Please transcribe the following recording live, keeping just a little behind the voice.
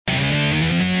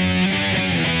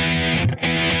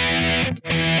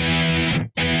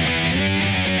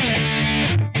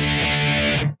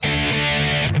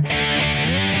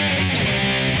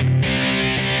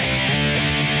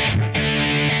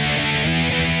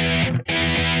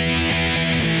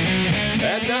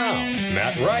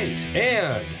Matt Wright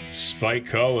and Spike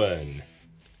Cohen.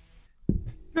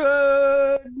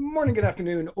 Good morning, good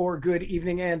afternoon, or good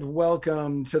evening, and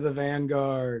welcome to the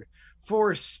Vanguard.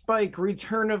 For Spike,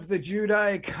 Return of the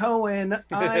Jedi Cohen,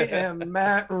 I am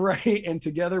Matt Wright, and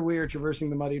together we are traversing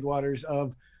the muddied waters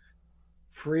of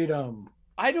freedom.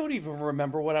 I don't even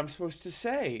remember what I'm supposed to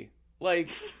say. Like,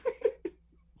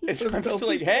 I'm Just just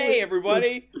like, hey,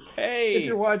 everybody. Hey. If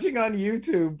you're watching on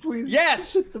YouTube, please.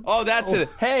 Yes. Oh, that's it.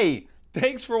 Hey,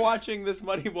 thanks for watching this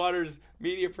Muddy Waters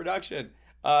media production.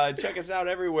 Check us out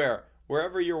everywhere.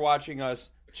 Wherever you're watching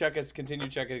us, continue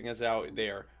checking us out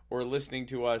there or listening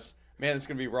to us. Man, it's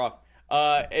going to be rough.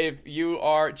 If you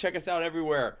are, check us out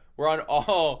everywhere. We're on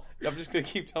all, I'm just going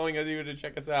to keep telling you to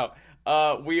check us out.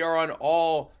 We are on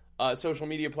all social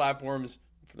media platforms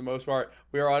for the most part.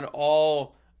 We are on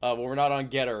all, we're not on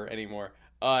Getter anymore.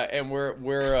 And we're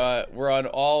on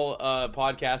all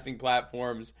podcasting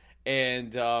platforms.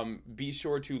 And be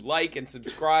sure to like and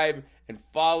subscribe and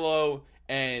follow.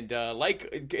 And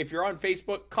if you're on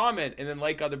Facebook, comment and then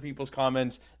like other people's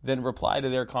comments, then reply to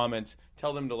their comments.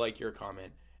 Tell them to like your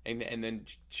comment and then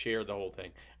share the whole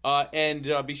thing.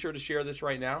 And be sure to share this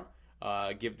right now.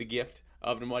 Give the gift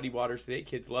of the Muddy Waters today.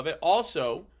 Kids love it.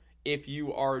 Also, if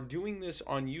you are doing this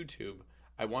on YouTube,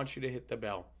 I want you to hit the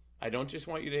bell. I don't just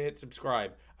want you to hit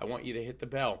subscribe. I want you to hit the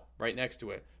bell right next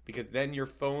to it because then your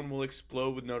phone will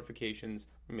explode with notifications.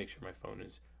 Let me make sure my phone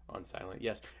is on silent.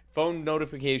 Yes, phone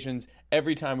notifications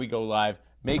every time we go live.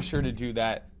 Make sure to do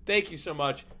that. Thank you so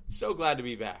much. So glad to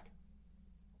be back.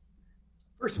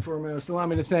 First and foremost, allow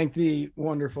me to thank the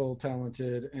wonderful,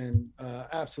 talented, and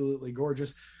absolutely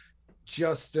gorgeous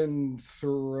Justin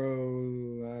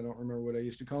Thoreau. I don't remember what I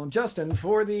used to call him. Justin,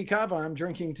 for the kava I'm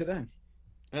drinking today.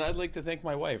 And I'd like to thank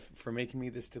my wife for making me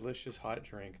this delicious hot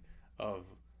drink of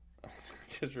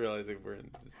just realizing we're in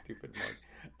this stupid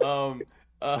mug.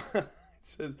 It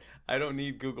says I don't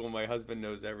need Google, my husband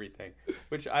knows everything.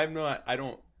 Which I'm not. I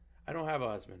don't have a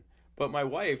husband. But my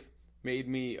wife made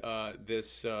me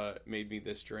this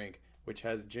drink which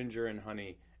has ginger and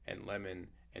honey and lemon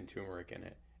and turmeric in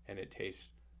it, and it tastes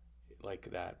like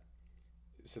that.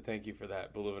 So thank you for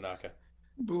that, Buluvanaka.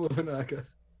 Buluvanaka.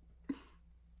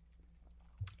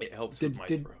 It helps with my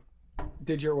throat.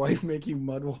 Did your wife make you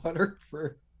mud water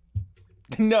for?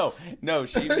 No,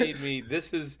 she made me.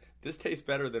 This tastes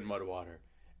better than mud water,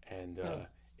 and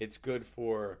it's good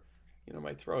for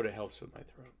my throat. It helps with my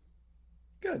throat.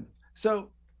 Good. So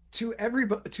to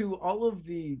everybody, to all of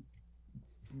the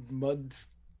mud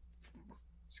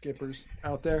skippers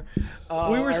out there,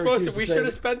 we should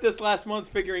have spent this last month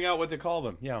figuring out what to call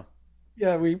them. Yeah,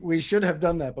 we should have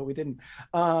done that, but we didn't.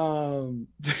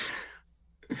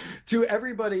 To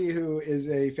everybody who is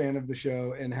a fan of the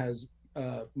show and has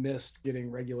missed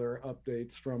getting regular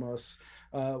updates from us,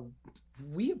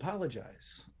 we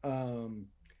apologize.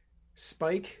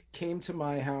 Spike came to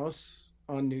my house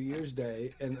on New Year's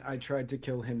Day and I tried to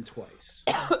kill him twice.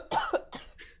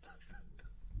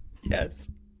 Yes.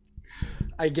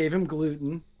 I gave him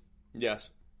gluten.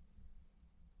 Yes.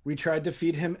 We tried to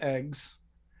feed him eggs.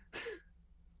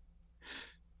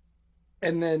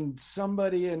 And then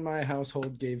somebody in my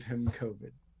household gave him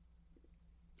COVID.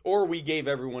 Or we gave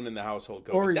everyone in the household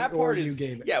COVID. Or you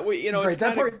gave it. Yeah, right, it's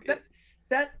that part.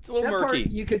 It's a little that murky.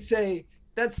 Part, you could say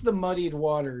that's the muddied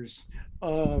waters.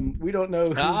 We don't know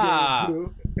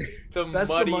who. The that's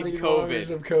muddied the muddied COVID. Waters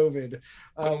of COVID.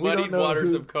 The muddied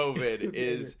waters of COVID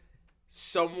is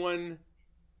someone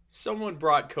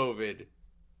brought COVID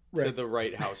to the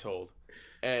right household,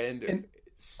 and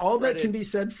all that can be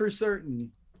said for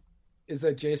certain is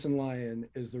that Jason Lyon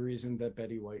is the reason that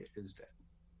Betty White is dead.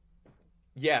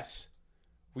 Yes,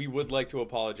 we would like to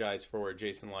apologize for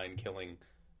Jason Lyon killing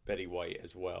Betty White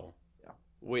as well,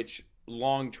 which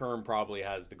long term probably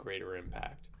has the greater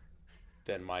impact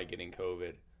than my getting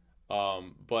COVID.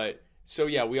 But so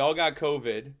yeah, we all got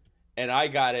COVID, and I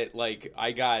got it. Like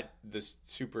I got this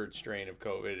super strain of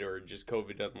COVID, or just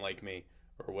COVID doesn't like me,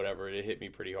 or whatever. It hit me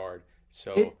pretty hard.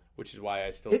 So, which is why I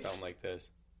still sound like this.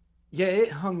 Yeah,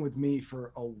 it hung with me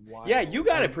for a while. Yeah, you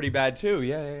got it pretty bad too.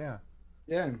 Yeah.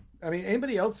 Yeah, I mean,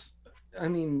 anybody else? I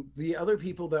mean, the other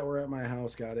people that were at my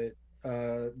house got it.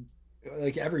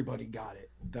 Like everybody got it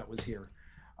that was here.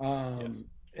 Yes.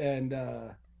 And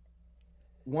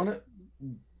one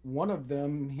of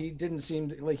them, he didn't seem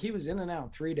to, like he was in and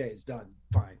out 3 days, done,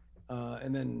 fine.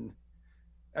 And then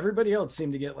everybody else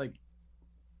seemed to get like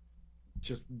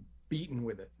just beaten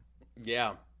with it.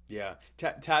 Yeah.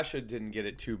 Tasha didn't get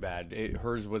it too bad.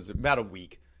 Hers was about a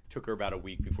week. Took her about a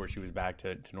week before she was back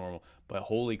to normal. But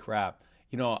holy crap.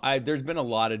 There's been a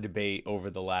lot of debate over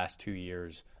the last 2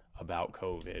 years about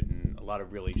COVID and a lot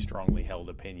of really strongly held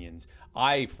opinions.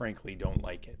 I frankly don't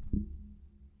like it.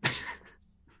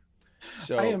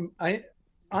 So I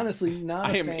honestly not.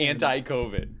 I am fan.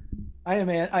 anti-COVID. I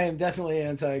am definitely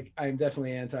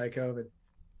anti-COVID.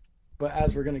 But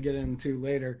as we're going to get into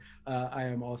later, I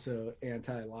am also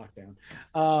anti-lockdown.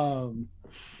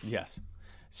 Yes.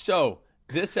 So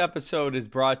this episode is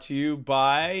brought to you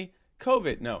by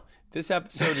COVID. No, this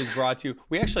episode is brought to you.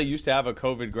 We actually used to have a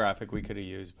COVID graphic we could have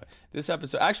used, but this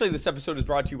episode is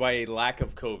brought to you by a lack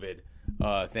of COVID.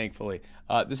 Thankfully,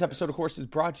 this episode, of course, is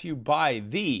brought to you by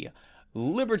the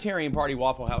Libertarian Party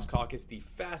Waffle House Caucus, the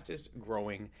fastest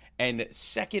growing and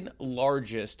second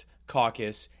largest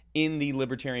caucus in the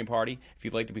Libertarian Party. If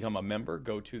you'd like to become a member,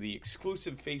 go to the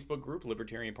exclusive Facebook group,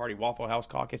 Libertarian Party Waffle House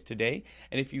Caucus today.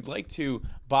 And if you'd like to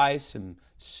buy some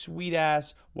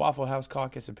sweet-ass Waffle House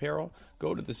Caucus apparel,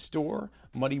 go to the store,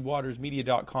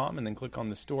 muddywatersmedia.com, and then click on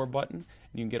the store button. And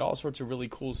you can get all sorts of really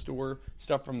cool store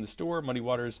stuff from the store, Muddy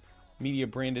Waters Media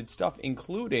branded stuff,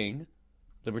 including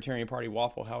Libertarian Party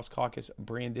Waffle House Caucus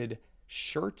branded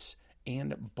shirts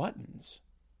and buttons.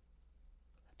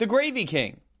 The Gravy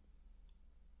King.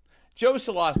 Joe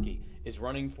Solosky is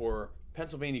running for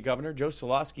Pennsylvania governor. Joe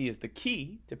Solosky is the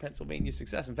key to Pennsylvania's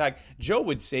success. In fact, Joe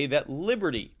would say that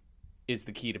liberty is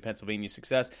the key to Pennsylvania's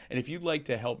success. And if you'd like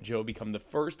to help Joe become the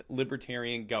first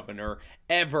libertarian governor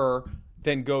ever,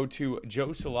 then go to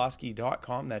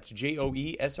joesolosky.com. That's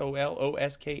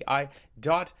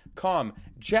JoeSoloski.com.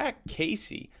 Jack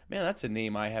Casey. Man, that's a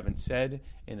name I haven't said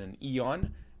in an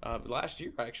eon. Last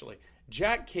year, actually.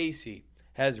 Jack Casey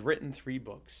has written 3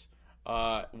 books.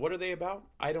 What are they about?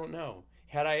 I don't know.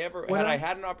 Had I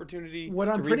had an opportunity what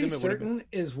to I'm read pretty them, certain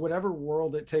is whatever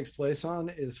world it takes place on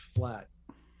is flat.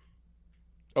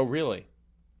 Oh, really?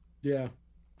 Yeah.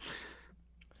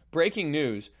 Breaking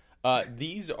news.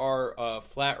 These are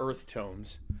flat Earth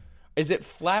tomes. Is it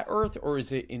flat Earth or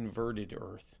is it inverted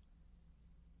Earth?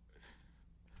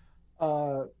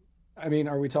 I mean,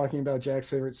 are we talking about Jack's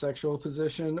favorite sexual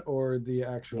position or the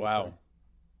actual? Wow.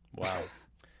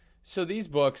 So these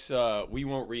books, we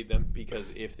won't read them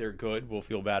because if they're good, we'll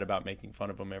feel bad about making fun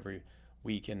of them every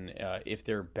week. And if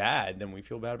they're bad, then we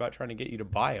feel bad about trying to get you to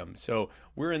buy them. So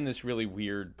we're in this really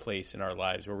weird place in our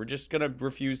lives where we're just going to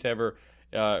refuse to ever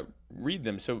read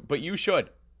them. But you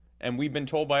should. And we've been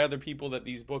told by other people that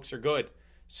these books are good.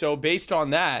 So based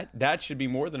on that, that should be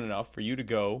more than enough for you to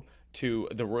go to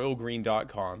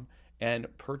theroyalgreen.com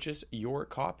and purchase your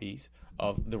copies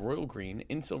of The Royal Green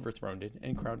in Silver Throned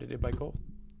and Crowned by Gold.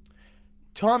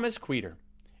 Thomas Queter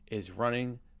is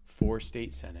running for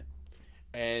state senate.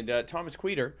 And Thomas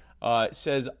Queter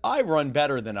says, I run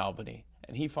better than Albany.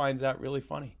 And he finds that really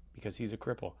funny because he's a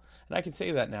cripple. And I can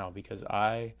say that now because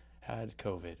I had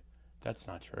COVID. That's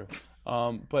not true.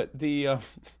 But the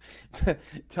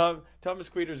Thomas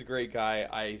Queter is a great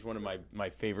guy. He's one of my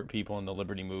favorite people in the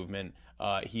Liberty movement.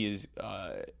 He is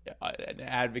an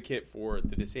advocate for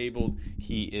the disabled.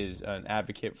 He is an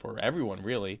advocate for everyone,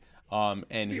 really. And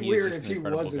It'd be he weird is just if he an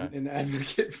incredible wasn't guy. an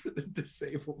advocate for the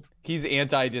disabled. He's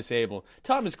anti-disabled.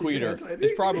 Thomas Queter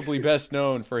is probably best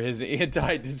known for his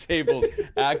anti-disabled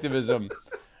activism.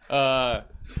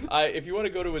 If you want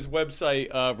to go to his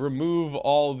website,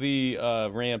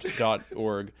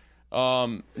 removealltheramps.org.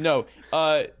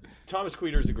 Thomas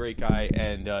Queter is a great guy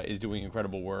and is doing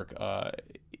incredible work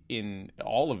in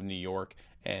all of New York,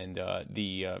 and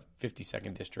the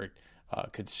 52nd District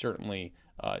could certainly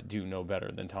do no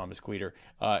better than Thomas Queter.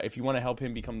 If you want to help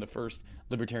him become the first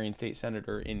Libertarian state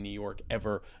senator in New York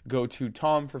ever, go to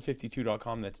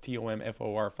tomfor52.com. That's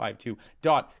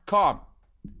TOMFOR52.com.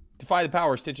 Defy the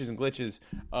Power, Stitches and Glitches.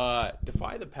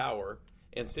 Defy the Power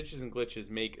and Stitches and Glitches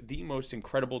make the most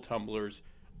incredible tumblers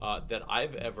that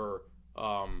I've ever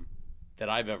heard, that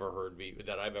I've ever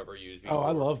used before. Oh,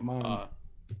 I love mine.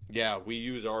 Yeah, we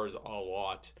use ours a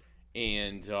lot,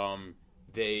 and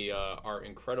they are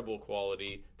incredible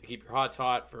quality. They keep your hots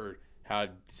hot for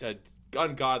an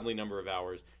ungodly number of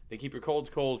hours. They keep your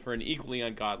colds cold for an equally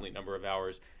ungodly number of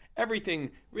hours. Everything,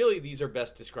 really, these are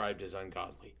best described as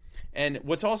ungodly. And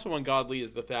what's also ungodly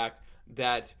is the fact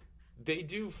that they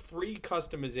do free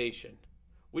customization,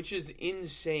 which is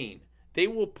insane. They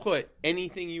will put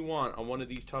anything you want on one of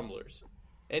these tumblers,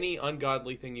 any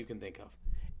ungodly thing you can think of.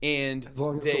 And as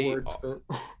long as the words fit.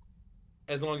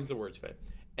 As long as the words fit.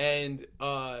 And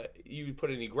you put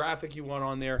any graphic you want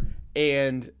on there,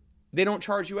 and they don't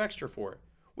charge you extra for it,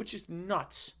 which is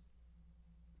nuts.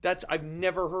 I've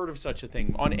never heard of such a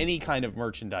thing on any kind of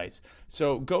merchandise.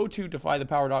 So go to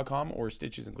defythepower.com or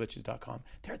stitchesandglitches.com.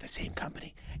 They're the same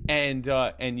company, and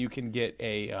you can get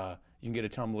a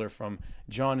tumbler from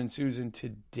John and Susan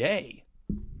today.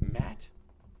 Matt,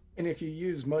 And if you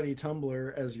use Muddy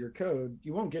Tumblr as your code,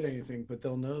 you won't get anything, but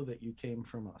they'll know that you came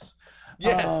from us.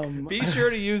 Yes. Be sure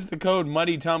to use the code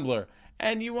Muddy Tumblr,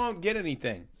 and you won't get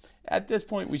anything. At this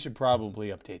point, we should probably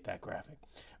update that graphic.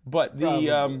 But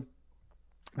the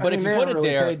but if you put it really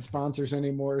there, paid sponsors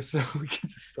anymore, so we can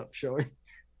just stop showing.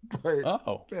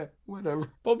 But yeah, whatever.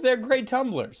 But they're great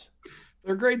tumblers.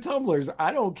 They're great tumblers.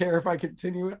 I don't care if I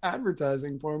continue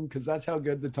advertising for them because that's how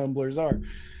good the tumblers are.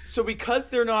 So because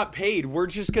they're not paid, we're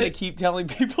just gonna keep telling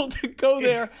people to go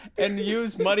there and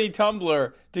use Muddy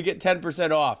Tumblr to get 10%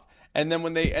 off. And then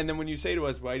when you say to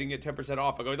us, "Well, I didn't get 10%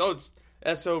 off," I go, "Those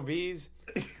SOBs,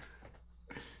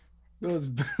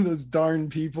 those darn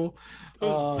people,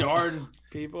 those darn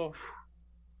people."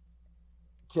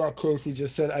 Jack Casey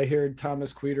just said, "I hear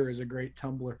Thomas Queter is a great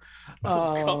tumbler."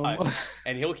 God.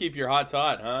 And he'll keep your hots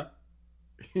hot, huh?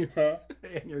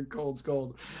 And your cold's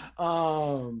cold.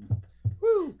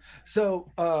 Woo.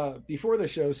 So before the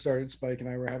show started, Spike and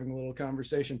I were having a little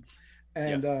conversation,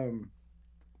 and yes.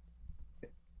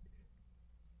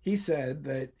 He said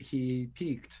that he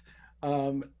peaked,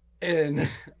 and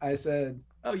I said,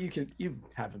 "Oh, you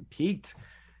haven't peaked.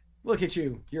 Look at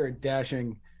you. You're a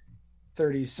dashing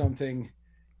 30-something."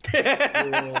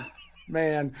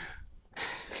 Man,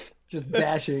 just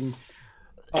dashing,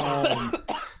 on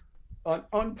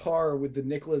par with the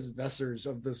Nicholas Vessers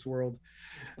of this world.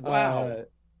 Wow.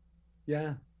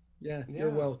 Yeah,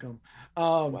 you're welcome.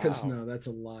 Because no, that's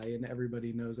a lie, and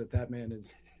everybody knows that man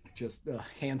is just a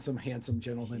handsome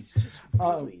gentleman. He's just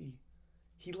really,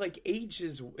 he like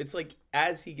ages. It's like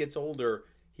as he gets older,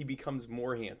 he becomes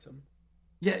more handsome.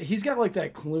 Yeah, he's got like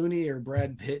that Clooney or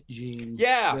Brad Pitt gene.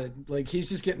 Yeah. That, like he's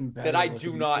just getting better. That I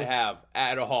do not have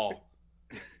at all.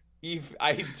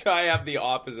 I have the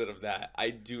opposite of that.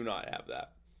 I do not have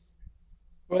that.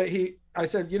 Well, I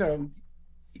said, you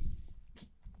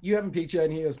haven't peaked yet.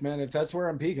 And he goes, man, if that's where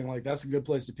I'm peaking, like that's a good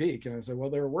place to peak. And I said, well,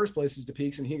 there are worse places to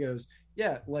peak. And he goes,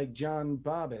 yeah, like John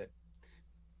Bobbitt.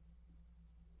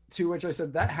 To which I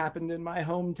said, that happened in my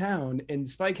hometown. And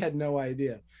Spike had no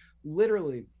idea.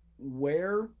 Literally,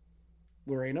 where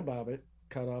Lorena Bobbitt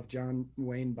cut off John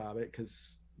Wayne Bobbitt,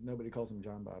 because nobody calls him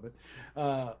John Bobbitt.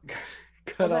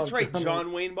 That's right,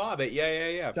 John Wayne Bobbitt.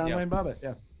 Yeah. John Wayne Bobbitt,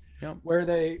 yeah. Yep.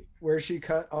 Where she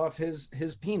cut off his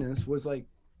penis was like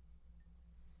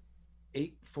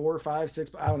 4, 5,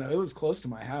 6. I don't know. It was close to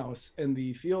my house, and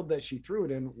the field that she threw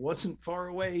it in wasn't far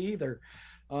away either.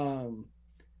 And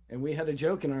we had a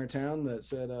joke in our town that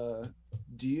said,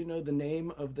 "Do you know the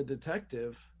name of the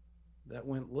detective that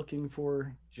went looking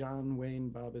for John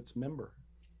Wayne Bobbitt's member?"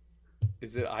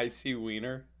 Is it I.C.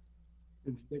 Wiener?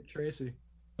 It's Dick Tracy.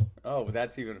 Oh,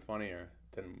 that's even funnier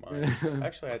than mine.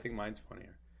 Actually, I think mine's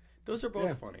funnier. Those are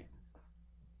both funny.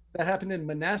 That happened in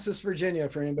Manassas, Virginia,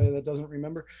 for anybody that doesn't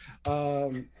remember.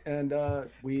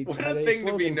 We what had a thing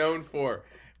slogan to be known for.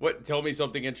 Tell me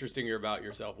something interesting about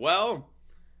yourself. Well,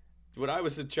 when I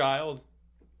was a child,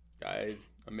 a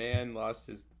man lost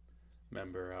his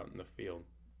member out in the field.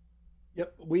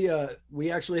 Yep,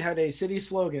 we actually had a city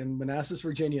slogan, Manassas,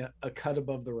 Virginia, a cut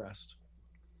above the rest.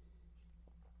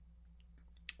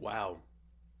 Wow.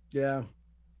 Yeah.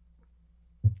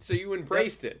 So you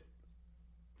embraced it.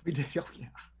 We did. Oh, yeah.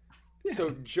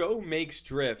 So Joe Makes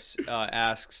Drifts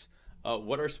asks,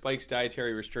 what are Spike's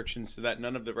dietary restrictions so that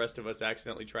none of the rest of us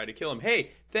accidentally try to kill him? Hey,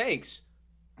 thanks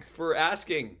for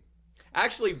asking.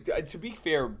 Actually, to be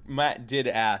fair, Matt did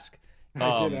ask.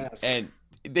 I did ask. And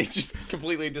they just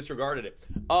completely disregarded it.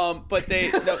 But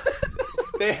they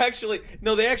actually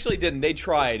didn't. They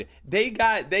tried. They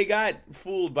got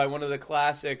fooled by one of the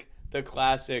classic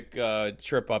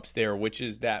trip ups there, which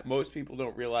is that most people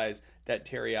don't realize that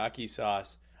teriyaki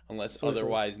sauce, unless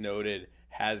otherwise noted,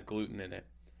 has gluten in it.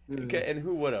 Okay, and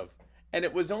who would have? And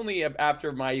it was only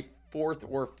after my 4th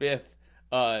or 5th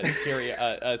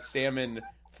salmon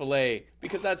fillet,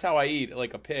 because that's how I eat,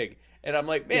 like a pig. And I'm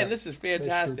like, man, this is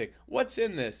fantastic. What's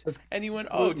in this? And he went,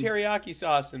 teriyaki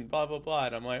sauce and blah, blah, blah.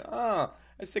 And I'm like, I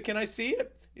said, can I see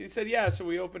it? He said, yeah. So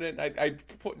we opened it, and I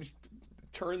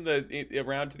turned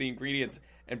around to the ingredients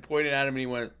and pointed at him, and he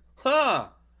went, why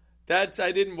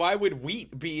would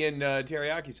wheat be in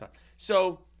teriyaki sauce?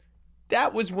 So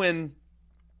that was when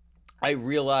I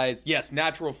realized, yes,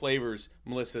 natural flavors,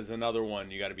 Melissa, is another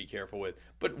one you got to be careful with.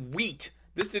 But wheat,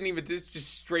 this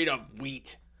just straight up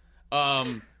wheat.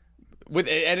 And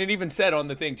it even said on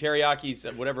the thing,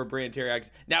 teriyaki, whatever brand teriyaki,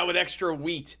 now with extra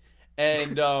wheat.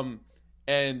 And I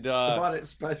bought it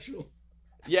special.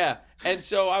 Yeah. And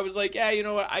so I was like, yeah, you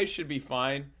know what? I should be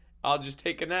fine. I'll just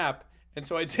take a nap. And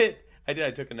so I did. I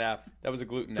took a nap. That was a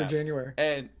gluten nap. For January.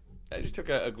 And I just took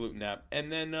a gluten nap. And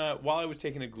then while I was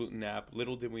taking a gluten nap,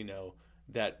 little did we know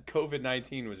that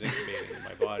COVID-19 was incubating in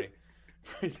my body.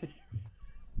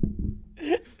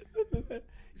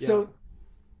 So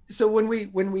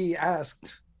when we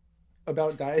asked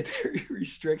about dietary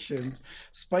restrictions,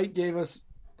 Spike gave us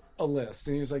a list,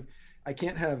 and he was like, I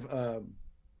can't have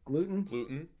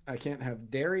gluten. I can't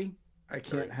have dairy. I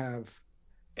can't have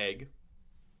egg.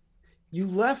 You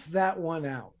left that one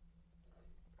out.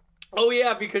 Oh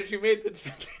yeah, because she made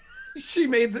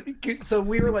so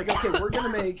we were like, okay, we're gonna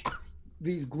make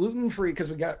these gluten-free,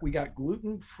 because we got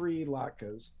gluten-free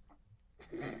latkes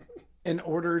in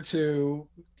order to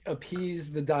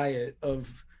appease the diet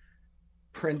of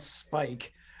Prince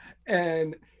Spike.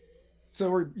 And so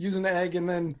we're using egg, and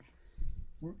then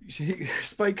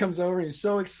Spike comes over and he's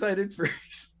so excited for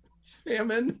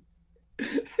salmon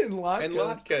and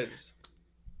latkes.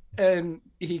 And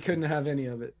he couldn't have any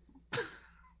of it.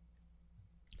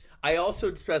 I also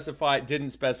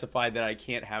didn't specify that I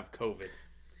can't have COVID.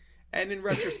 And in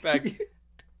retrospect,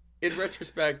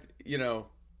 you know,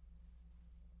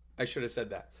 I should have said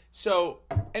that. So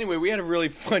anyway, we had a really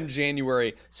fun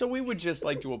January. So we would just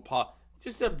like to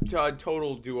just a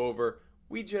total do-over.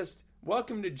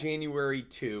 Welcome to January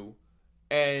 2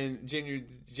 and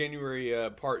January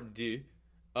part 2.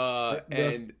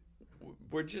 And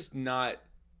we're just not.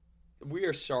 We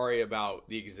are sorry about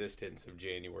the existence of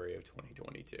January of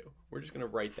 2022. We're just going to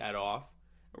write that off,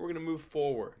 and we're going to move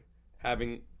forward,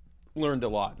 having learned a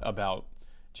lot about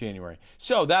January.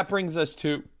 So that brings us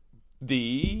to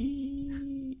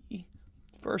the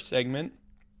first segment,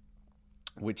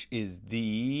 which is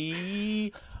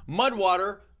the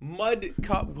Mudwater what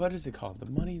is it called? The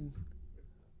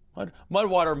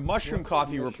Mudwater Mushroom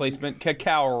Coffee Replacement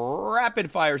Cacao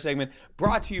Rapid Fire segment,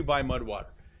 brought to you by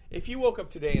Mudwater. If you woke up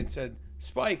today and said,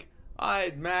 Spike,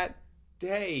 Matt,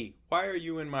 hey, why are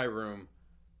you in my room?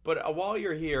 But while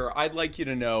you're here, I'd like you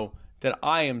to know that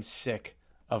I am sick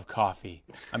of coffee.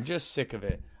 I'm just sick of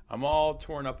it. I'm all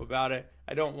torn up about it.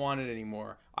 I don't want it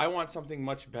anymore. I want something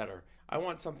much better. I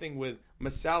want something with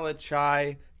masala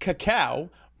chai, cacao,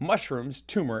 mushrooms,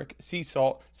 turmeric, sea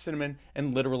salt, cinnamon,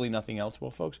 and literally nothing else.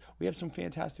 Well, folks, we have some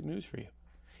fantastic news for you.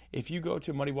 If you go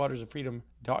to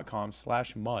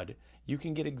muddywatersofreedom.com/mud, you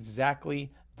can get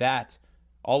exactly that,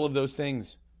 all of those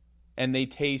things, and they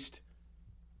taste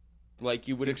like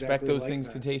you would expect those things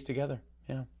to taste together.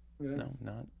 Yeah. No,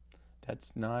 not.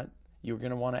 That's not. You're going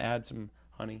to want to add some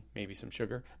honey, maybe some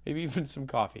sugar, maybe even some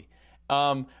coffee.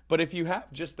 But if you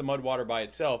have just the Mudwater by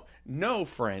itself, know,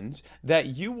 friends, that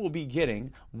you will be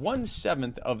getting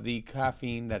 1/7 of the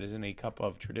caffeine that is in a cup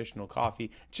of traditional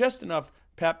coffee, just enough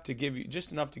to give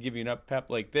you enough pep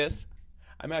like this.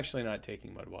 I'm actually not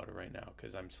taking Mudwater right now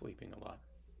because I'm sleeping a lot.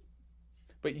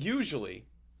 But usually,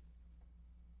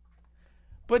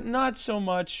 but not so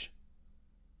much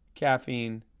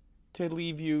caffeine to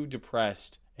leave you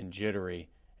depressed and jittery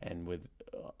and with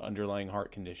underlying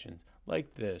heart conditions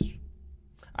like this.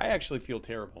 I actually feel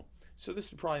terrible. So this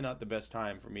is probably not the best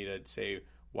time for me to say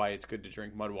why it's good to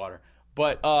drink Mudwater.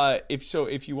 But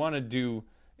if you want to do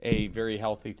a very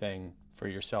healthy thing for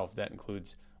yourself that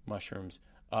includes mushrooms,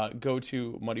 go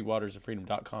to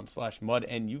muddywatersofreedom.com/mud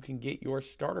and you can get your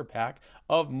starter pack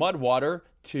of Mudwater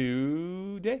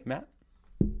today. Matt?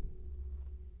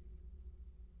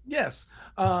 Yes.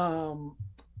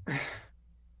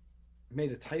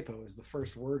 Made a typo as the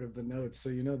first word of the notes, so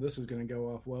you know this is going to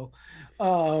go off well.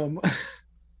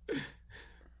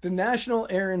 The National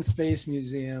Air and Space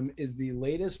Museum is the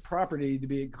latest property to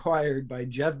be acquired by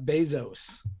Jeff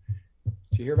Bezos.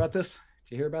 Did you hear about this?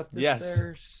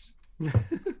 Yes.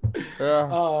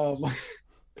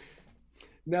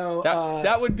 No.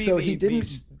 That would be so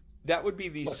that would be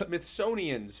the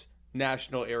Smithsonian's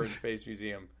National Air and Space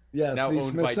Museum. Yes, now the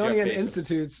owned Smithsonian by Jeff Bezos.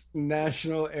 Institute's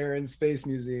National Air and Space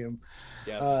Museum.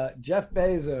 Yes. Jeff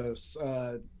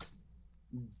Bezos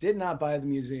did not buy the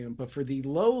museum, but for the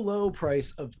low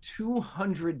price of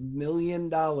 $200 million,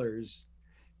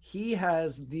 he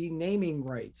has the naming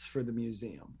rights for the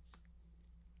museum.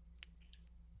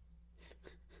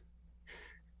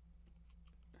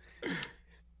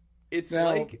 It's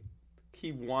like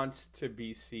he wants to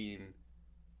be seen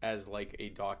as like a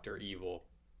Dr. Evil.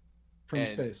 From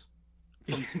space.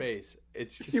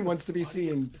 It's just he wants to be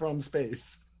seen from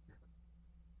space.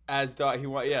 He wants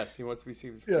to be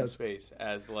seen from space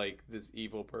as like this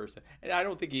evil person. And I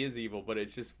don't think he is evil, but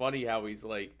it's just funny how he's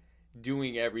like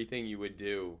doing everything you would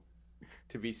do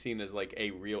to be seen as like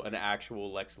an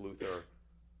actual Lex Luthor.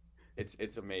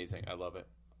 It's amazing. I love it.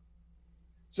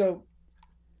 So,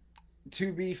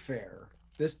 to be fair,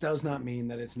 this does not mean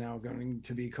that it's now going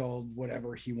to be called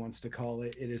whatever he wants to call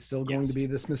it. It is still going to be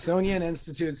the Smithsonian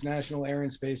Institute's National Air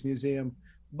and Space Museum.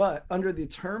 But under the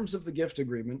terms of the gift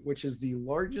agreement, which is the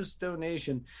largest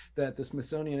donation that the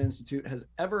Smithsonian Institute has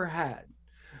ever had,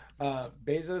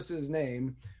 Bezos's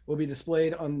name will be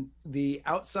displayed on the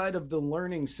outside of the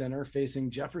Learning Center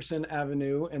facing Jefferson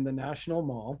Avenue and the National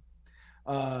Mall,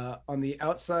 on the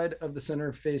outside of the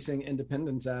center facing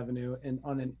Independence Avenue, and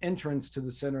on an entrance to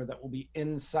the center that will be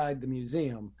inside the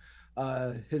museum.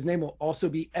 His name will also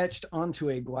be etched onto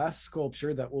a glass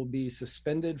sculpture that will be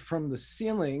suspended from the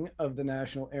ceiling of the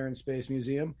National Air and Space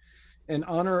Museum in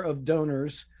honor of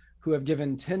donors who have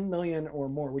given 10 million or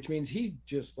more, which means he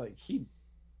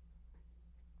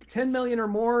 10 million or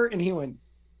more, and he went,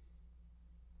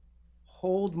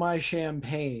 hold my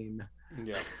champagne.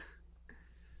 Yeah.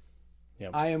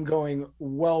 Yep. I am going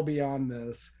well beyond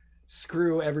this.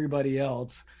 Screw everybody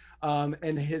else.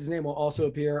 And his name will also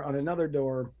appear on another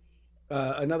donor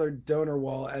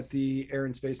wall at the Air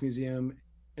and Space Museum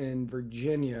in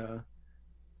Virginia,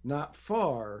 not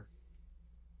far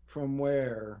from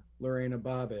where Lorena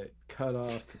Bobbitt cut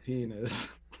off the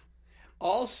penis.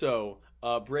 Also,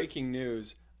 breaking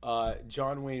news,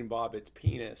 John Wayne Bobbitt's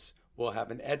penis will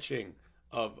have an etching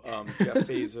of Jeff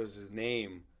Bezos'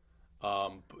 name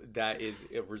that is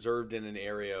reserved in an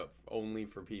area only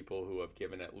for people who have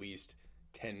given at least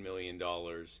 $10 million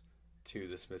to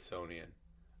the Smithsonian.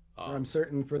 I'm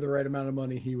certain for the right amount of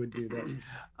money he would do that.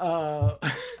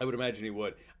 I would imagine he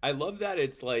would. I love that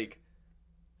it's like,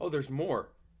 oh, there's more.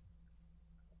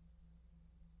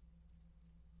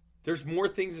 There's more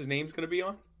things his name's going to be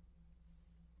on?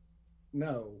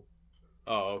 No.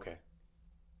 Oh, okay.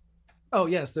 Oh,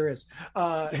 yes, there is.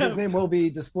 His name will be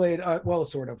displayed, well,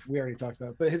 sort of. We already talked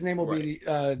about it. But his name will be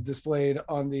displayed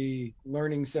on the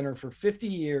Learning Center for 50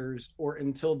 years or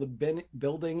until the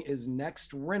building is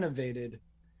next renovated,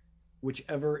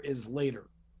 whichever is later.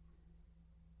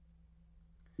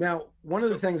 Now, one of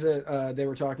the things that they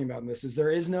were talking about in this is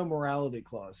there is no morality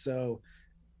clause. So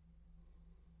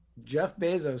Jeff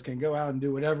Bezos can go out and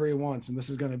do whatever he wants, and this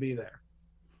is going to be there.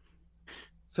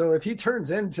 So if he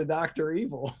turns into Dr.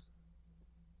 Evil,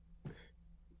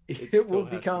 it will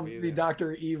become the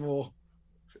Dr. Evil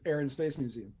Air and Space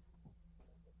Museum.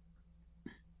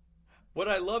 What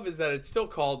I love is that it's still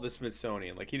called the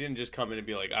Smithsonian. Like, he didn't just come in and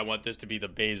be like, I want this to be the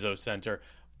Bezos Center.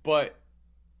 But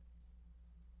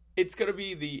it's going to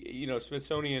be the,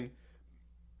 Smithsonian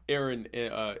Air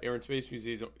and Space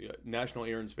Museum, National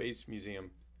Air and Space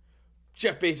Museum.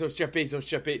 Jeff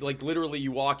Bezos. Like, literally,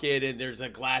 you walk in and there's a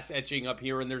glass etching up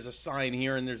here and there's a sign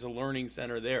here and there's a learning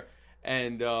center there.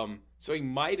 And so he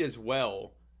might as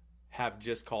well have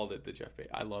just called it the Jeff Bezos.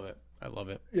 I love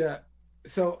it. Yeah.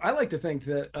 So I like to think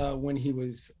that when he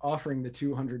was offering the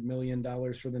 $200 million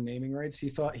for the naming rights, he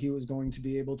thought he was going to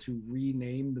be able to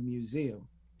rename the museum.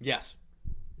 Yes.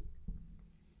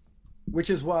 Which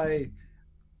is why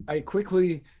I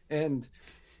quickly and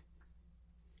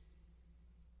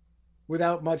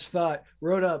without much thought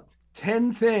wrote up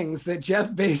 10 things that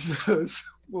Jeff Bezos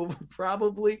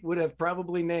would have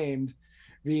probably named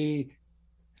the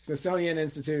Smithsonian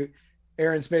Institute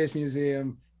Air and Space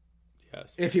Museum.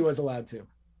 Yes. If he was allowed to.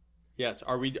 Yes.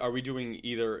 Are we doing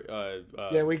either?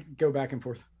 Yeah, we go back and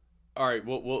forth. All right.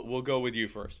 We'll go with you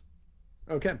first.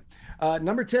 Okay.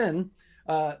 Number 10,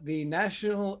 the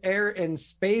National Air and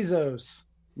Spazos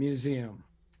Museum.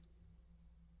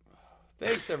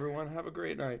 Thanks, everyone. Have a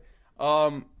great night.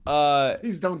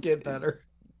 These don't get better.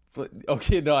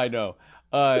 Okay. No, I know.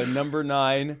 Number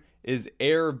 9 is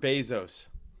Air Bezos.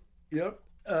 Yep.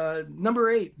 Number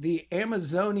 8, the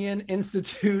Amazonian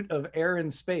Institute of Air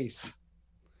and Space.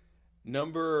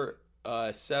 Number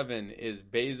 7 is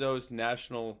Bezos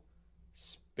National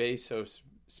Spazos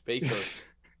Museum.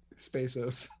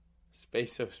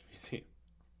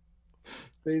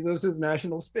 Bezos'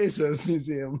 National Spazos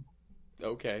Museum.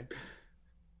 Okay.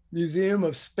 Museum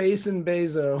of Space and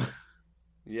Bezo.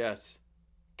 Yes.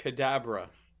 Cadabra.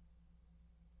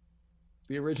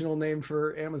 The original name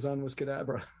for Amazon was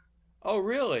Cadabra. Oh,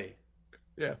 really?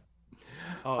 Yeah.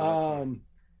 Oh, that's funny.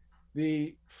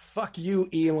 The Fuck You,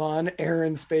 Elon Air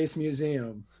and Space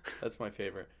Museum. That's my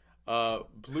favorite.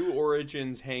 Blue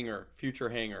Origin's Future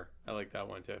Hangar. I like that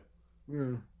one too.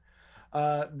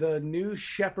 The New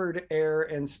Shepard Air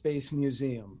and Space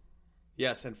Museum.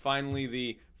 Yes, and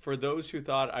finally for those who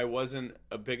thought I wasn't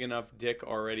a big enough dick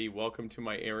already, welcome to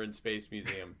my Air and Space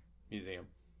Museum.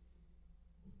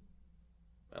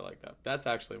 I like that. That's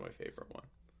actually my favorite one.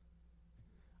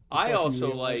 I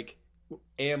also like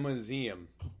Amazeum.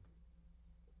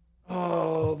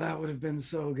 Oh, that would have been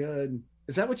so good.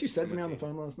 Is that what you said to me on the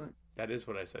phone last night? That is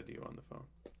what I said to you on the phone.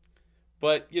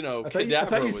 But, I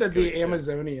thought you said the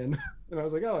Amazonian. And I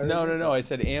was like, oh. No. I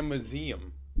said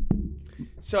Amazeum.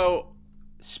 So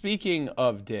Speaking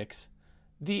of dicks,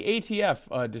 the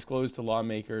ATF disclosed to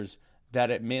lawmakers that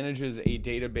it manages a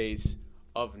database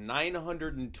of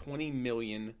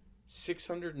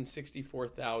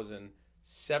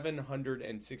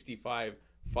 920,664,765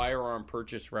 firearm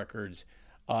purchase records,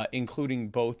 including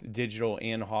both digital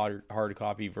and hard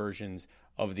copy versions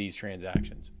of these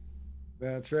transactions.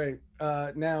 That's right.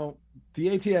 Now, the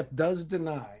ATF does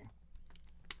deny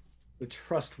the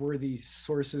trustworthy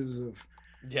sources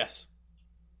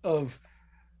of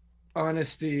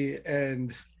honesty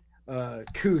and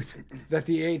couth that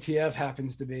the ATF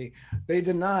happens to be. They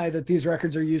deny that these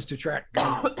records are used to track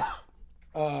guns.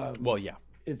 Well, yeah.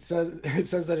 It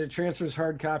says that it transfers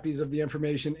hard copies of the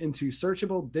information into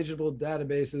searchable digital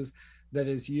databases that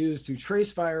is used to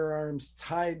trace firearms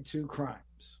tied to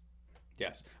crimes.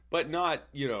 Yes, but not,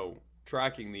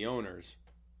 tracking the owners,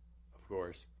 of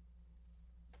course,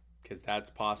 because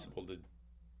that's possible to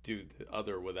do the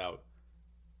other without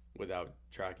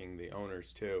tracking the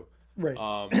owners too. Right.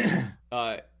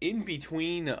 In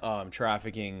between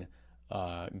trafficking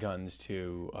guns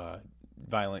to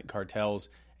violent cartels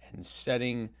and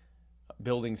setting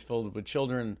buildings filled with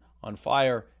children on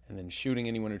fire and then shooting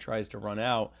anyone who tries to run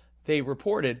out, they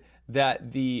reported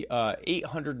that the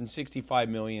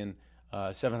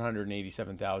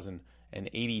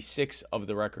 865,787,086 of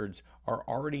the records are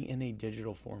already in a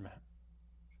digital format.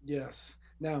 Yes.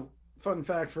 Now, fun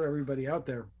fact for everybody out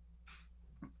there.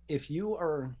 If you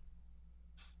are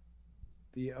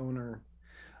the owner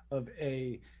of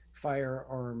a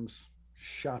firearms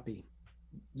shoppy,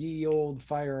 ye old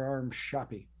firearms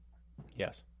shoppy.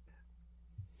 Yes.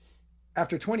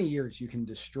 After 20 years, you can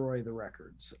destroy the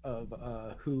records of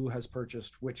who has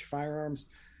purchased which firearms.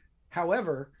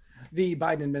 However, the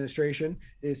Biden administration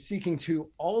is seeking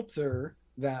to alter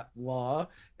that law,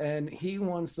 and he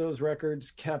wants those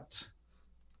records kept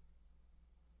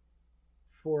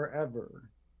forever.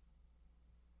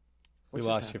 We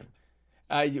lost you.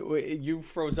 You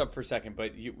froze up for a second,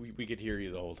 but we could hear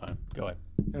you the whole time. Go ahead.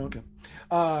 Okay.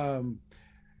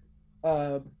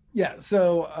 Yeah.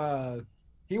 So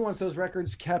he wants those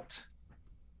records kept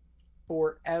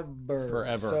forever.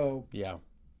 Forever. So yeah.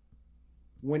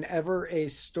 Whenever a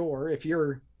store, if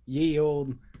your ye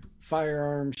old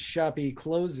firearms shoppy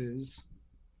closes,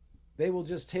 they will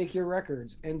just take your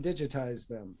records and digitize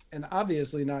them, and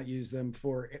obviously not use them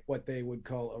for what they would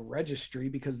call a registry,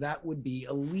 because that would be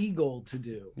illegal to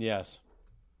do. Yes.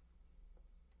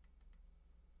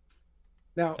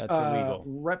 Now, that's illegal.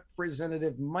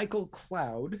 Representative Michael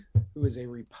Cloud, who is a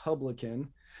Republican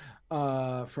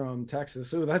from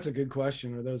Texas. Oh, that's a good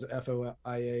question. Are those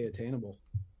FOIA attainable?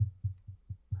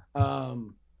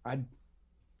 I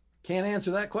can't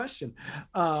answer that question.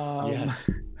 Yes.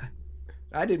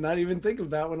 I did not even think of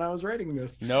that when I was writing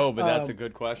this. No, but that's a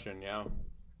good question. Yeah.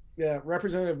 Yeah.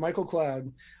 Representative Michael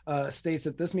Cloud states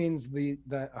that this means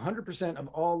that 100% of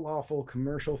all lawful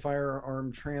commercial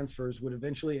firearm transfers would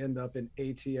eventually end up in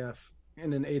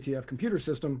an ATF computer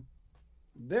system,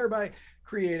 thereby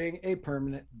creating a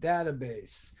permanent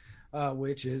database,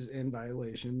 which is in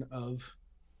violation of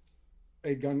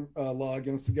a gun law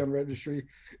against the gun registry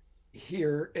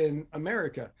here in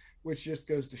America, which just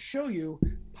goes to show you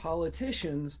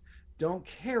politicians don't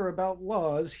care about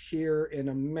laws here in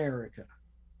America.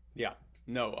 Yeah.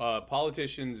 No,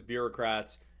 politicians,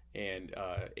 bureaucrats, and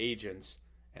agents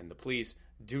and the police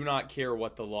do not care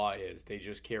what the law is. They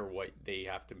just care what they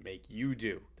have to make you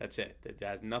do. That's it. That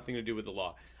has nothing to do with the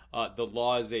law. The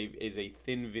law is a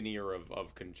thin veneer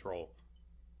of control.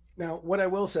 Now, what I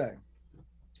will say,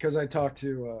 because I talked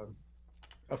to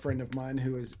a friend of mine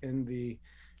who is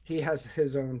he has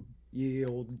his own ye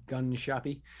old gun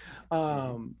shoppy,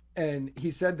 and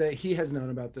he said that he has known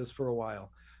about this for a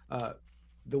while.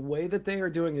 The way that they are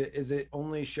doing it is it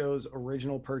only shows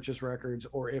original purchase records,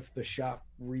 or if the shop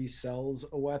resells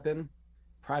a weapon,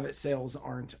 private sales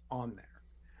aren't on there.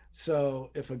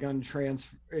 So if a gun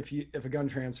transfers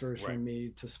Right. from me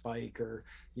to Spike, or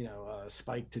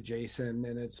Spike to Jason,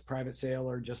 and it's private sale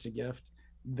or just a gift,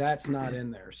 that's not in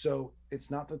there. So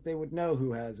it's not that they would know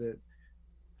who has it,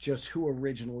 just who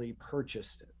originally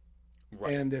purchased it.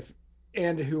 Right.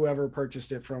 And whoever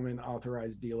purchased it from an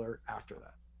authorized dealer after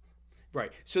that.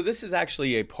 Right. So this is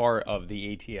actually a part of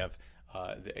the ATF,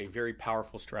 a very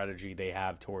powerful strategy they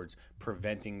have towards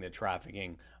preventing the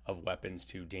trafficking of weapons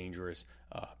to dangerous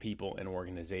people and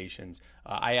organizations.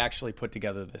 I actually put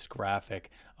together this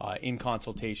graphic in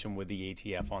consultation with the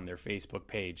ATF on their Facebook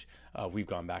page. We've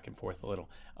gone back and forth a little.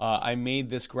 I made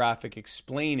this graphic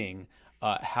explaining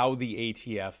how the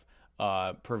ATF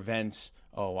prevents,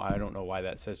 I don't know why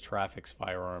that says traffics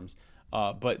firearms,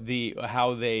 but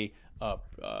how they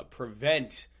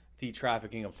prevent the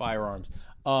trafficking of firearms.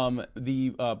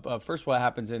 First, what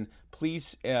happens in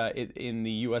police in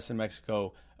the U.S. and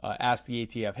Mexico ask the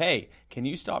ATF, "Hey, can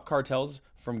you stop cartels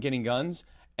from getting guns?"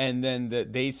 And then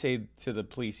they say to the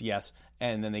police, "Yes,"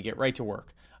 and then they get right to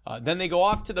work. Then they go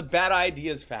off to the bad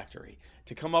ideas factory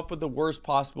to come up with the worst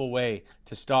possible way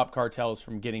to stop cartels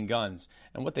from getting guns.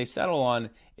 And what they settle on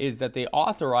is that they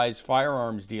authorize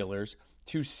firearms dealers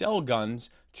to sell guns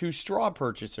to straw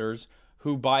purchasers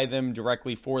who buy them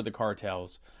directly for the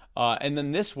cartels. And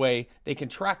then this way, they can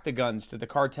track the guns to the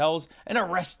cartels and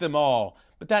arrest them all.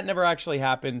 But that never actually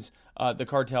happens. The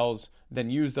cartels then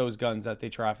use those guns that they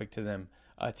traffic to them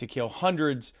to kill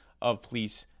hundreds of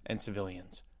police and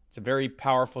civilians. It's a very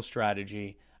powerful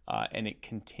strategy, and it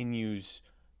continues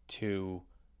to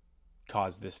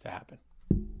cause this to happen.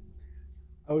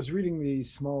 I was reading the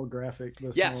small graphic.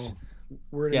 Yes. Small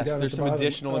wording Yes, down there's at the some bottom.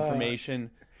 additional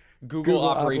information. Google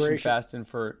Operation Fast and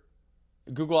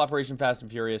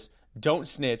Furious. Don't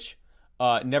snitch.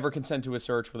 Never consent to a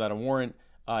search without a warrant.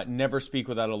 Never speak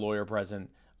without a lawyer present.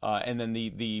 And then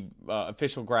the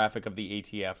official graphic of the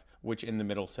ATF, which in the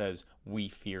middle says, "We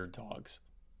fear dogs."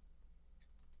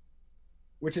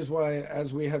 Which is why,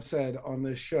 as we have said on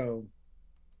this show,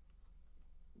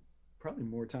 probably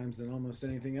more times than almost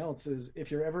anything else, is if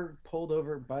you're ever pulled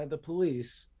over by the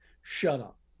police, shut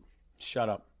up. Shut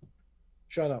up.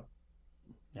 Shut up.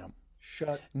 Yeah.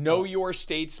 Shut Know up. your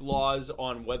state's laws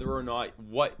on whether or not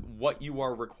what you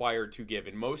are required to give.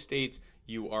 In most states,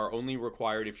 you are only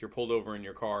required, if you're pulled over in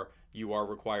your car, you are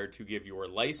required to give your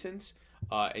license,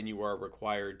 and you are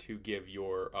required to give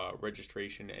your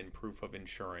registration and proof of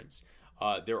insurance.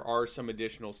 There are some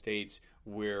additional states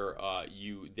where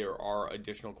there are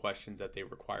additional questions that they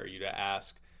require you to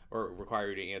ask or require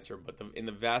you to answer. But in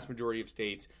the vast majority of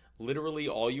states, literally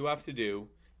all you have to do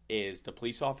is the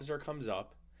police officer comes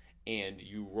up and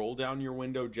you roll down your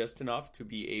window just enough to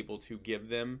be able to give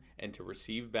them and to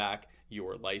receive back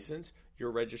your license, your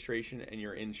registration, and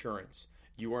your insurance.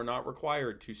 You are not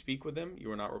required to speak with them.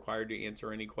 You are not required to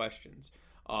answer any questions.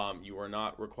 You are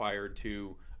not required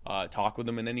to talk with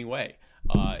them in any way.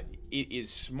 It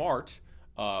is smart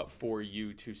for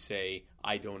you to say,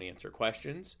 "I don't answer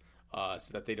questions,"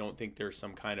 so that they don't think there's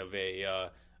some kind of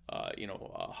a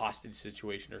hostage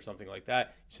situation or something like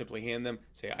that. You simply hand them,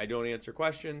 say, "I don't answer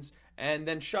questions," and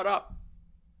then shut up.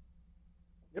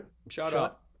 Yep. Shut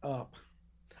up. Up.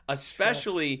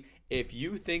 Especially if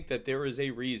you think that there is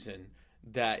a reason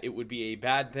that it would be a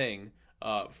bad thing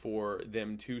for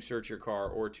them to search your car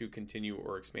or to continue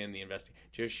or expand the investigation.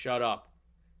 Just shut up.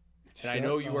 And I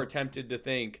know you are tempted to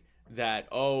think that,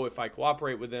 if I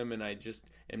cooperate with them and I just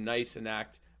am nice and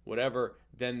act whatever,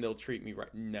 then they'll treat me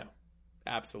right. No,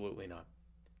 absolutely not.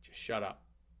 Just shut up.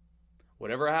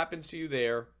 Whatever happens to you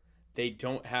there, they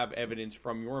don't have evidence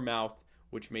from your mouth,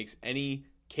 which makes any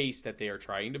case that they are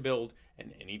trying to build,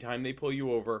 and anytime they pull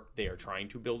you over, they are trying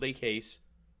to build a case,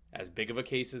 as big of a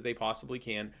case as they possibly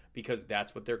can, because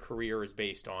that's what their career is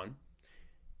based on.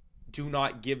 Do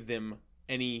not give them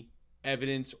any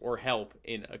evidence or help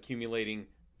in accumulating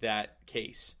that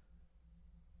case.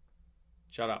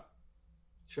 Shut up.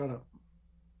 Shut up.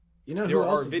 You know there who are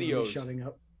else is videos shutting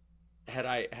up? Had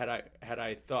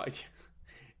I thought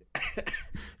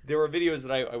there are videos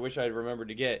that I wish I'd remembered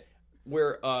to get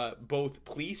where both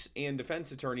police and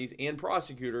defense attorneys and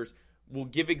prosecutors will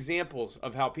give examples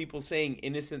of how people saying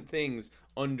innocent things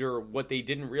under what they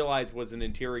didn't realize was an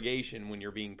interrogation. When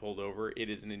you're being pulled over, it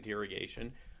is an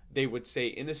interrogation. They would say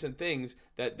innocent things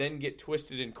that then get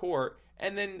twisted in court,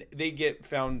 and then they get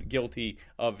found guilty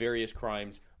of various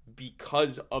crimes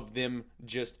because of them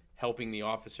just helping the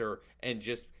officer and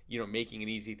just, making an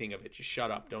easy thing of it. Just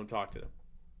shut up. Don't talk to them.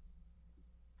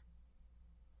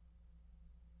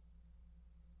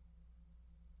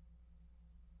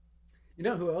 You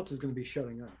know who else is going to be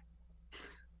shutting up?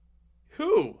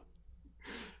 Who?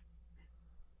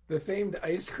 The famed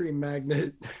ice cream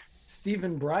magnate,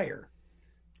 Stephen Breyer.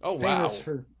 Oh, wow.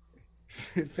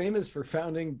 Famous for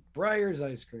founding Breyer's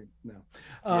Ice Cream. No.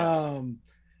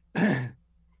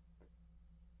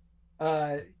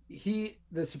 Yes.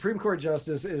 The Supreme Court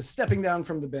justice is stepping down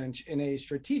from the bench in a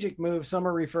strategic move some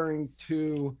are referring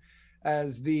to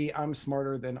as the "I'm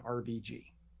smarter than RBG."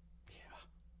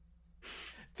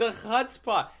 The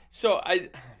chutzpah.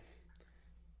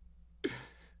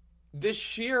 The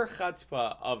sheer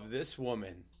chutzpah of this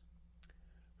woman,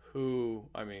 who,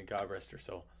 God rest her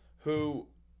soul, who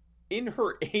in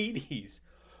her 80s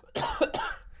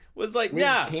was like, with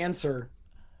nah. cancer.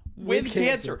 With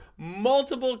cancer.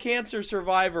 Multiple cancer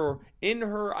survivor in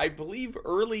her, I believe,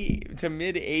 early to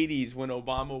mid 80s when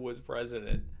Obama was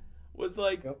president, was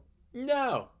like,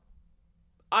 No,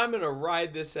 I'm going to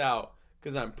ride this out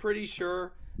because I'm pretty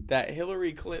sure that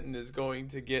Hillary Clinton is going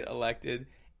to get elected.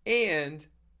 And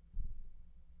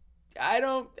I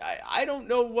don't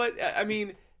know what, I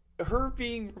mean, her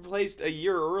being replaced a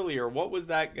year earlier, what was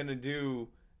that going to do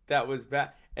that was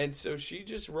bad? And so she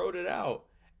just wrote it out.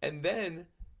 And then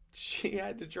she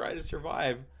had to try to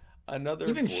survive another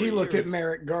 4 years. Even she looked at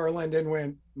Merrick Garland and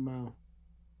went, no.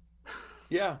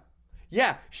 Yeah.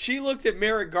 Yeah, she looked at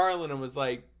Merrick Garland and was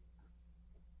like,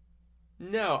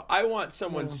 no, I want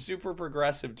someone super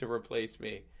progressive to replace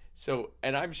me. So,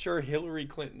 and I'm sure Hillary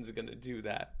Clinton's going to do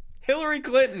that. Hillary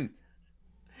Clinton!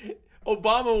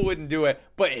 Obama wouldn't do it,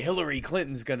 but Hillary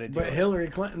Clinton's going to do it. But Hillary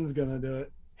Clinton's going to do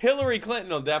it. Hillary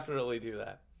Clinton will definitely do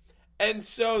that. And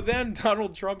so then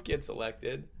Donald Trump gets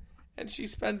elected, and she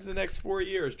spends the next 4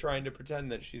 years trying to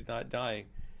pretend that she's not dying.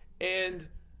 And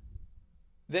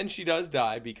then she does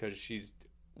die because she's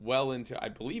well into, I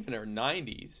believe, in her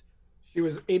 90s. She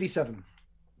was 87.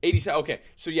 87, okay.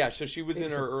 So yeah, so she was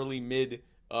 87. in her early, mid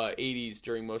 80s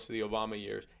during most of the Obama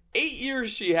years. 8 years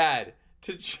she had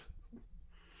to...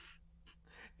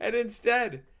 And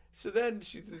instead, so then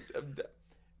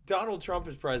Donald Trump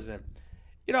is president.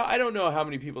 You know, I don't know how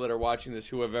many people that are watching this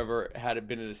who have ever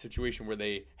been in a situation where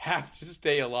they have to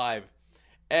stay alive.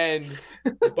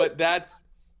 But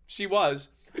she was.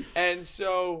 And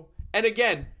so, and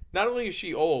again, not only is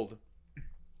she old,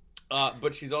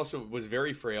 but she's also was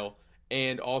very frail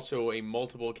and also a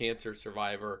multiple cancer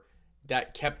survivor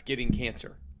that kept getting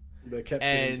cancer. Kept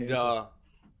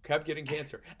getting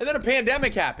cancer. And then a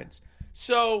pandemic happens.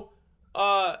 So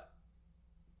then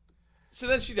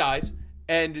she dies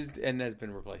and has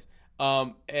been replaced.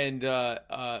 So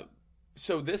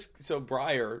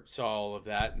Breyer saw all of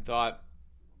that and thought,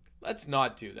 let's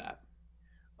not do that.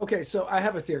 Okay, so I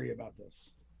have a theory about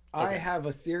this. Okay.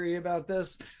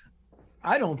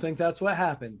 I don't think that's what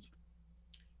happened.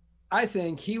 I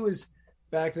think he was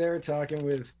back there talking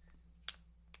with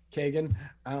Kagan,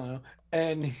 I don't know,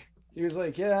 and he was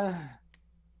like, yeah,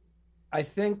 I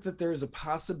think that there's a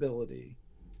possibility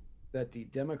that the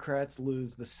Democrats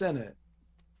lose the Senate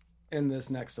in this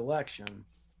next election.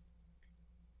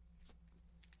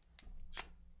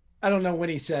 I don't know when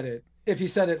he said it. If he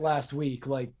said it last week,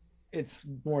 like, it's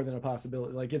more than a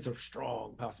possibility. Like, it's a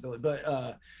strong possibility.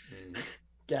 But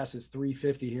gas is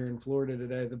 $3.50 here in Florida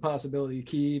today. The possibility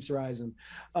keeps rising.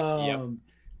 But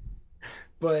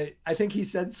I think he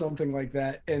said something like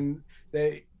that, and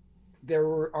there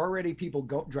were already people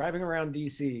driving around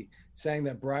DC saying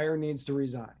that Breyer needs to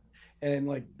resign, and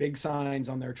like big signs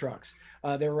on their trucks.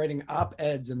 They were writing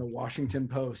op-eds in the Washington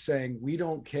Post saying, we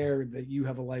don't care that you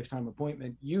have a lifetime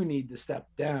appointment. You need to step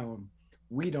down.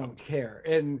 We don't care.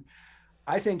 And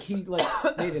I think he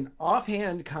made an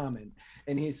offhand comment,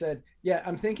 and he said, yeah,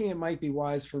 I'm thinking it might be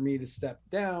wise for me to step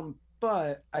down,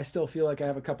 but I still feel like I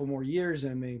have a couple more years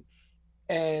in me.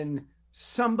 And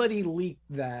somebody leaked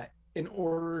that in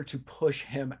order to push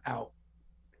him out.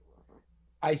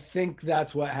 I think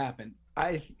that's what happened.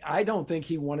 I don't think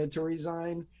he wanted to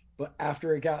resign, but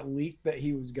after it got leaked that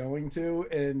he was going to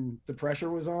and the pressure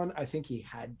was on, I think he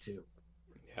had to.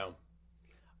 Yeah.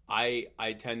 I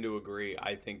tend to agree.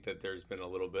 I think that there's been a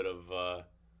little bit of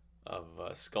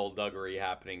skullduggery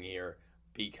happening here,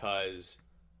 because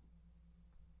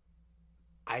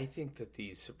I think that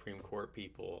these Supreme Court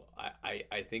people,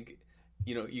 I think,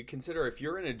 you know, you consider if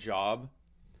you're in a job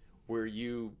where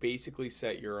you basically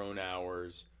set your own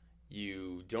hours,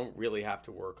 you don't really have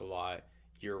to work a lot,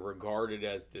 you're regarded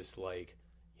as this, like,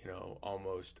 you know,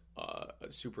 almost a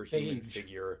superhuman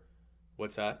figure.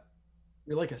 What's that?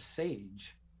 You're like a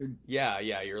sage. Yeah,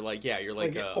 you're like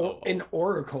an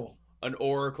oracle. An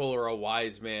oracle or a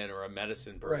wise man or a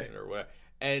medicine person, right, or whatever.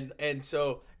 And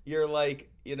so you're like,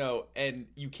 you know, and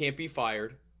you can't be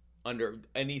fired under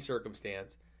any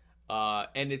circumstance.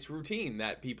 And it's routine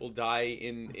that people die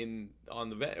on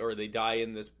the vet, or they die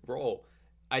in this role.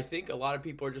 I think a lot of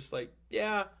people are just like,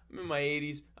 yeah, I'm in my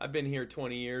 80s. I've been here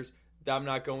 20 years. I'm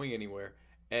not going anywhere.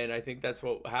 And I think that's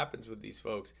what happens with these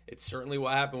folks. It's certainly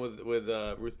what happened with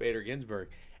Ruth Bader Ginsburg.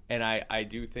 And I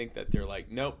do think that they're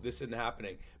like, nope, this isn't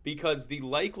happening. Because the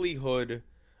likelihood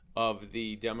of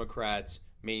the Democrats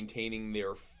maintaining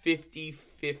their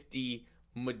 50-50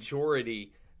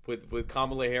 majority with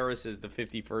Kamala Harris as the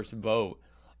 51st vote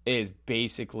is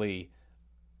basically,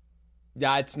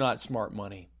 that's not smart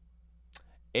money.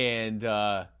 And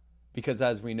because,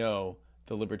 as we know,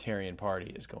 the Libertarian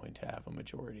Party is going to have a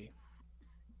majority.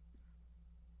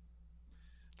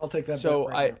 I'll take that. So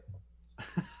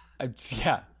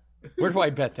yeah. Where do I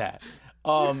bet that?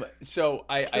 So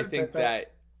I think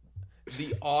that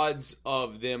the odds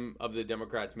of the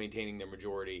Democrats maintaining their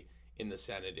majority in the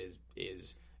Senate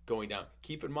is going down.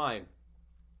 Keep in mind,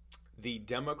 the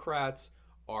Democrats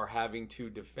are having to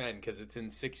defend, because it's in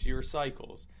 6-year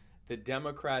cycles, the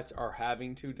Democrats are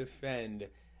having to defend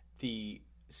the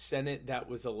Senate that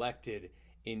was elected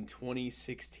in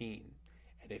 2016.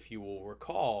 And if you will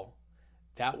recall,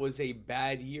 that was a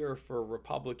bad year for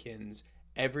Republicans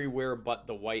everywhere but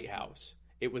the White House.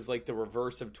 It was like the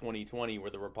reverse of 2020,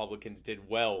 where the Republicans did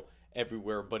well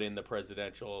everywhere but in the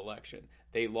presidential election.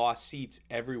 They lost seats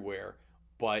everywhere,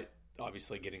 but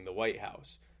obviously getting the White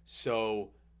House.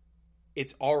 So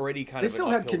it's already kind of an uphill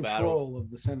battle. They still had control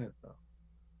of the Senate, though.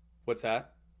 What's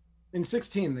that? In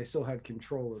 2016, they still had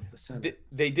control of the Senate.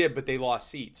 They did, but they lost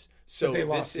seats. So they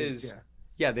lost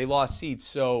seats.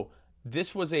 So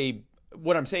this was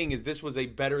what I'm saying is this was a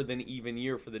better than even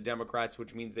year for the Democrats,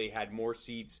 which means they had more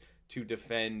seats to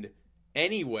defend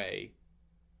anyway.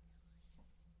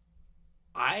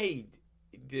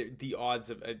 The odds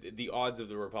of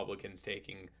the Republicans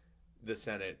taking the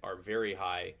Senate are very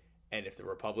high, and if the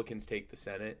Republicans take the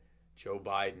Senate, Joe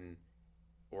Biden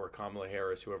or Kamala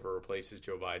Harris, whoever replaces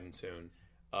Joe Biden soon,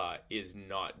 is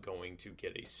not going to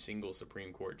get a single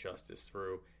Supreme Court justice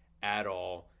through at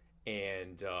all.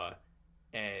 And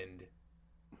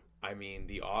I mean,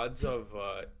 the odds of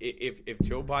if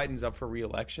Joe Biden's up for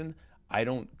re-election, I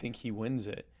don't think he wins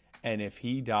it. And if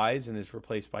he dies and is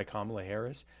replaced by Kamala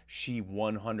Harris, she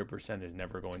 100% is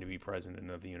never going to be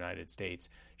president of the United States.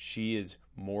 She is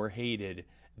more hated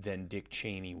than Dick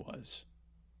Cheney was.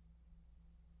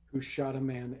 Who shot a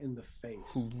man in the face.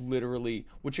 Who literally,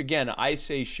 which again, I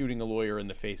say shooting a lawyer in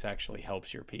the face actually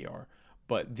helps your PR.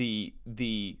 But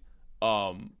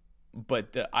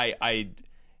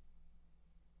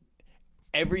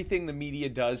everything the media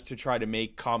does to try to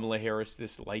make Kamala Harris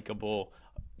this likable,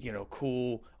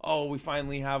 cool. Oh, we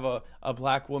finally have a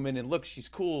black woman, and look, she's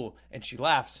cool and she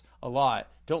laughs a lot.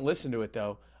 Don't listen to it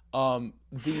though.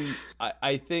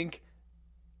 I think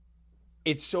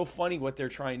it's so funny what they're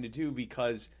trying to do,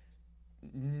 because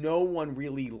no one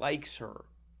really likes her.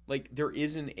 Like, there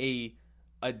isn't a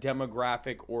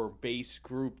demographic or base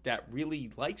group that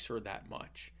really likes her that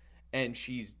much. And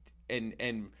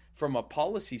and from a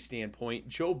policy standpoint,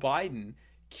 Joe Biden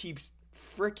keeps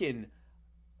frickin'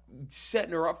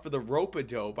 setting her up for the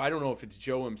rope-a-dope. I don't know if it's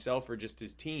Joe himself or just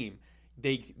his team.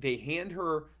 They hand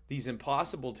her these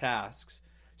impossible tasks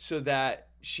so that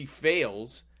she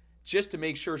fails, just to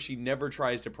make sure she never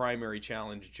tries to primary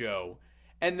challenge Joe.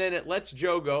 And then it lets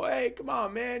Joe go, hey, come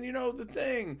on, man, the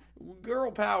thing,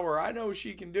 girl power, I know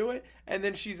she can do it. And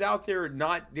then she's out there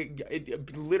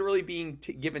literally being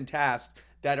given tasks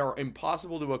that are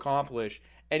impossible to accomplish,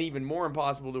 and even more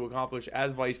impossible to accomplish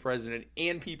as vice president,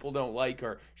 and people don't like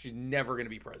her. She's never going to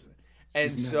be president.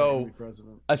 And so,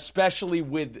 especially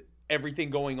with everything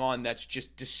going on that's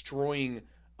just destroying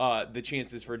the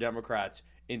chances for Democrats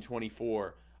in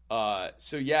 24.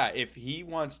 So yeah, if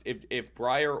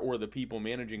Breyer or the people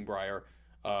managing Breyer,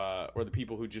 or the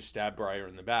people who just stabbed Breyer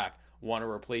in the back, want to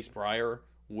replace Breyer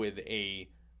with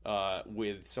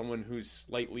with someone who's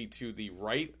slightly to the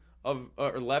right of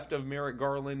or left of Merrick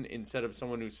Garland instead of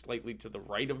someone who's slightly to the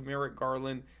right of Merrick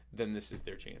Garland, then this is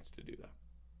their chance to do that.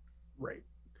 Right.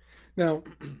 Now,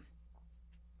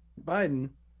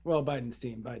 Biden's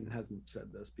team, Biden hasn't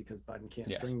said this because Biden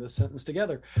can't string this sentence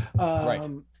together. Right.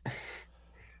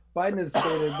 Biden has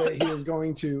stated that he is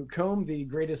going to comb the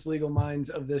greatest legal minds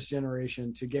of this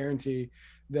generation to guarantee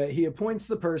that he appoints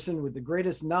the person with the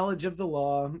greatest knowledge of the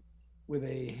law, with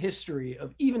a history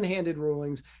of even-handed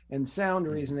rulings and sound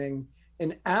reasoning,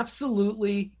 and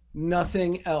absolutely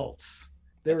nothing else.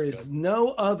 There is no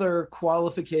other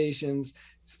qualifications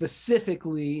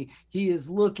specifically he is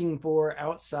looking for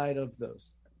outside of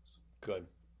those things. Good.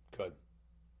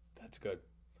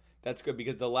 That's good,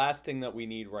 because the last thing that we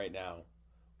need right now,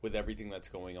 with everything that's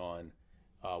going on,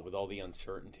 with all the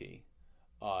uncertainty,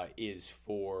 is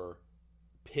for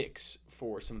picks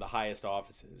for some of the highest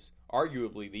offices,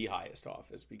 arguably the highest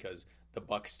office, because the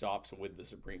buck stops with the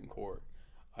Supreme Court,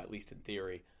 at least in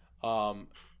theory,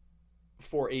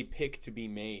 for a pick to be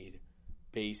made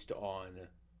based on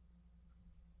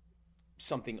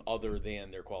something other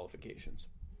than their qualifications.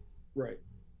 Right.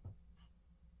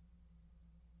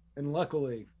 And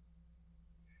luckily,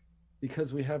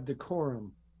 because we have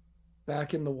decorum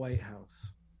back in the White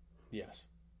House, yes,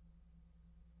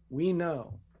 we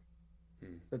know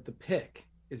that the pick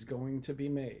is going to be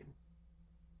made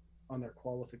on their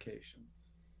qualifications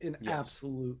in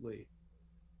absolutely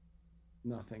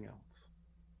nothing else.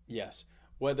 Yes.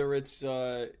 Whether it's,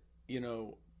 Joe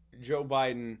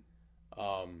Biden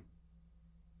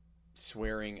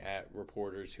swearing at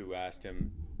reporters who asked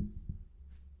him,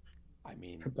 I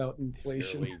mean, about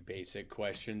inflation. fairly basic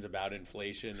questions about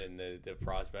inflation and the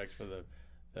prospects for the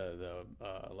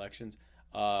elections,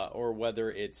 or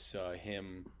whether it's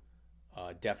him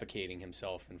defecating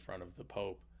himself in front of the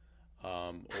Pope,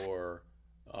 or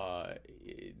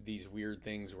these weird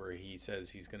things where he says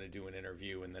he's going to do an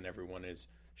interview and then everyone is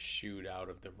shooed out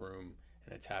of the room,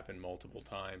 and it's happened multiple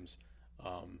times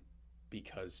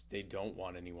because they don't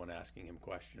want anyone asking him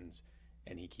questions,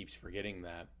 and he keeps forgetting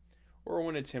that. Or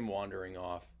when it's him wandering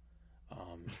off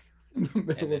In the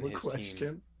middle and then of a his question.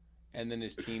 team, and then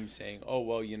his team saying, "Oh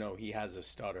well, you know, he has a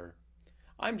stutter."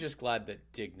 I'm just glad that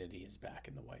dignity is back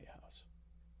in the White House.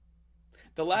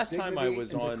 The last time I Dignity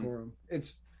was and on decorum.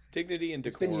 It's dignity and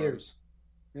it's decorum, been years.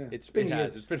 Yeah, It's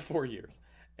years. been 4 years,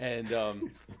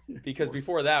 and because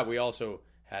before that we also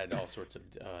had all sorts of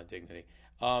dignity.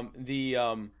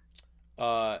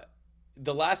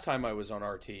 The last time I was on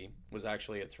RT was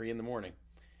actually at 3 a.m,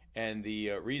 and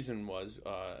the reason was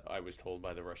I was told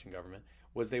by the Russian government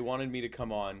was they wanted me to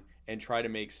come on and try to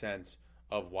make sense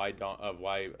of why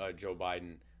Joe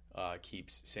Biden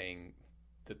keeps saying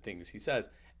the things he says,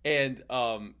 and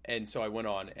so I went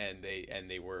on, and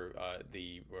they were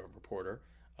the reporter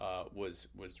was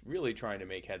really trying to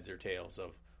make heads or tails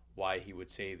of why he would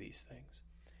say these things,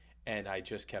 and I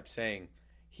just kept saying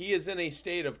he is in a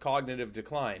state of cognitive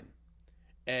decline,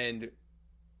 and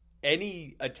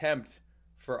any attempt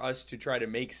for us to try to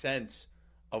make sense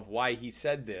of why he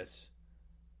said this,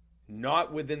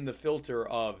 not within the filter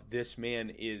of this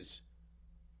man is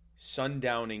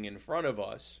sundowning in front of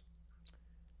us,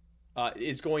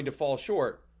 is going to fall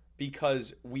short,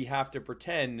 because we have to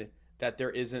pretend that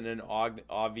there isn't an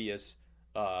obvious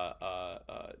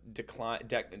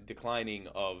declining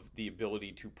of the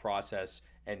ability to process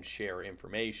and share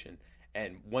information.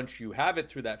 And once you have it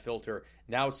through that filter,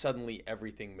 now suddenly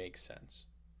everything makes sense.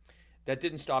 That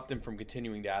didn't stop them from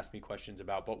continuing to ask me questions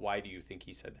about, but why do you think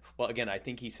he said that? Well, again, I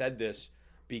think he said this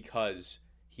because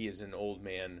he is an old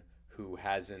man who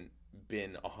hasn't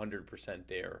been 100%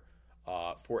 there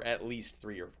for at least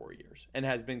 3 or 4 years, and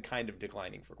has been kind of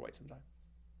declining for quite some time.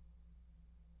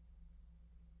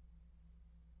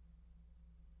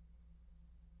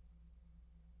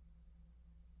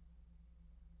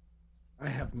 I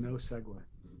have no segue.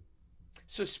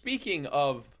 So speaking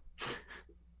of,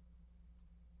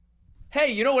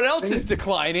 hey, you know what else is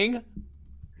declining?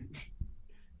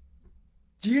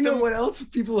 Do you know what else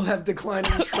people have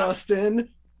declining trust in?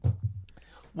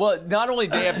 Well, not only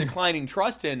do they have declining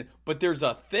trust in, but there's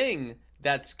a thing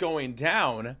that's going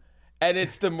down, and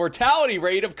it's the mortality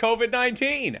rate of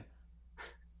COVID-19.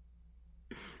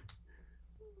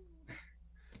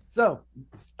 So,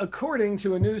 according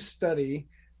to a new study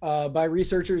by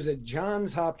researchers at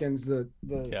Johns Hopkins,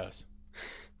 Yes.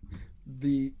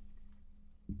 the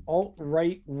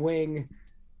alt-right wing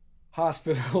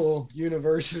hospital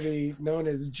university known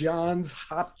as Johns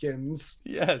Hopkins,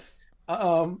 Yes.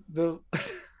 the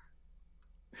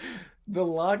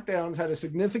lockdowns had a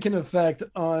significant effect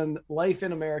on life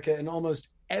in America in almost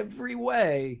every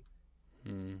way,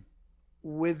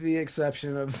 with the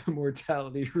exception of the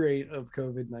mortality rate of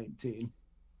COVID-19.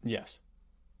 Yes.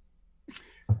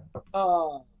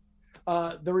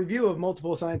 The review of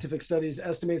multiple scientific studies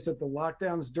estimates that the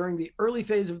lockdowns during the early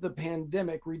phase of the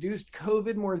pandemic reduced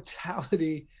COVID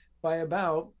mortality by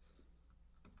about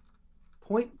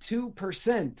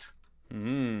 0.2%.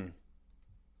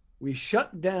 We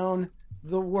shut down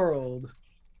the world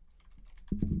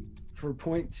for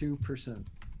 0.2%.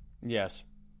 Yes.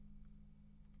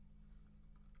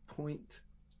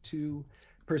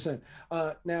 0.2%.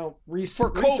 Now,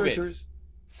 For COVID. researchers...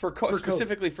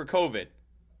 Specifically for COVID.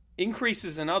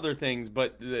 Increases in other things,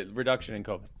 but the reduction in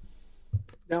COVID.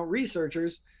 Now,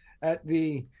 researchers at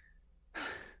the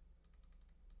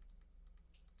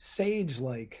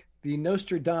sage-like, the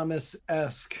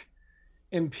Nostradamus-esque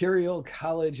Imperial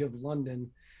College of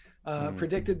London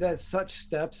predicted that such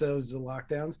steps as the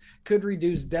lockdowns could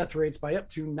reduce death rates by up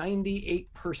to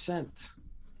 98%.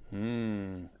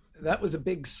 That was a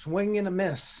big swing and a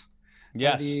miss.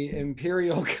 Yes. The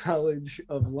Imperial College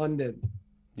of London.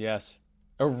 Yes.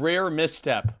 A rare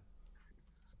misstep.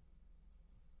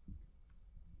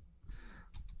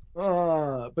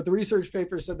 But the research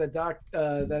paper said that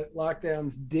that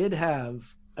lockdowns did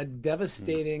have a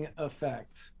devastating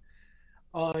effect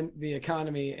on the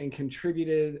economy and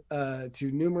contributed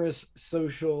to numerous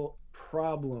social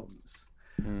problems.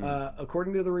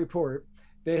 According to the report,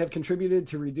 they have contributed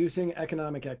to reducing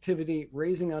economic activity,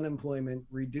 raising unemployment,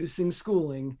 reducing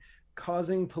schooling,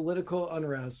 causing political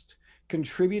unrest,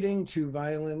 contributing to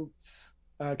violence,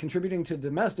 contributing to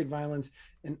domestic violence,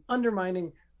 and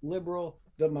undermining liberal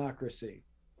democracy.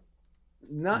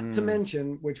 Not to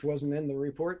mention, which wasn't in the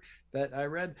report that I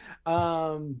read,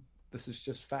 this is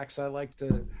just facts I like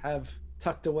to have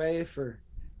tucked away for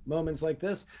moments like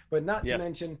this, but not to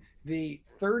mention the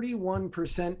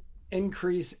 31%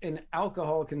 increase in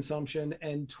alcohol consumption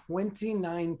and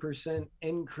 29%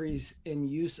 increase in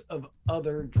use of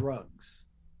other drugs.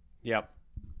 Yep.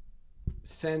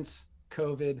 Since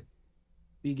COVID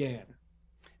began.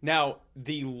 Now,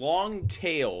 the long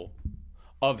tail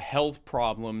of health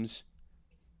problems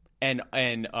and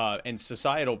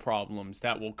societal problems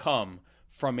that will come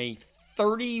from a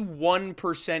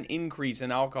 31% increase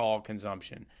in alcohol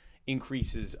consumption,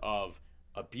 increases of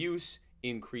abuse,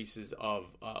 increases of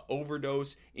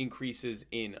overdose, increases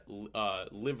in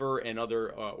liver and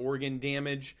other organ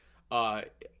damage,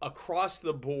 across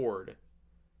the board.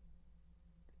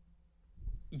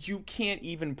 You can't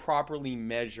even properly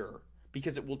measure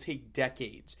because it will take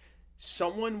decades.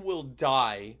 Someone will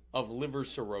die of liver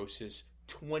cirrhosis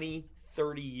 20,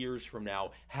 30 years from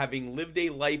now, having lived a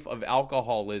life of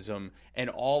alcoholism and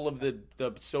all of the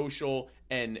social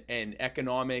and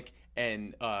economic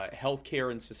and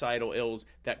healthcare and societal ills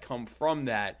that come from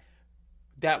that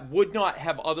would not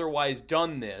have otherwise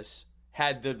done this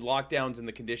had the lockdowns and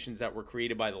the conditions that were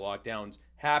created by the lockdowns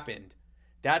happened.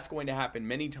 That's going to happen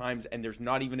many times, and there's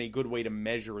not even a good way to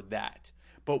measure that.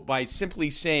 But by simply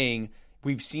saying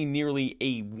we've seen nearly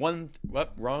a wrong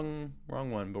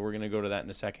one, but we're going to go to that in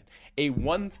a second. A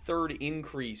 1/3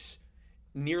 increase,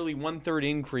 nearly 1/3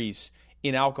 increase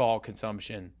in alcohol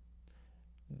consumption.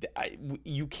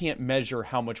 You can't measure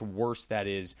how much worse that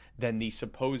is than the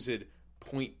supposed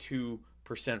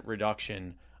 0.2%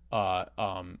 reduction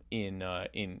in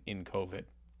COVID.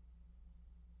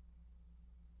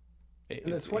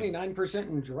 And the 29%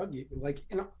 in drug use, like,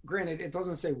 granted, it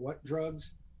doesn't say what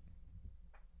drugs.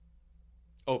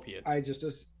 Opiates. I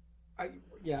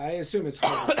assume it's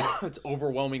hard. It's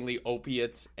overwhelmingly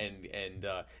opiates, and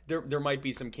there might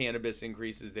be some cannabis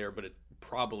increases there, but it's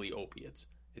probably opiates.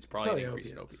 It's probably an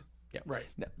increase in opiates. Yeah. Right.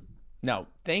 Now,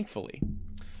 thankfully,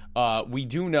 we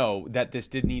do know that this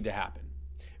did need to happen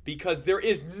because there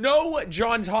is no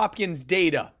Johns Hopkins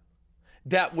data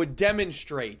that would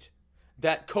demonstrate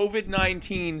that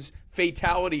COVID-19's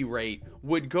fatality rate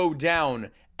would go down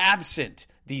absent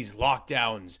these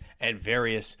lockdowns and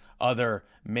various other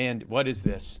what is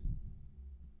this?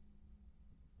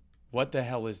 What the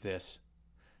hell is this?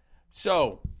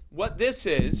 So, what this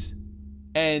is,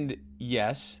 and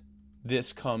yes,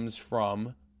 this comes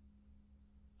from,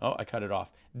 I cut it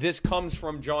off. This comes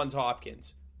from Johns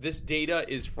Hopkins. This data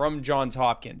is from Johns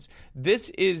Hopkins. This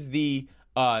is the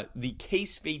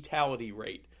case fatality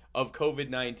rate of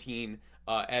COVID-19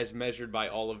 as measured by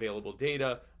all available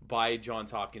data by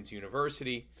Johns Hopkins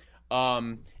University.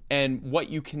 And what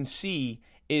you can see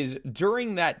is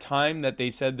during that time that they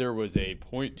said there was a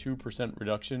 0.2%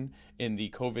 reduction in the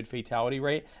COVID fatality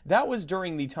rate, that was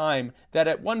during the time that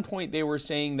at one point they were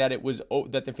saying that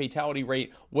that the fatality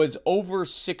rate was over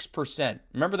 6%.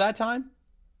 Remember that time?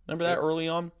 Remember that early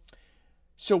on?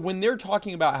 So when they're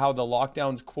talking about how the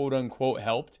lockdowns quote unquote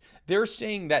helped, they're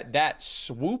saying that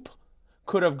swoop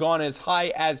could have gone as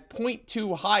high as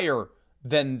 0.2 higher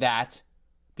than that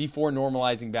before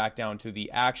normalizing back down to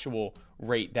the actual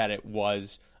rate that it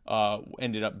was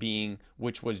ended up being,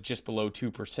 which was just below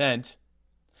 2%.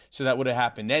 So that would have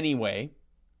happened anyway.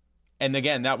 And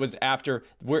again, that was after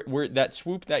where that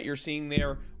swoop that you're seeing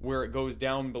there, where it goes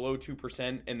down below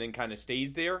 2% and then kind of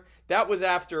stays there. That was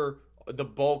after the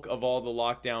bulk of all the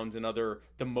lockdowns and the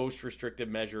most restrictive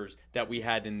measures that we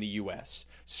had in the U.S.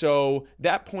 So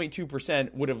that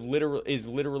 0.2% is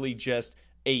literally just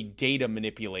a data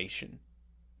manipulation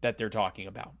that they're talking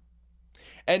about.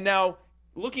 And now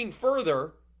looking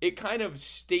further, it kind of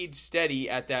stayed steady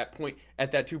at that point,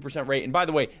 at that 2% rate. And by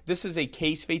the way, this is a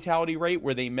case fatality rate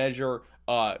where they measure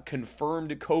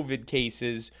confirmed COVID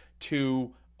cases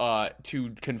to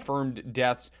confirmed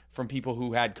deaths from people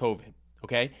who had COVID.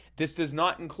 Okay? This does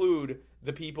not include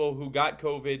the people who got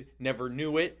COVID, never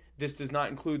knew it. This does not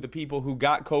include the people who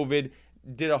got COVID,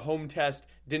 did a home test,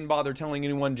 didn't bother telling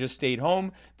anyone, just stayed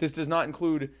home. This does not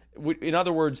include, in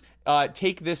other words,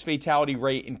 take this fatality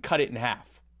rate and cut it in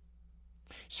half.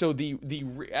 So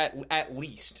at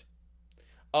least.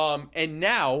 And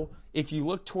now, if you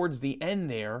look towards the end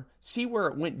there, see where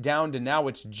it went down to now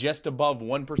it's just above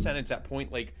 1%. It's at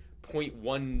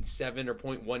 0.17 or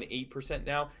 0.18%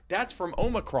 now. That's from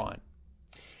Omicron.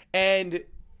 And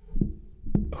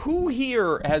who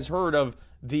here has heard of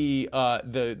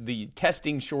the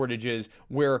testing shortages,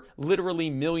 where literally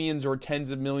millions or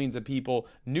tens of millions of people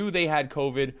knew they had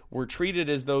COVID, were treated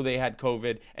as though they had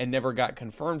COVID, and never got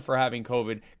confirmed for having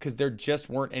COVID because there just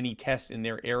weren't any tests in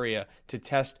their area to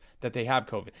test that they have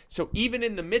COVID. So even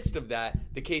in the midst of that,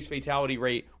 the case fatality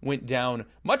rate went down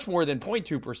much more than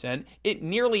 0.2%. It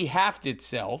nearly halved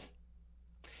itself.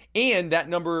 And that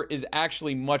number is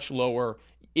actually much lower.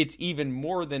 It's even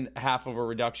more than half of a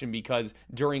reduction because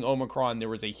during Omicron, there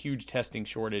was a huge testing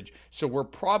shortage. So we're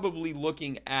probably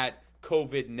looking at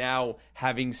COVID now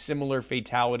having similar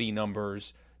fatality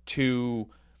numbers to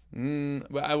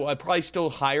probably still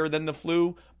higher than the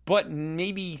flu, but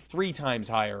maybe 3 times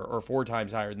higher or 4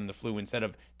 times higher than the flu instead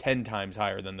of 10 times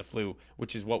higher than the flu,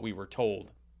 which is what we were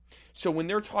told. So when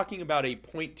they're talking about a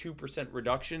 0.2%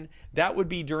 reduction, that would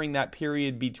be during that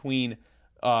period between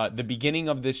the beginning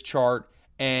of this chart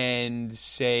and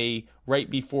say right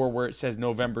before where it says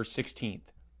November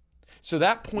 16th. So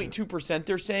that 0.2%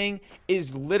 they're saying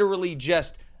is literally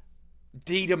just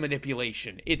data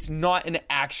manipulation. It's not an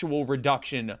actual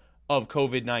reduction of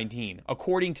COVID-19.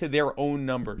 According to their own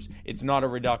numbers, it's not a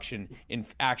reduction in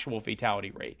actual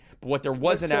fatality rate. But what there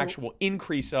was an actual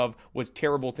increase of was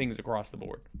terrible things across the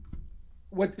board.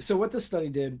 What the study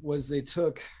did was they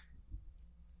took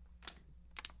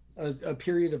a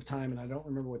period of time, and I don't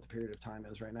remember what the period of time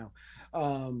is right now,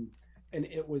 and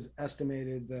it was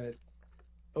estimated that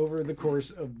over the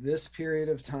course of this period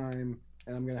of time,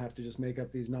 and I'm going to have to just make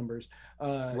up these numbers,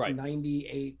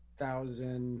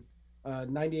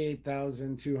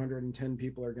 98,210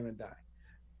 people are going to die.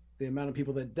 The amount of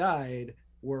people that died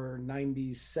were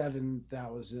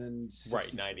 97,000.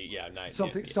 Right, 90,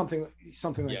 90. Something like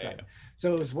that. Yeah.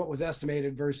 So it was what was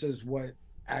estimated versus what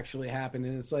actually happened.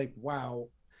 And it's like, wow.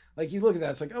 Like you look at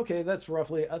that, it's like, okay, that's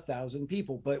roughly 1,000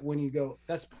 people. But when you go,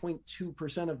 that's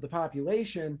 0.2% of the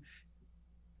population,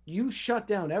 you shut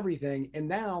down everything. And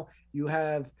now you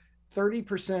have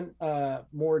 30%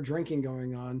 more drinking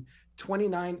going on,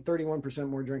 31%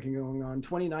 more drinking going on,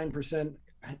 29%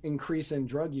 increase in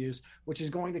drug use, which is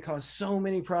going to cause so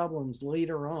many problems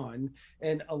later on.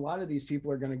 And a lot of these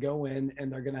people are going to go in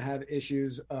and they're going to have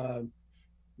issues,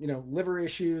 liver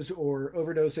issues or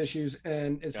overdose issues.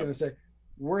 And it's going to say,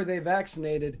 were they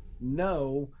vaccinated?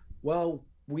 No. Well,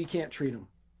 we can't treat them.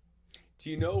 Do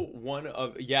you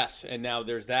know yes, and now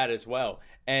there's that as well.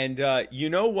 And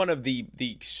one of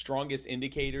the strongest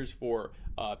indicators for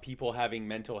people having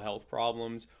mental health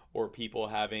problems or people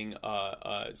having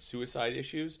suicide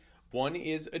issues, one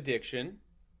is addiction,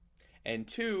 and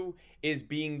 2 is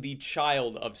being the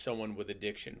child of someone with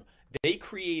addiction. They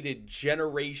created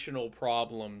generational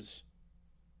problems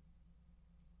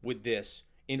with this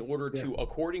in order to,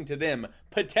 according to them,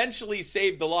 potentially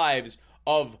save the lives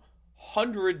of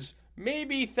hundreds,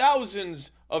 maybe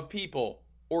thousands of people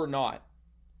or not,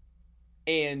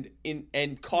 and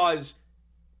cause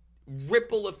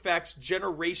ripple effects,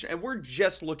 generation. And we're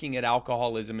just looking at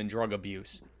alcoholism and drug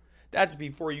abuse. That's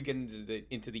before you get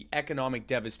into the economic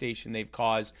devastation they've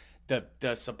caused,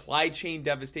 the supply chain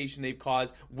devastation they've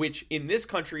caused, which in this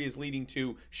country is leading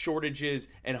to shortages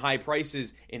and high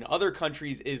prices. In other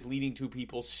countries is leading to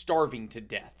people starving to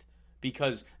death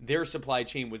because their supply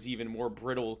chain was even more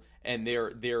brittle and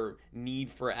their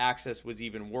need for access was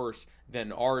even worse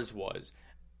than ours was.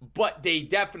 But they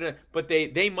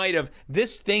might have,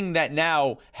 this thing that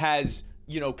now has,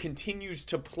 continues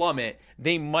to plummet,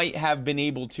 they might have been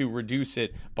able to reduce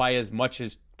it by as much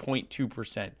as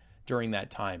 0.2% during that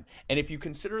time. And if you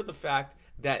consider the fact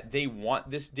that they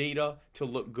want this data to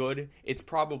look good, it's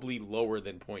probably lower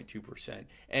than 0.2%.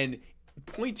 And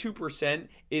 0.2%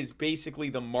 is basically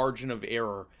the margin of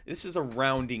error. This is a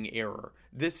rounding error.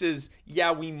 This is,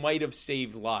 we might have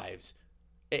saved lives.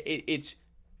 It's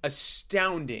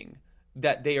astounding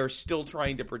that they are still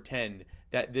trying to pretend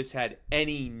that this had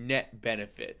any net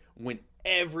benefit when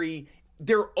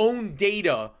their own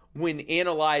data, when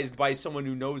analyzed by someone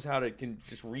who knows how to can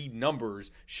just read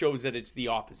numbers, shows that it's the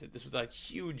opposite. This was a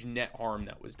huge net harm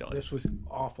that was done. This was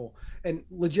awful. And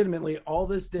legitimately, all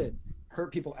this did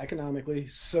hurt people economically,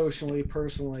 socially,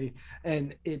 personally,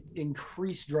 and it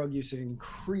increased drug use, it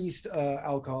increased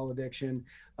alcohol addiction.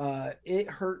 It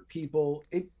hurt people.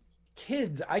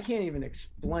 Kids, I can't even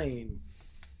explain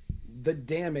the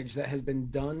damage that has been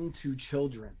done to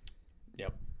children.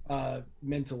 Yep.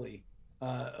 Mentally,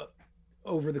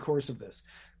 over the course of this.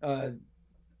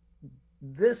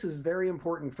 This is very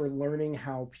important for learning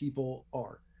how people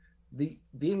are.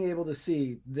 Being able to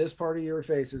see this part of your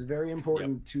face is very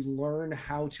important to learn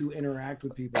how to interact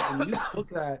with people. And you took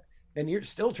that, and you're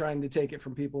still trying to take it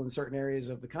from people in certain areas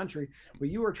of the country, but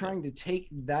you are trying to take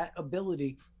that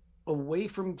ability away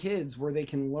from kids where they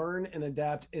can learn and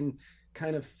adapt and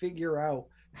kind of figure out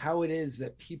how it is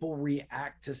that people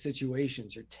react to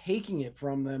situations. You're taking it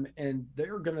from them, and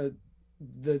they're going to,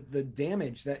 the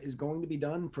damage that is going to be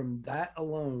done from that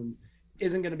alone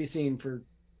isn't going to be seen for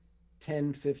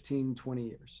 10, 15, 20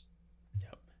 years.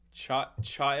 Yep.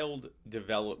 Child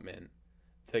development,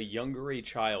 the younger a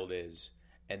child is,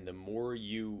 and the more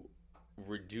you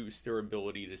reduce their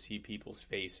ability to see people's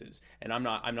faces. And I'm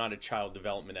not a child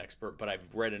development expert, but I've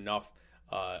read enough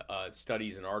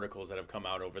studies and articles that have come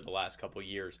out over the last couple of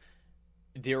years.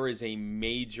 There is a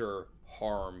major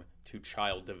harm to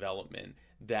child development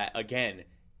that, again,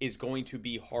 is going to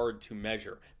be hard to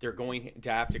measure. They're going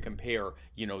to have to compare,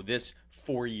 this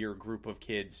 4-year group of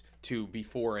kids to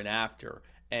before and after.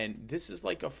 And this is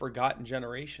like a forgotten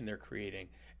generation they're creating,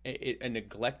 a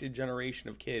neglected generation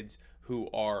of kids who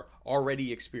are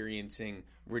already experiencing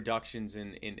reductions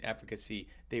in efficacy.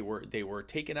 They were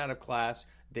taken out of class.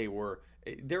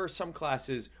 There are some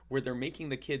classes where they're making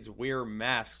the kids wear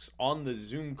masks on the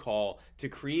Zoom call to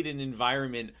create an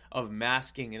environment of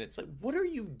masking. And it's like, what are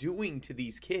you doing to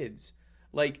these kids?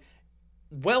 Like,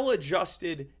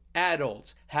 well-adjusted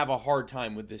adults have a hard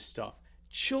time with this stuff.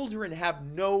 Children have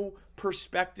no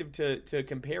perspective to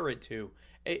compare it to.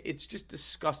 It's just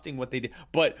disgusting what they did.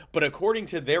 But according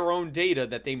to their own data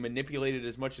that they manipulated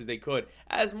as much as they could,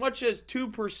 as much as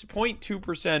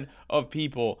 0.2% of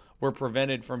people were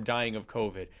prevented from dying of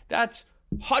COVID. That's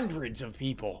hundreds of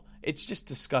people. It's just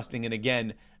disgusting. And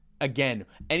again,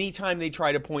 anytime they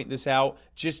try to point this out,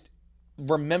 just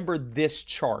remember this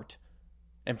chart.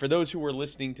 And for those who are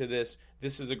listening to this,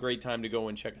 this is a great time to go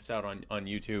and check us out on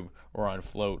YouTube or on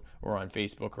Float or on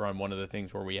Facebook or on one of the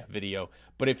things where we have video.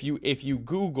 But if you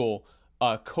Google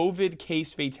COVID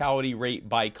case fatality rate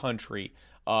by country,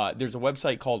 there's a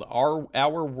website called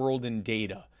Our World in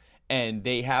Data. And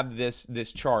they have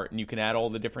this chart, and you can add all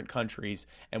the different countries.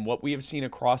 And what we have seen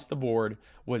across the board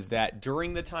was that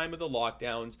during the time of the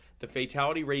lockdowns, the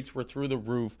fatality rates were through the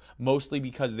roof, mostly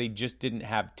because they just didn't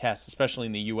have tests, especially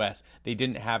in the U.S. They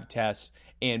didn't have tests,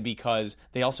 and because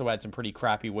they also had some pretty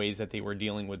crappy ways that they were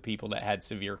dealing with people that had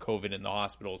severe COVID in the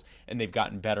hospitals, and they've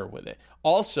gotten better with it.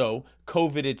 Also,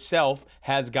 COVID itself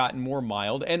has gotten more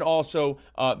mild, and also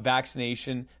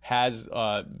vaccination has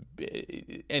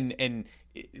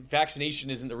vaccination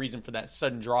isn't the reason for that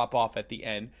sudden drop off at the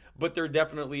end, but there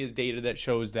definitely is data that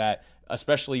shows that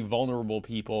especially vulnerable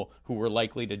people who were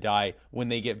likely to die, when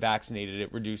they get vaccinated,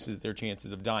 it reduces their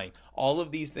chances of dying. All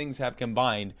of these things have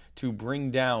combined to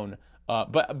bring down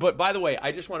but by the way,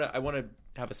 I want to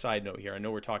have a side note here. I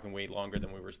know we're talking way longer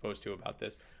than we were supposed to about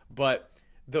this, but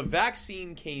the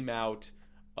vaccine came out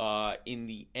in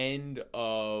the end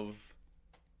of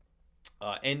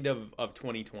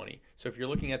 2020. So if you're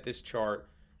looking at this chart,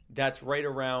 that's right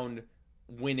around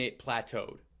when it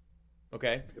plateaued.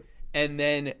 Okay? And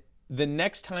then the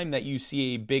next time that you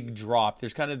see a big drop,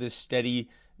 there's kind of this steady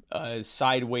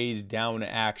sideways down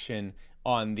action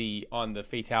on the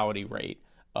fatality rate,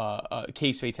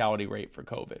 case fatality rate for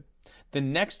COVID. The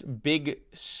next big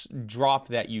drop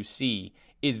that you see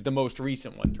is the most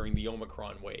recent one during the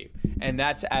Omicron wave. And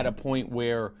that's at a point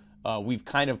where we've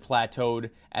kind of plateaued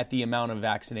at the amount of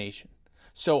vaccination.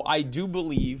 So I do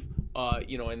believe,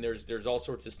 and there's all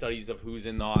sorts of studies of who's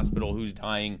in the hospital, who's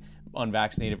dying,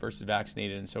 unvaccinated versus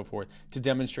vaccinated, and so forth, to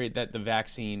demonstrate that the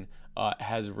vaccine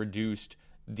has reduced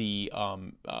the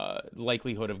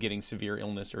likelihood of getting severe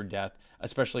illness or death,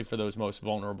 especially for those most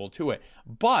vulnerable to it.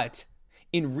 But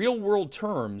in real world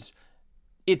terms,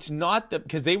 it's not that,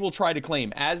 because they will try to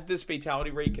claim, as this fatality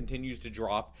rate continues to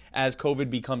drop, as COVID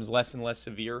becomes less and less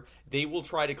severe, they will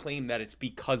try to claim that it's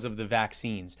because of the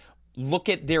vaccines. Look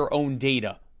at their own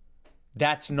data.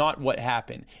 That's not what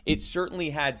happened. It certainly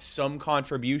had some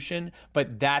contribution,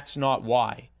 but that's not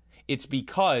why. It's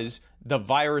because the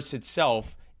virus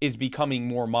itself is becoming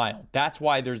more mild. That's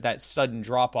why there's that sudden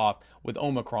drop off with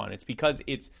Omicron. It's because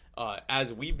it's,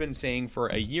 as we've been saying for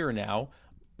a year now,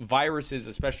 viruses,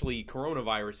 especially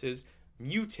coronaviruses,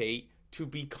 mutate to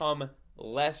become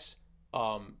less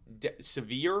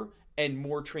severe and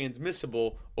more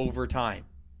transmissible over time.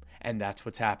 And that's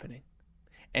what's happening.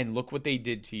 And look what they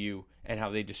did to you and how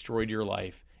they destroyed your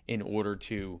life in order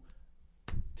to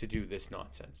do this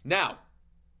nonsense. Now,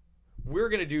 we're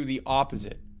going to do the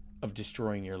opposite of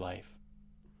destroying your life.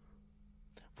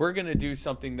 We're going to do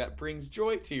something that brings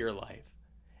joy to your life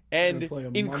and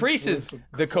increases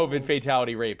the COVID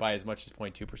fatality rate by as much as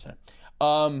 0.2%.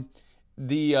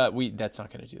 That's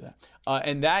not going to do that.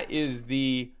 And that is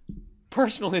the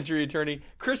personal injury attorney,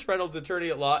 Chris Reynolds, attorney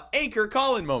at law, anchor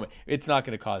call-in moment. It's not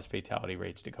going to cause fatality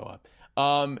rates to go up.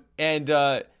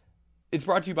 It's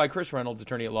brought to you by Chris Reynolds,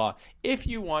 attorney at law. If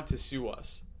you want to sue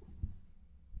us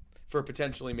for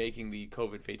potentially making the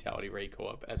COVID fatality rate go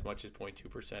up as much as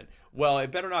 0.2%, well,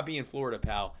 it better not be in Florida,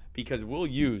 pal, because we'll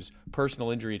use personal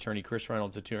injury attorney Chris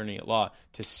Reynolds, attorney at law,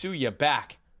 to sue you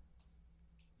back.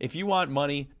 If you want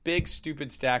money, big,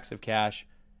 stupid stacks of cash,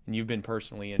 and you've been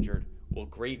personally injured, well,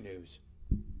 great news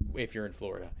if you're in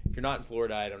Florida. If you're not in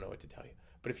Florida, I don't know what to tell you.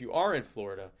 But if you are in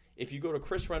Florida, if you go to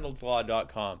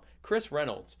chrisreynoldslaw.com, Chris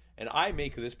Reynolds, and I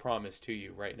make this promise to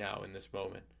you right now in this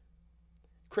moment,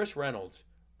 Chris Reynolds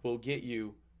will get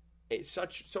you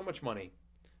so much money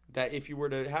that if you were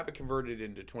to have it converted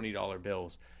into $20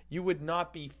 bills, you would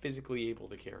not be physically able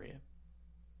to carry it.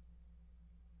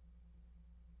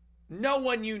 No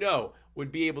one you know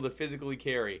would be able to physically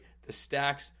carry the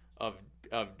stacks of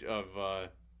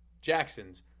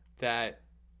Jacksons that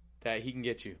he can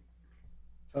get you.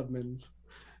 Tubmans.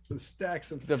 The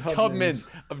stacks of the Tubmans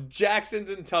of Jacksons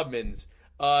and Tubmans.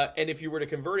 And if you were to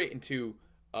convert it into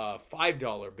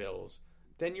 $5 bills,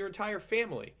 then your entire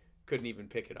family couldn't even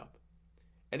pick it up.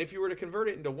 And if you were to convert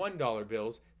it into $1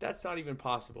 bills, that's not even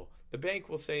possible. The bank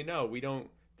will say, no, we don't.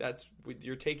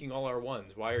 You're taking all our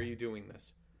ones. Why are you doing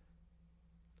this?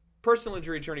 Personal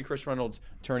injury attorney Chris Reynolds,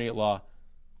 attorney at law,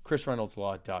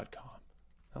 chrisreynoldslaw.com.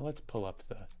 Now let's pull up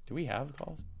do we have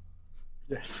calls?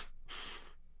 Yes.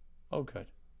 Oh, good.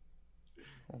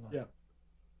 Hold on. Yeah.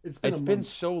 It's been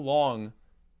so long,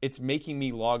 it's making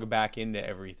me log back into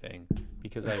everything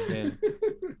because I've been...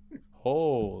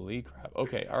 Holy crap.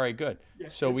 Okay, all right, good. Yeah,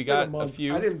 so we got a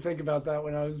few... I didn't think about that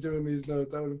when I was doing these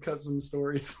notes. I would have cut some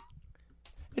stories.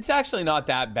 It's actually not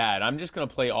that bad. I'm just going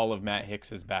to play all of Matt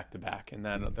Hicks's back-to-back, and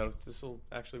then this will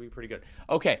actually be pretty good.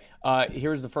 Okay,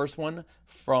 here's the first one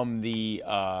from the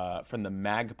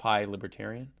Magpie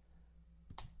Libertarian.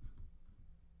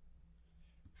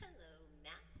 Hello,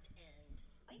 Matt and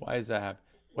Spike. Why is that happening?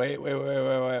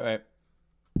 Wait.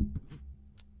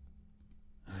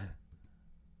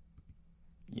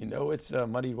 You know it's a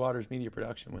Muddy Waters Media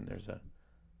Production when there's a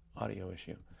audio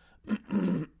issue.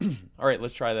 All right,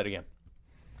 let's try that again.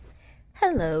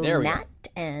 Hello, Matt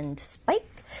and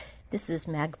Spike. This is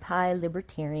Magpie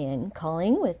Libertarian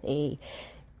calling with a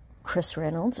Chris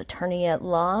Reynolds, attorney at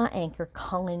law, anchor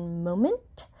calling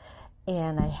moment.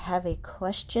 And I have a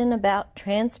question about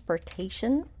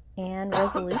transportation and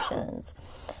resolutions.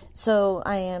 So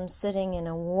I am sitting in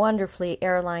a wonderfully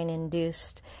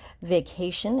airline-induced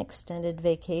vacation, extended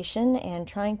vacation, and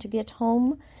trying to get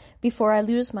home before I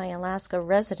lose my Alaska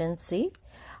residency.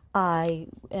 I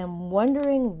am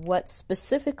wondering what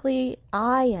specifically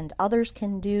I and others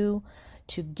can do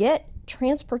to get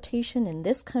transportation in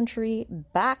this country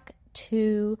back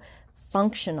to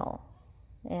functional.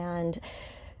 And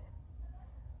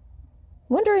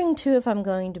wondering, too, if I'm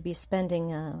going to be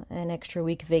spending an extra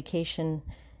week vacation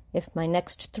if my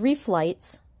next 3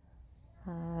 flights,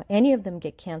 any of them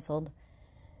get canceled.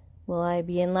 Will I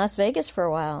be in Las Vegas for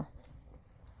a while?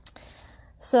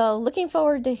 So, looking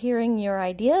forward to hearing your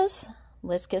ideas.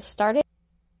 Let's get started.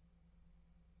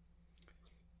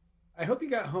 I hope you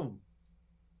got home.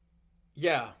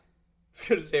 Yeah. I was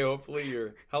going to say,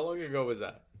 hopefully how long ago was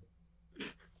that?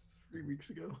 3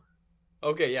 weeks ago.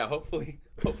 Okay, yeah, hopefully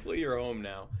you're home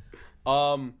now.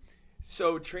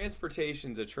 So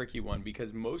transportation's a tricky one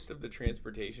because most of the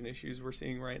transportation issues we're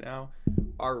seeing right now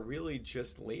are really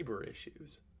just labor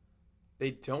issues.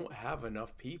 They don't have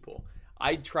enough people.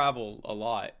 I travel a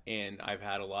lot, and I've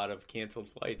had a lot of canceled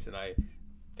flights, and I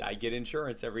get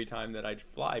insurance every time that I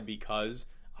fly because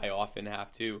I often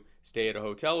have to stay at a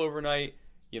hotel overnight,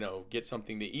 get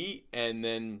something to eat, and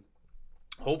then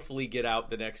hopefully get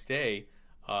out the next day.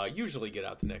 Usually get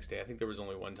out the next day. I think there was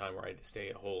only one time where I had to stay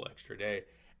a whole extra day.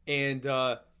 And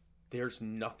there's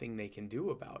nothing they can do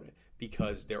about it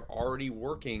because they're already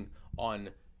working on,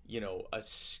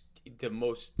 the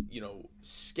most,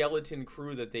 skeleton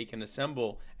crew that they can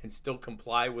assemble and still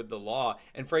comply with the law.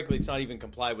 And frankly, it's not even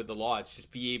comply with the law. It's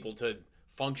just be able to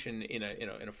function in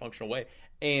a functional way.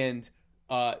 And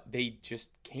they just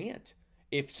can't.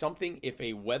 If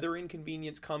a weather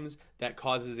inconvenience comes that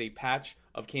causes a patch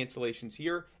of cancellations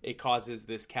here, it causes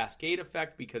this cascade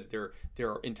effect because their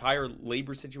entire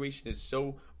labor situation is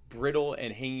so brittle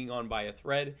and hanging on by a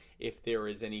thread. If there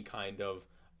is any kind of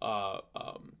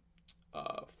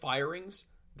firings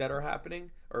that are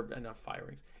happening, or not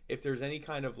firings, if there's any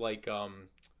kind of like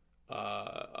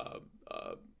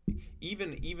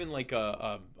even like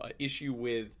a issue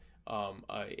with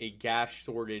a gas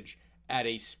shortage at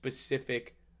a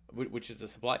specific, which is a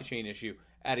supply chain issue,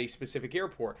 at a specific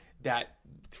airport, that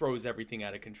throws everything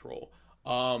out of control.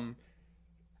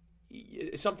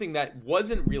 something that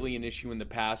wasn't really an issue in the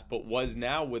past, but was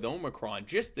now with Omicron,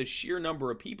 just the sheer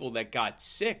number of people that got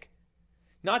sick.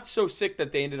 Not so sick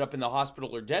that they ended up in the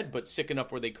hospital or dead, but sick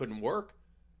enough where they couldn't work.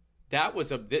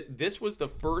 This was the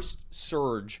first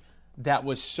surge that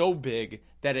was so big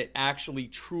that it actually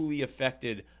truly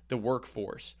affected the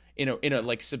workforce in a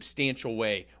like substantial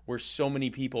way, where so many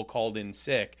people called in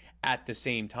sick at the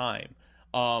same time.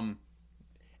 And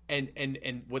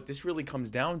what this really comes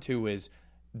down to is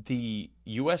the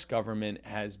U.S. government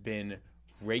has been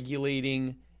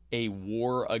regulating a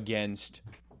war against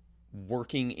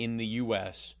working in the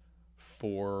U.S.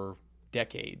 for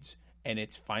decades, and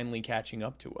it's finally catching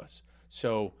up to us.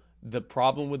 So the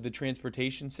problem with the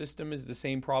transportation system is the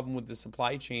same problem with the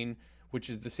supply chain, which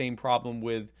is the same problem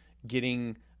with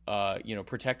getting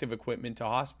protective equipment to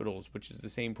hospitals, which is the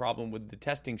same problem with the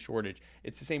testing shortage.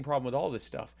 It's the same problem with all this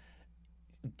stuff.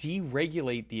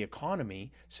 Deregulate the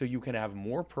economy so you can have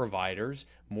more providers,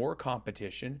 more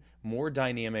competition, more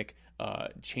dynamic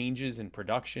changes in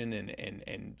production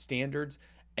and standards,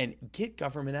 and get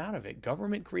government out of it.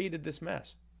 Government created this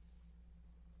mess.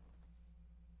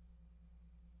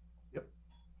 Yep.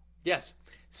 Yes.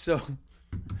 So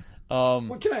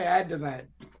what can I add to that?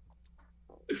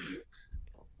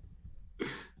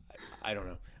 I don't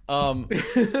know.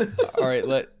 All right,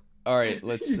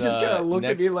 let's. You just kind of looked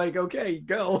next... at me like, "Okay,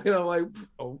 go," and I'm like,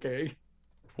 "Okay."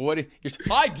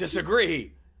 I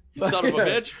disagree. You son of a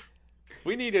bitch.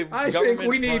 We need a. I think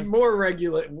we need more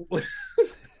regulate.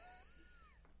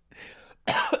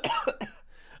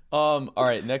 All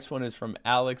right. Next one is from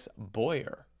Alex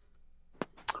Boyer.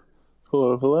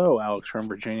 Hello. Alex from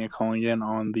Virginia calling in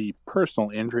on the personal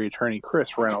injury attorney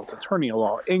Chris Reynolds, attorney at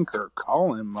law anchor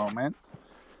call-in moment.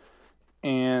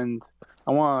 And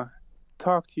I want to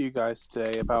talk to you guys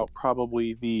today about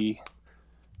probably the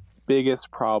biggest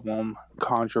problem,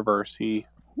 controversy,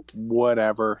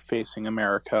 whatever, facing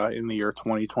America in the year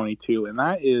 2022. And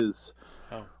that is,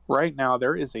 right now,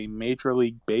 there is a Major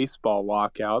League Baseball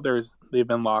lockout. They've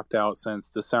been locked out since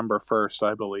December 1st,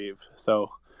 I believe. So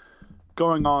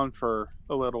going on for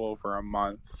a little over a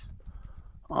month.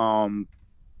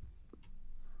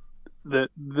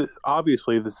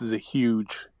 Obviously, this is a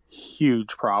huge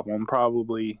problem,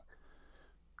 probably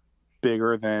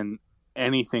bigger than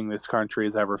anything this country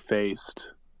has ever faced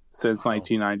since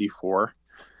 1994.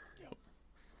 Yep.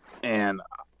 And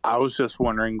I was just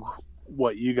wondering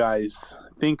what you guys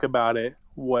think about it.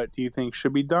 What do you think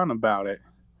should be done about it?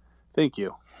 Thank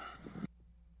you.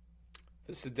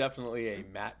 This is definitely a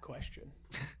Matt question.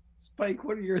 Spike,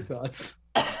 what are your thoughts?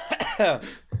 Here,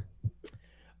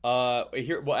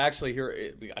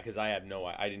 because I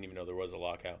didn't even know there was a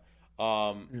lockout.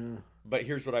 But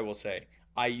here's what I will say.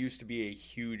 I used to be a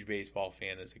huge baseball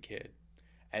fan as a kid.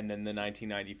 And then the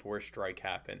 1994 strike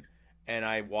happened. And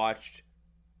I watched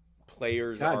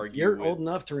players argue. You're old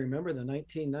enough to remember the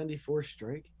 1994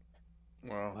 strike?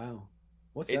 Well, wow.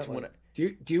 What's that like?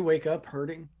 Do you wake up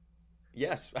hurting?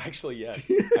 Yes, actually, yes.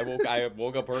 I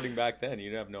woke up hurting back then.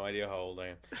 You have no idea how old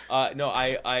I am. No,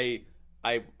 I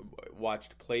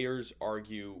watched players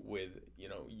argue with,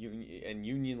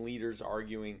 union leaders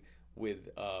arguing with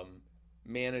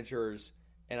managers,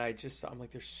 and I'm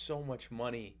like, there's so much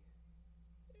money.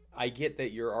 I get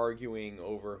that you're arguing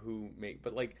over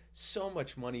but like so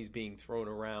much money's being thrown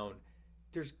around.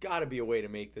 There's got to be a way to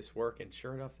make this work, and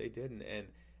sure enough, they didn't. And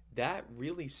that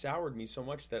really soured me so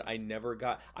much that I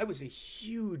was a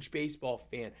huge baseball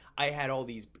fan. I had all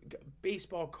these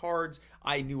baseball cards.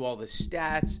 I knew all the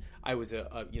stats. I was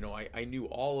I knew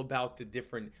all about the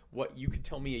different, what you could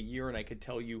tell me a year and I could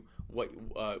tell you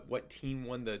what team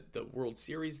won the World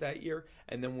Series that year.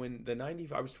 And then when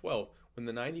I was 12, when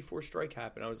the 94 strike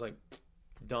happened, I was like,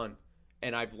 done.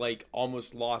 And I've like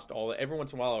almost lost every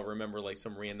once in a while I'll remember like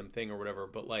some random thing or whatever,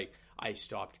 but like I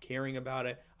stopped caring about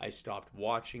it. I stopped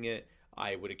watching it.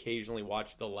 I would occasionally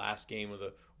watch the last game of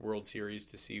the World Series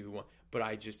to see who won, but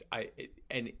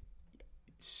and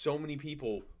so many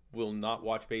people will not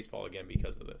watch baseball again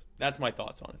because of this. That's my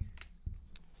thoughts on it.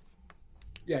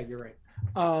 Yeah, you're right.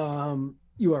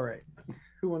 You are right.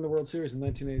 Who won the World Series in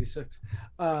 1986?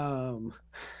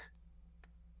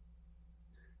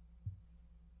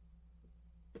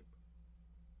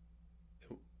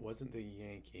 Wasn't the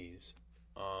Yankees.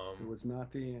 It was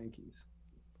not the Yankees.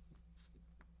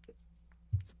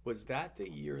 Was that the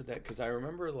year that? Because I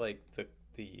remember like the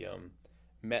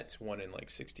Mets won in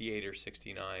like 68 or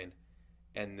 69,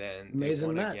 and then they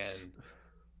won Mets. Again.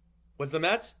 Was the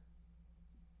Mets?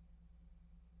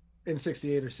 In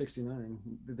 68 or 69.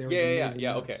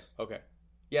 Yeah. Okay.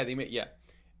 Yeah, they made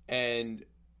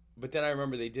but then I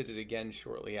remember they did it again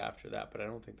shortly after that, but I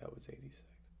don't think that was 86.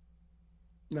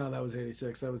 No, that was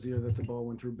 86. That was the year that the ball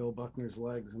went through Bill Buckner's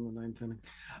legs in the ninth inning.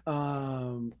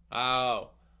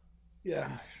 Oh.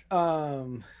 Yeah.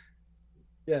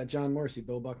 Yeah, John Morrissey.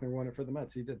 Bill Buckner won it for the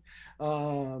Mets. He did.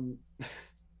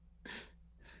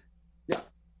 Yeah.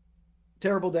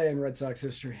 Terrible day in Red Sox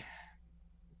history.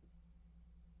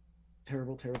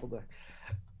 Terrible, terrible day.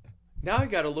 Now I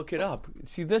got to look it up.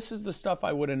 See, this is the stuff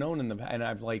I would have known and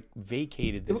I've like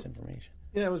vacated this information.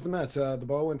 Yeah, it was the Mets. The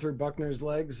ball went through Buckner's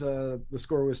legs. The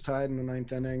score was tied in the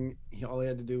ninth inning. All he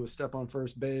had to do was step on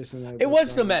first base, and it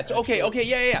was the Mets. Okay,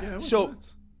 yeah. So,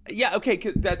 yeah, okay,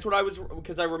 cause that's what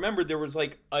because I remembered there was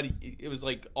it was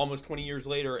like almost 20 years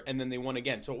later, and then they won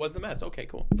again. So it was the Mets. Okay,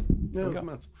 cool. Yeah, it was the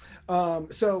Mets.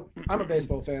 So I'm a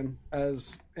baseball fan,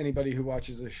 as anybody who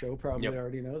watches this show probably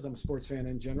already knows. I'm a sports fan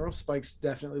in general. Spike's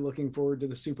definitely looking forward to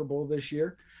the Super Bowl this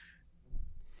year.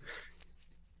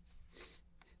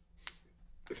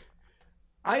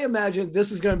 I imagine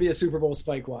this is going to be a Super Bowl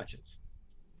Spike watches.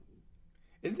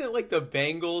 Isn't it like the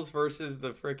Bengals versus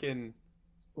the frickin'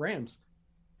 Rams?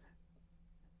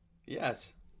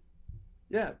 Yes.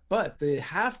 Yeah, but the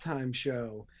halftime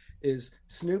show is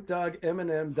Snoop Dogg,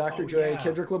 Eminem, Dr. Dre,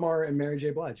 Kendrick Lamar, and Mary J.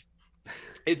 Blige.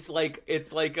 It's like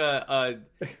a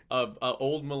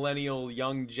old millennial,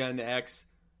 young Gen X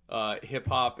hip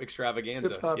hop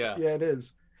extravaganza. Hip-hop, yeah, it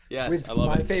is. Yes, with I love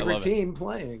my it. favorite team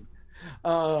playing.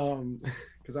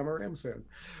 Because I'm a Rams fan.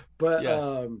 But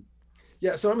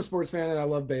yeah, so I'm a sports fan and I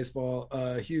love baseball.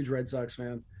 Huge Red Sox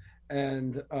fan.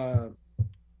 And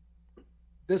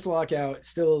this lockout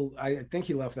still, I think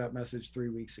he left that message 3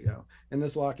 weeks ago. And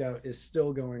this lockout is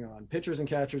still going on. Pitchers and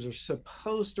catchers are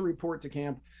supposed to report to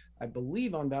camp, I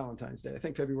believe, on Valentine's Day. I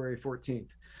think February 14th.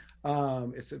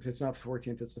 If it's not the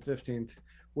 14th, it's the 15th.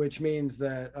 Which means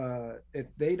that if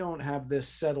they don't have this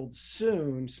settled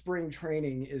soon, spring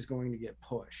training is going to get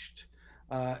pushed.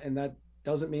 And that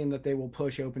doesn't mean that they will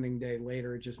push opening day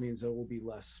later. It just means there will be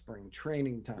less spring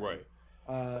training time. Right.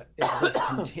 If this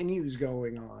continues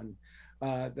going on,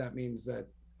 that means that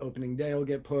opening day will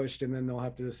get pushed, and then they'll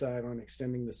have to decide on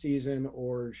extending the season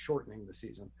or shortening the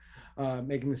season,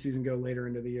 making the season go later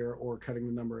into the year, or cutting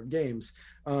the number of games,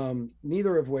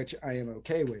 neither of which I am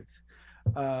okay with.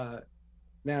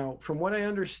 Now, from what I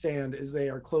understand, is they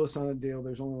are close on a deal.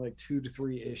 There's only like 2 to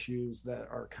 3 issues that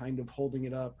are kind of holding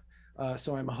it up.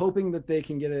 So I'm hoping that they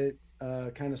can get it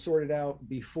kind of sorted out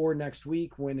before next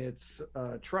week, when it's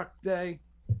truck day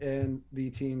and the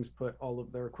teams put all of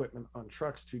their equipment on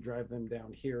trucks to drive them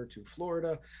down here to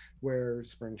Florida, where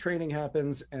spring training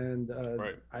happens. And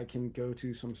I can go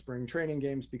to some spring training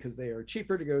games because they are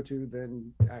cheaper to go to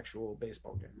than actual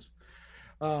baseball games.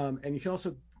 And you can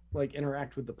also like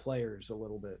interact with the players a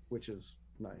little bit, which is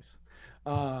nice.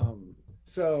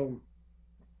 So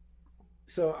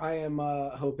I am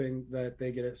hoping that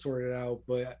they get it sorted out,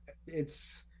 but it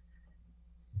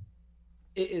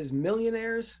is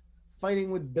millionaires fighting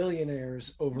with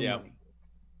billionaires over money.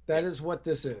 That is what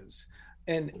this is.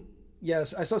 And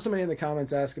yes, I saw somebody in the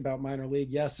comments ask about minor league.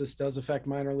 Yes, this does affect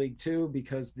minor league too,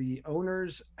 because the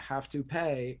owners have to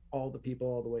pay all the people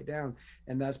all the way down.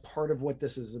 And that's part of what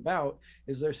this is about,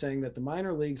 is they're saying that the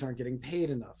minor leagues aren't getting paid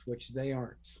enough, which they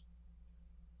aren't.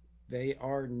 They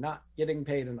are not getting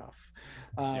paid enough.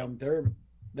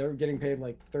 They're getting paid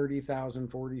like $30,000,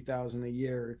 $40,000 a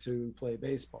year to play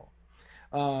baseball,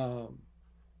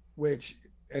 which,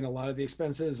 and a lot of the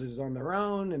expenses is on their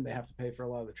own, and they have to pay for a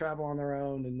lot of the travel on their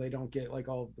own, and they don't get like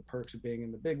all of the perks of being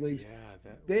in the big leagues.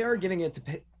 They are getting it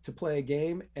to play a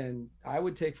game, and I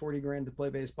would take $40,000 to play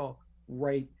baseball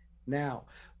right now,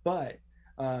 but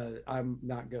I'm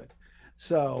not good.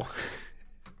 So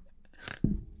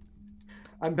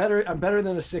I'm better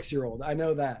than a 6-year-old. I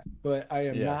know that, but I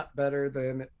am not better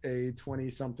than a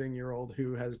 20-something-year-old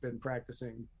who has been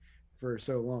practicing for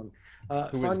so long.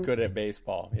 Who is good at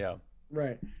baseball. Yeah.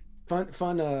 Right.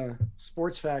 Fun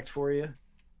sports fact for you,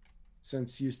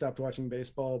 since you stopped watching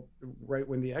baseball right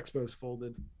when the Expos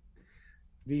folded.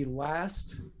 The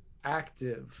last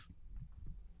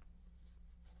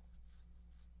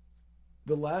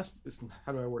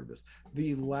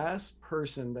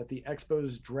person that the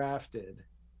Expos drafted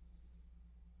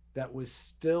that was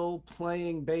still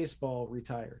playing baseball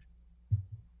retired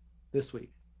this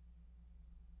week.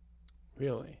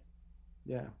 Really?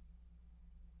 Yeah.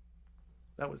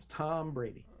 That was Tom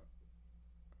Brady.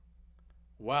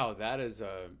 Wow, that is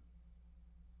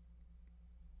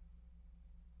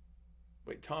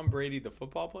Wait, Tom Brady, the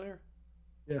football player?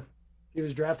 Yeah. He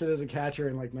was drafted as a catcher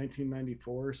in like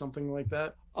 1994 or something like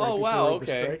that. Oh, wow, okay.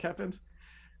 The strike happened.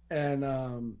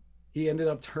 And he ended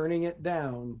up turning it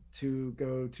down to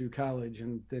go to college,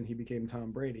 and then he became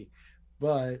Tom Brady.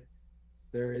 But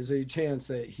there is a chance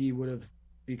that he would have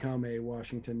become a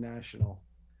Washington National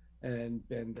and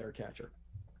been their catcher.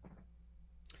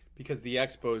 Because the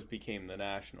Expos became the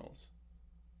Nationals.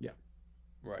 Yeah.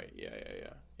 Right.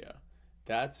 Yeah.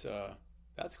 That's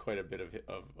quite a bit of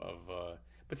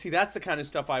but see, that's the kind of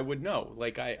stuff I would know.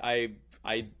 Like I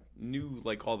knew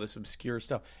like all this obscure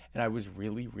stuff, and I was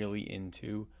really, really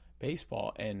into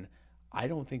baseball, and I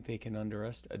don't think they can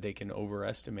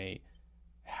overestimate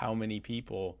how many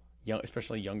people,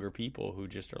 especially younger people, who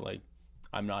just are like,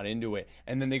 I'm not into it,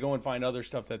 and then they go and find other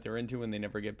stuff that they're into, and they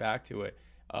never get back to it.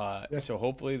 So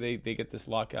hopefully they get this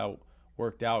lockout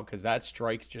worked out, because that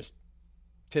strike just,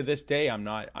 to this day,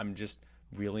 I'm just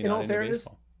really not into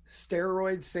baseball.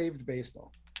 Steroids saved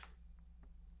baseball.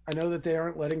 I know that they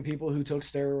aren't letting people who took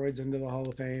steroids into the Hall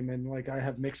of Fame, and like I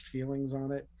have mixed feelings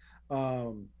on it.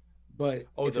 But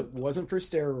if it wasn't for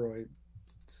steroids,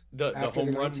 the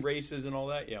home run races and all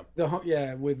that,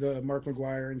 with Mark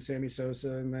McGwire and Sammy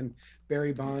Sosa, and then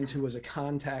Barry Bonds, who was a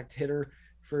contact hitter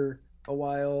for a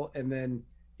while, and then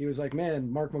he was like,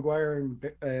 man, Mark McGwire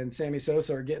and Sammy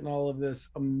Sosa are getting all of this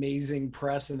amazing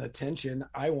press and attention.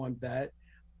 I want that.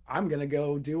 I'm going to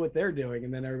go do what they're doing.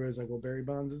 And then everybody's like, well, Barry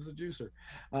Bonds is a juicer.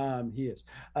 He is.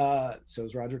 So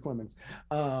is Roger Clemens.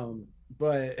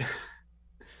 But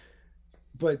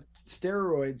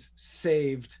steroids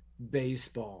saved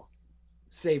baseball.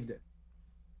 Saved it.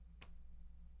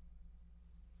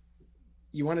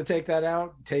 You want to take that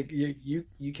out?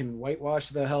 You can whitewash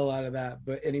the hell out of that.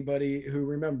 But anybody who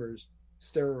remembers,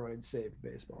 steroids saved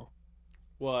baseball.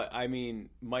 Well, I mean,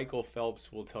 Michael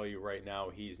Phelps will tell you right now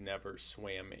he's never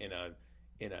swam in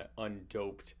a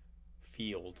undoped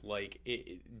field. Like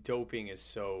doping is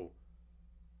so.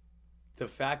 The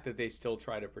fact that they still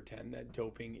try to pretend that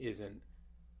doping isn't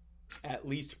at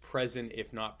least present,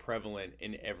 if not prevalent,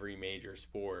 in every major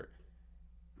sport,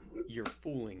 you're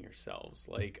fooling yourselves.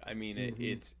 Like, I mean,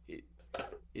 it's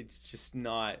just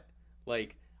not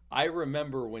like. I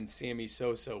remember when Sammy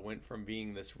Sosa went from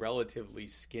being this relatively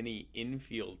skinny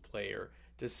infield player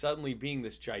to suddenly being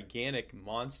this gigantic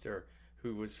monster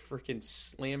who was freaking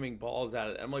slamming balls out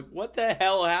of it. I'm like, what the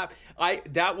hell happened?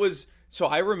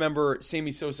 I remember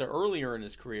Sammy Sosa earlier in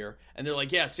his career, and they're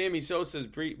like, yeah, Sammy Sosa is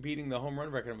beating the home run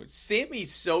record. I'm like, Sammy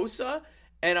Sosa?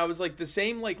 And I was like, the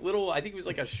same, like, little, I think he was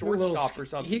like a shortstop or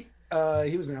something.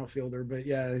 He was an outfielder, but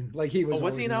yeah, like he was. Oh,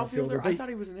 was he an outfielder? I thought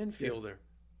he was an infielder. Yeah.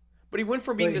 But he went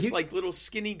from being this like little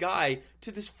skinny guy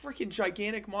to this freaking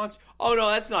gigantic monster. Oh no,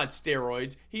 that's not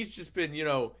steroids. He's just been,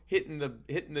 hitting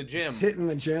the gym. Hitting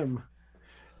the gym.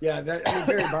 Yeah,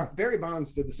 Barry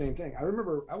Bonds did the same thing. I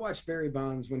remember I watched Barry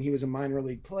Bonds when he was a minor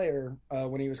league player,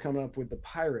 when he was coming up with the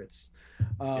Pirates.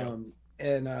 And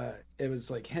it was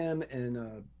like him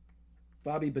and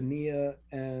Bobby Bonilla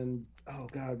and oh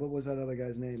God, what was that other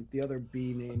guy's name? The other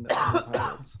B name that was the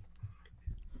Pirates.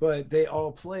 But they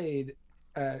all played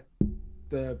at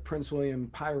the Prince William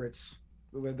Pirates.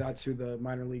 That's who the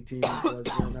minor league team was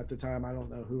at the time. I don't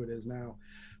know who it is now,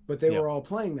 but they were all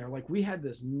playing there. Like we had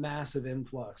this massive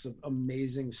influx of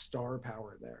amazing star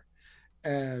power there,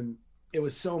 and it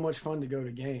was so much fun to go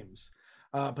to games.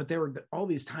 But they were all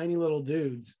these tiny little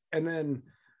dudes. And then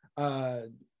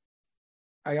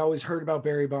I always heard about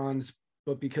Barry Bonds,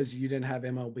 but because you didn't have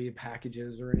MLB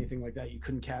packages or anything like that, you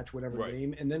couldn't catch whatever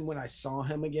game. And then when I saw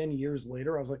him again years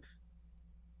later, I was like,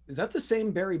 is that the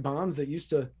same Barry Bonds that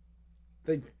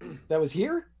that was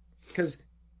here? Because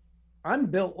I'm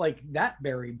built like that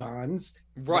Barry Bonds.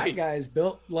 Right. That guy's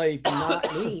built like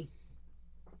not me.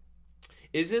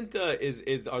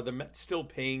 Are the Mets still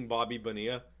paying Bobby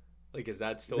Bonilla? Like, is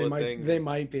that still a thing? They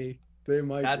might be.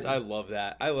 I love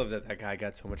that. I love that guy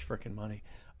got so much freaking money.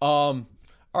 All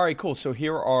right, cool. So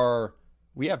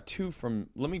we have two from.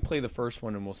 Let me play the first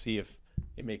one, and we'll see if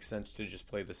it makes sense to just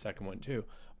play the second one too.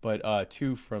 But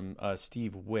two from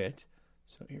Steve Witt.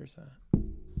 So here's that.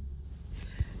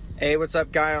 Hey, what's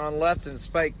up, Guy on Left and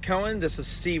Spike Cohen? This is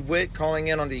Steve Witt calling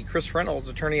in on the Chris Reynolds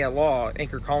Attorney at Law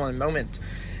Anchor Calling moment.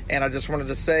 And I just wanted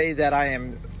to say that I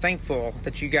am thankful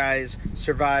that you guys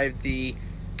survived the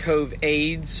Cove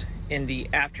AIDS in the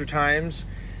after times.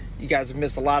 You guys have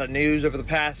missed a lot of news over the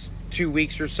past 2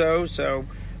 weeks or so. So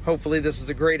hopefully this is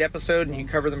a great episode and you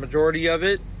cover the majority of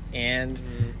it. And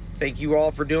thank you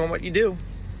all for doing what you do.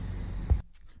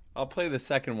 I'll play the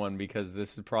second one because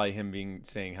this is probably him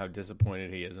saying how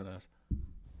disappointed he is in us.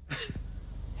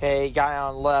 Hey, Guy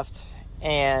on Left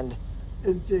and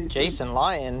Jason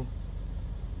Lyon.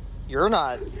 You're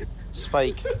not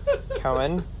Spike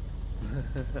Cohen.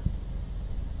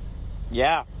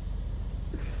 Yeah.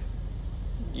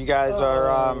 You guys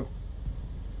are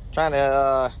trying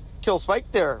to kill Spike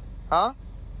there, huh?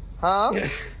 Huh?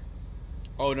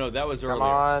 Oh, no, that was earlier. Come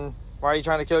on. Why are you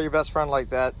trying to kill your best friend like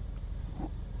that? All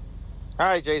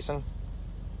right, Jason.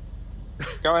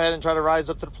 Go ahead and try to rise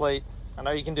up to the plate. I know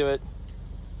you can do it.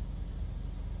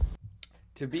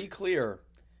 To be clear,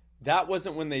 that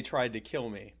wasn't when they tried to kill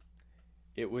me.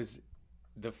 It was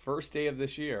the first day of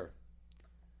this year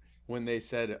when they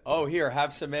said, "Oh, here,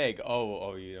 have some egg."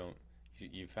 Oh, you don't.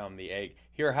 You found the egg.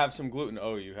 Here, have some gluten.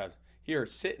 Oh, you have. Here,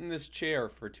 sit in this chair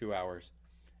for 2 hours.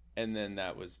 And then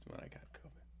that was when I got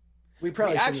COVID. We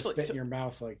probably shouldn't have spit in your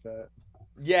mouth like that.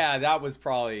 Yeah, that was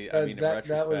probably, in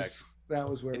retrospect. That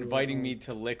was where inviting me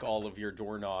to lick all of your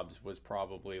doorknobs was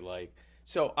probably like,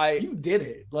 you did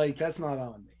it. Like, that's not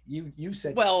on me. You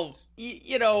said, well,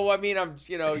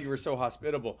 you were so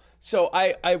hospitable. So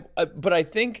but I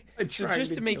think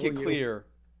just to make it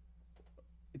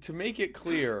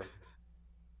clear,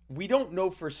 we don't know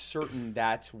for certain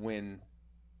that's when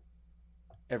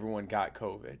everyone got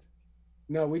COVID.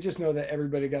 No, we just know that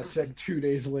everybody got sick 2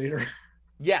 days later.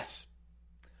 Yes.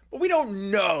 But we don't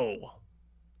know.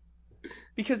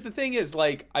 Because the thing is,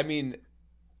 there's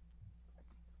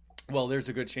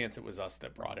a good chance it was us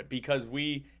that brought it. Because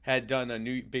we had done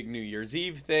a big New Year's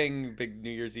Eve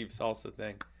salsa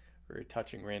thing. We were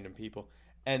touching random people.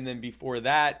 And then before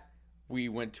that, we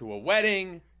went to a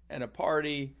wedding and a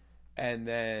party. And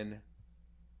then,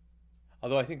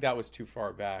 although I think that was too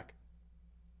far back.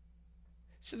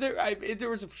 So there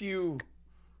was a few.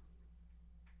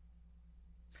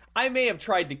 I may have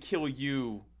tried to kill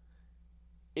you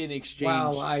in exchange.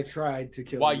 Wow, I tried to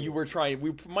kill you. While you were trying.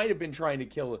 We might have been trying to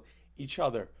kill each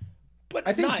other. But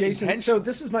I think Jason. So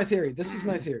this is my theory.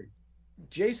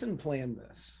 Jason planned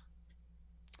this.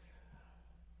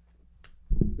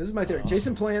 This is my theory.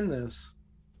 Jason planned this.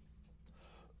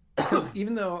 Because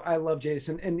even though I love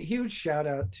Jason, and huge shout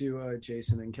out to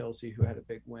Jason and Kelsey, who had a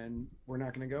big win. We're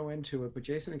not going to go into it, but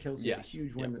Jason and Kelsey had a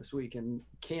huge win this week and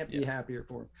can't be happier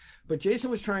for him. But Jason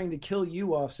was trying to kill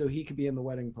you off so he could be in the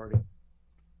wedding party.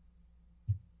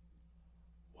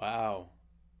 Wow.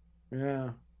 Yeah.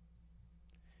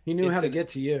 He knew how to get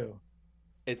to you.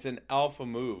 It's an alpha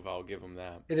move. I'll give him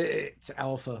that. It's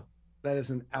alpha. That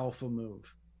is an alpha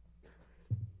move.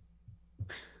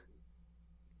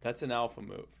 That's an alpha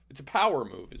move. It's a power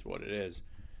move, is what it is.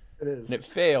 It is, and it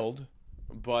failed,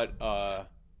 but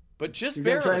just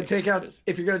barely.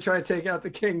 If you're gonna try to take out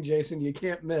the king, Jason, you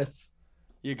can't miss.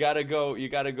 You gotta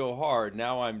go hard.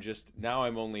 Now I'm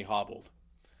only hobbled.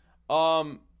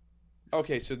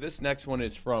 Okay, so this next one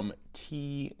is from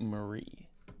T. Marie.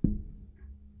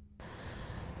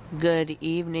 Good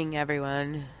evening,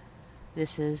 everyone.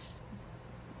 This is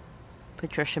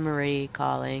Patricia Marie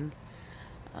calling.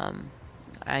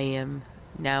 I am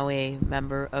now a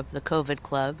member of the COVID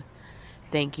Club.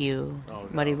 Thank you,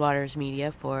 Muddy Waters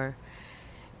Media, for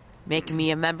making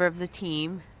me a member of the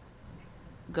team.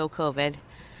 Go COVID.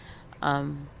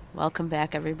 Welcome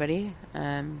back, everybody.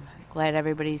 I'm glad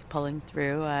everybody's pulling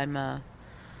through. I'm on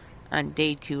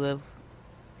day 2 of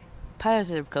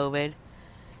positive COVID.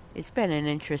 It's been an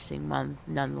interesting month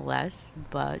nonetheless,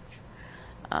 but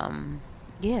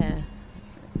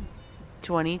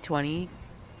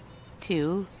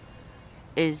 2022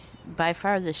 is by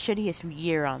far the shittiest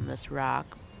year on this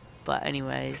rock. But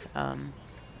anyways,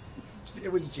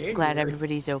 it was January. Glad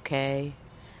everybody's okay.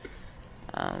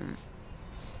 I'm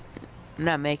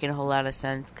not making a whole lot of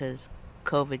sense because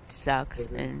COVID sucks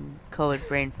and COVID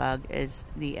brain fog is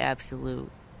the absolute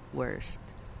worst.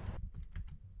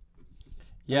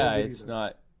 Yeah, it's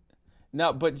not.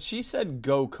 No, but she said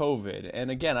go COVID.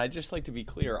 And again, I'd just like to be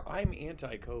clear. I'm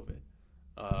anti-COVID.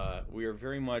 We are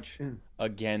very much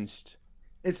against.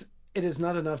 It is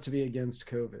not enough to be against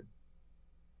COVID.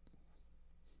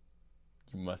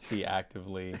 You must be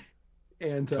actively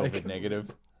anti-COVID. COVID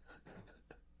negative.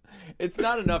 It's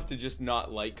not enough to just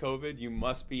not like COVID. You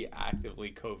must be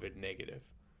actively COVID negative.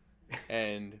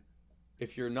 And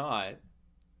if you're not,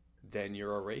 then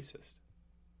you're a racist.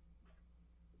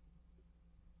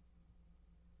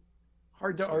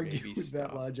 Hard to argue with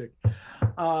that logic.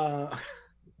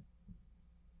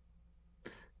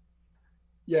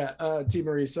 T.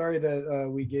 Marie, sorry that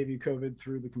we gave you COVID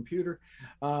through the computer.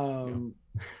 Our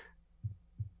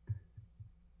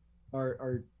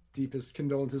deepest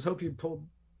condolences. Hope you pulled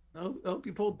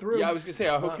through. Yeah, I was gonna say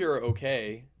I hope you're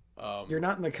okay. You're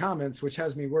not in the comments, which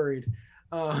has me worried.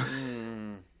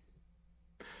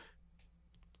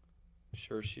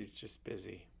 Sure, she's just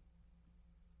busy.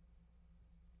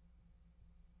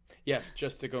 Yes,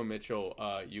 just to go, Mitchell.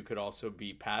 You could also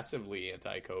be passively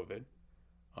anti-COVID,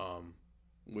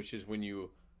 which is when you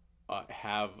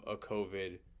have a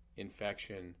COVID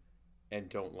infection and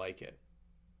don't like it,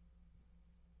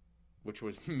 which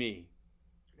was me.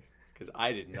 because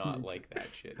I did not like that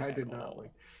shit. I did not all.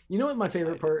 like. You know what my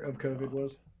favorite part of COVID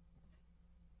was?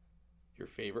 Your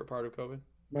favorite part of COVID?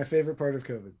 My favorite part of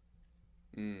COVID.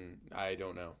 I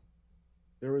don't know.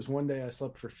 There was one day I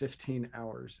slept for 15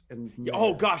 hours. And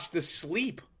oh gosh, the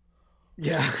sleep.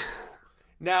 Yeah.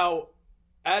 Now,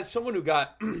 as someone who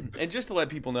got, and just to let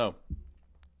people know,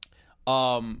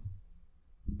 when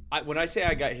I say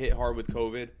I got hit hard with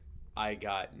COVID, I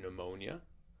got pneumonia.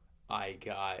 I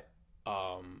got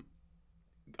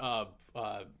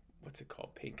what's it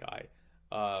called? Pink eye.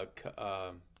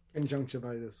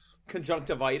 Conjunctivitis.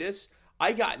 Conjunctivitis.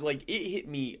 I got like it hit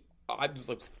me. I was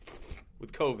like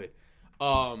with COVID.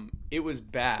 It was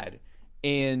bad,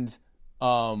 and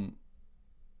I'm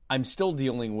still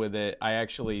dealing with it. I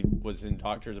actually was in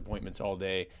doctor's appointments all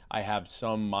day. I have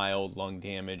some mild lung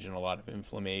damage and a lot of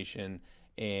inflammation,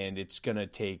 and it's gonna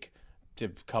take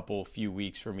a few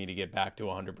weeks for me to get back to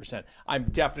 100%. I'm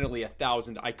definitely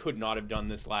 1,000. I could not have done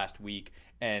this last week,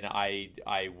 and I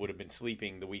would have been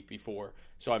sleeping the week before.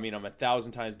 So I mean, I'm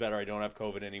 1,000 times better. I don't have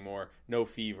COVID anymore. No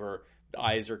fever. The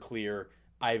eyes are clear.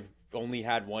 I've only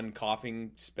had one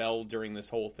coughing spell during this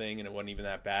whole thing, and it wasn't even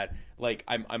that bad. Like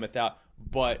I'm 1,000.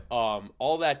 But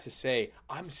all that to say,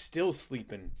 I'm still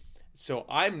sleeping. So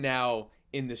I'm now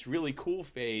in this really cool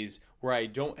phase where I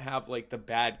don't have like the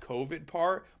bad COVID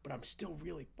part, but I'm still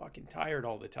really fucking tired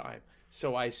all the time.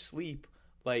 So I sleep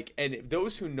like, and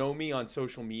those who know me on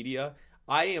social media,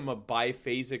 I am a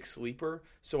biphasic sleeper.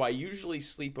 So I usually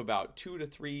sleep about 2 to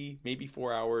 3, maybe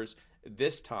 4 hours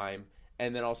this time.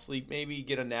 And then I'll sleep, maybe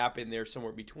get a nap in there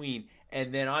somewhere between.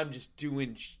 And then I'm just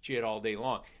doing shit all day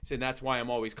long. So that's why I'm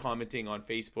always commenting on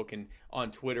Facebook and on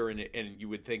Twitter. And you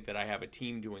would think that I have a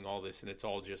team doing all this and it's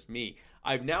all just me.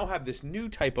 I now have this new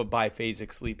type of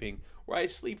biphasic sleeping where I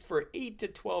sleep for 8 to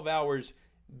 12 hours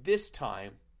this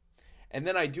time. And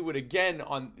then I do it again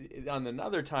on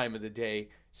another time of the day,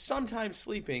 sometimes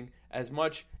sleeping as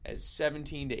much as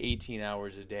 17 to 18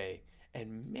 hours a day.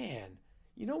 And man,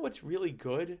 you know what's really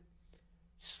good?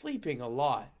 Sleeping a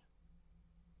lot.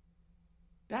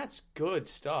 That's good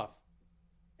stuff.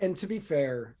 And to be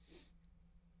fair,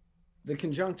 the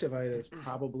conjunctivitis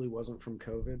probably wasn't from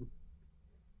COVID.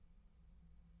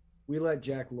 We let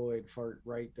Jack Lloyd fart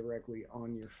right directly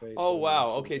on your face. Oh wow.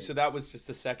 Okay, so that was just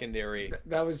a secondary.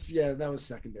 That was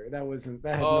secondary. That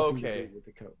had nothing to do with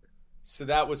the COVID. So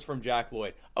that was from Jack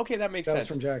Lloyd. Okay, that makes sense. Was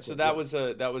from Jack so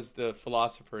Lloyd, that was the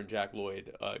philosopher, and Jack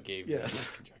Lloyd gave you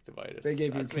conjunctivitis. They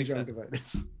gave you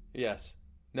conjunctivitis. Yes.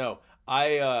 No.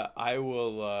 I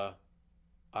will.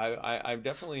 I'm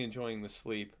definitely enjoying the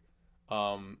sleep,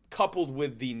 coupled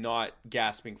with the not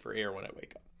gasping for air when I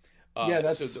wake up.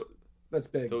 That's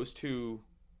big. Those two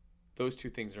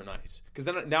things are nice because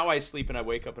then now I sleep and I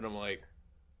wake up and I'm like,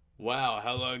 wow,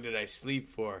 how long did I sleep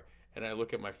for? And I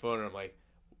look at my phone and I'm like,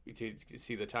 to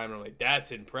see the time and I'm like,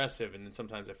 that's impressive. And then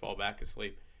sometimes I fall back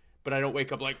asleep, but I don't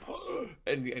wake up like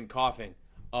and coughing.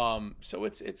 So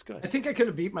it's good. I think I could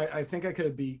have beat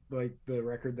like the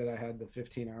record that I had, the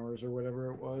 15 hours or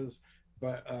whatever it was.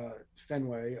 But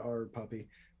Fenway, our puppy,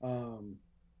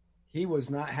 he was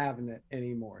not having it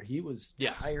anymore. He was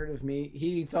tired of me.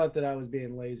 He thought that I was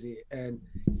being lazy, and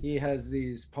he has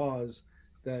these paws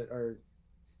that are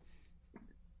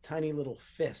tiny little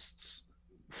fists.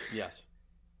 Yes.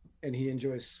 And he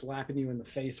enjoys slapping you in the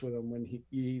face with them when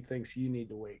he thinks you need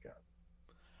to wake up.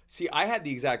 See, I had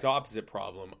the exact opposite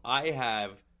problem.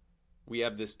 We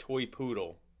have this toy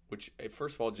poodle, which,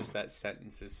 first of all, just that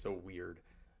sentence is so weird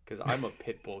because I'm a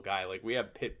pit bull guy. Like, we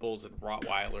have pit bulls and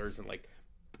Rottweilers and like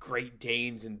Great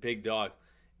Danes and big dogs.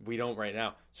 We don't right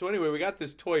now. So anyway, we got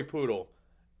this toy poodle,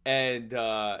 and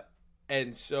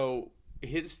so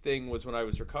his thing was when I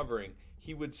was recovering,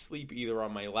 he would sleep either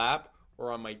on my lap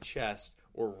or on my chest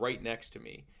or right next to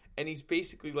me, and he's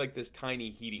basically like this tiny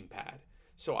heating pad.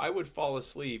 So I would fall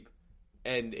asleep,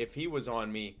 and if he was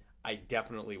on me, I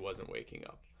definitely wasn't waking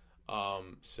up.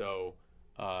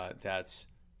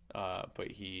 But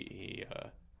he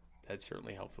that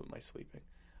certainly helped with my sleeping.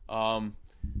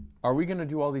 Are we gonna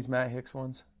do all these Matt Hicks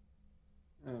ones?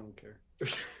 I don't care.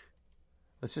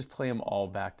 Let's just play them all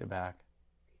back to back.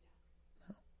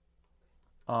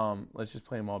 Let's just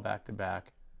play them all back to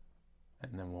back,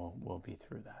 and then we'll be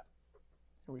through that.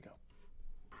 Here we go.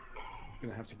 I'm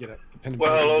gonna have to get a pen.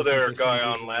 Well, hello there, guy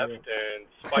on left, and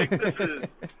Spike. This is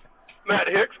Matt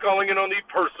Hicks calling in on the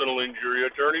personal injury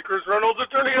attorney, Chris Reynolds,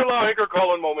 attorney at law, Anchor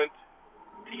Calling Moment.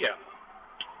 TM.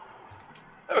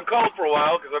 I haven't called for a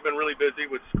while because I've been really busy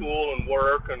with school and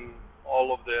work and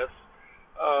all of this.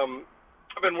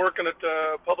 I've been working at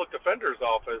the public defender's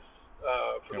office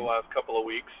for the last couple of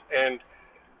weeks, and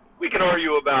we can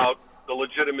argue about the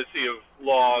legitimacy of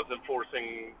laws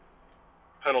enforcing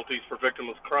penalties for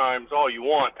victimless crimes, all you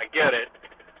want. I get it.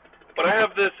 But I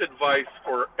have this advice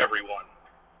for everyone.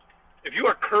 If you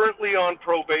are currently on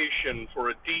probation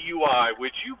for a DUI,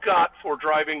 which you got for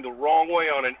driving the wrong way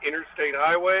on an interstate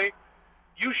highway,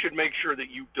 you should make sure that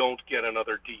you don't get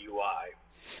another DUI.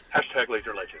 Hashtag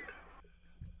Laser Legend.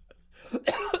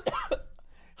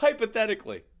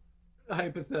 Hypothetically.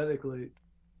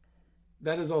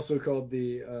 That is also called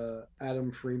the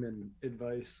Adam Freeman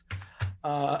advice.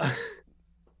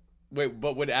 Wait,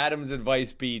 but would Adam's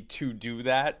advice be to do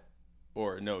that?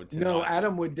 Or no? No,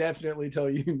 Adam would definitely tell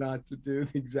you not to do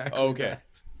exactly that.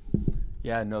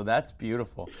 Yeah, no, that's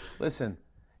beautiful. Listen,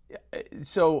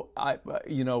 so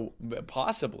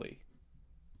possibly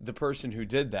the person who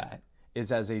did that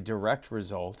is as a direct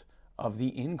result of the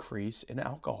increase in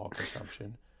alcohol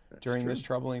consumption during this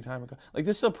troubling time. Like,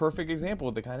 this is a perfect example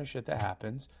of the kind of shit that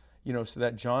happens, so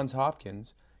that Johns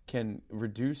Hopkins can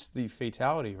reduce the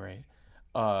fatality rate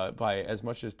by as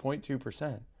much as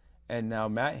 0.2%. And now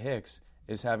Matt Hicks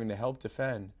is having to help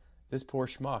defend this poor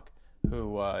schmuck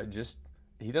who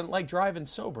he doesn't like driving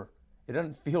sober. It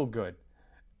doesn't feel good.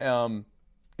 It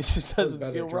just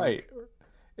doesn't feel right.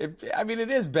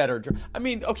 It is better.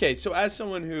 Okay, so as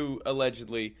someone who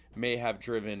allegedly may have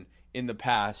driven in the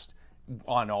past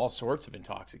on all sorts of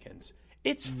intoxicants,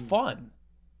 it's fun.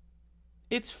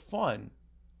 It's fun.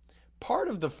 Part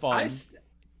of the fun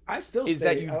I still is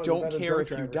that you don't care if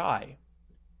you die.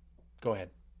 Go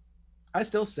ahead. I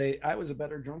still say I was a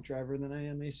better drunk driver than I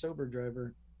am a sober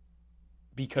driver.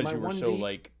 Because you were so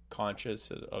conscious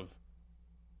of.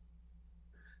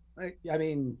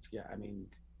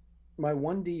 My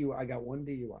one DUI, I got one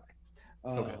DUI,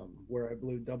 where I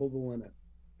blew double the limit,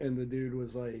 and the dude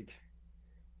was like,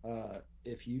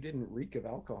 "If you didn't reek of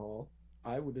alcohol,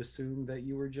 I would assume that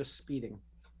you were just speeding,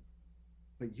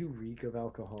 but you reek of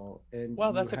alcohol." And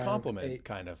that's a compliment,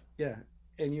 kind of. Yeah.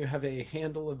 And you have a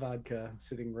handle of vodka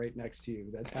sitting right next to you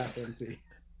that's half empty.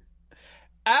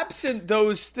 Absent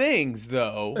those things,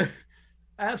 though.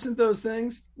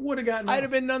 Would have gotten. I'd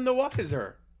have been none the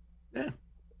wiser. Yeah.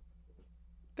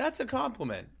 That's a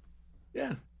compliment.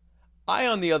 Yeah. I,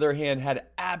 on the other hand, had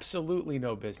absolutely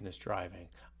no business driving.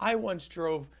 I once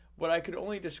drove what I could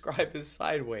only describe as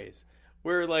sideways,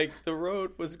 where the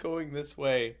road was going this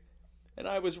way, and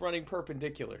I was running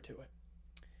perpendicular to it.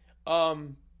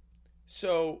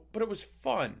 But it was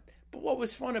fun. But what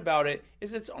was fun about it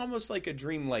is it's almost like a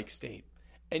dreamlike state.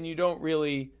 And you don't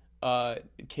really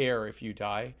care if you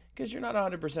die because you're not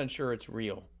 100% sure it's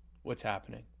real, what's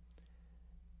happening.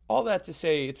 All that to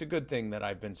say, it's a good thing that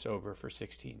I've been sober for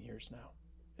 16 years now,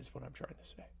 is what I'm trying to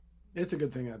say. It's a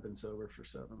good thing I've been sober for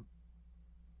 7.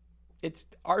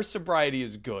 Our sobriety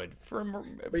is good,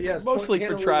 mostly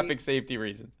for traffic safety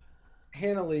reasons.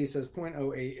 Hannah Lee says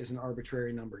 0.08 is an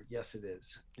arbitrary number. Yes, it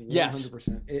is. 100%. Yes.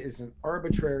 It is an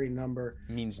arbitrary number.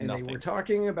 Means and nothing. They were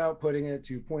talking about putting it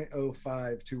to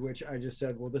 0.05, to which I just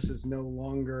said, well, this is no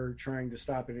longer trying to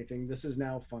stop anything. This is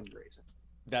now fundraising.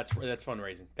 That's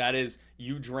fundraising. That is,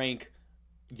 you drank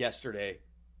yesterday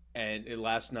and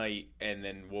last night and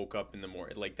then woke up in the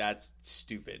morning. That's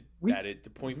stupid. The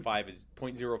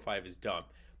 0.05 is dumb.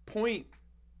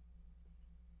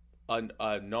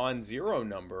 A non-zero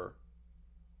number.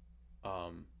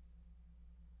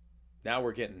 Now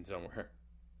we're getting somewhere,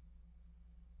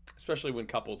 especially when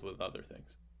coupled with other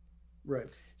things. Right.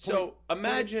 So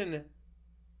imagine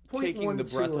taking the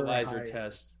breathalyzer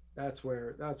test. That's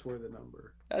where the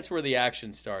number. That's where the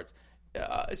action starts.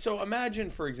 So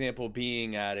imagine, for example,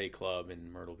 being at a club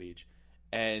in Myrtle Beach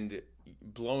and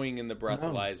blowing in the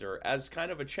breathalyzer as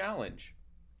kind of a challenge.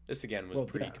 This again was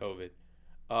pre-COVID.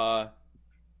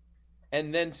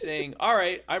 And then saying, "All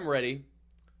right, I'm ready,"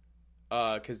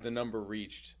 because the number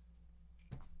reached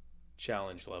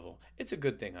challenge level. It's a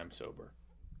good thing I'm sober.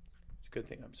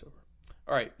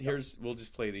 All right, we'll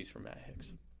just play these for Matt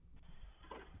Hicks.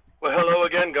 Well, hello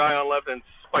again, Guy on Left and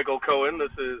Spike Cohen.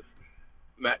 This is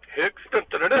Matt Hicks,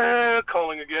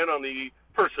 calling again on the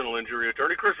personal injury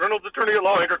attorney, Chris Reynolds, attorney at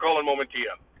law, Anchor Calling Moment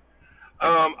TM.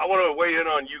 I want to weigh in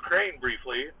on Ukraine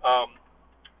briefly.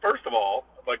 First of all,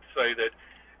 I'd like to say that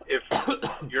if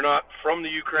you're not from the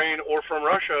Ukraine or from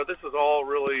Russia, this is all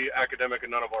really academic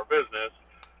and none of our business,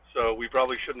 so we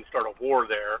probably shouldn't start a war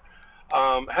there.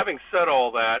 Having said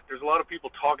all that, there's a lot of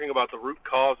people talking about the root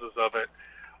causes of it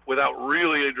without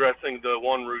really addressing the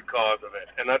one root cause of it,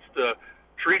 and that's the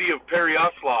Treaty of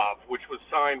Pereyaslav, which was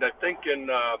signed, I think, in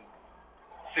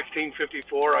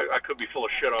 1654. I could be full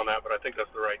of shit on that, but I think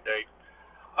that's the right date.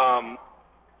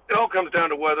 It all comes down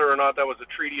to whether or not that was a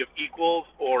treaty of equals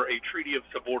or a treaty of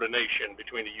subordination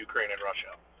between the Ukraine and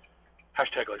Russia.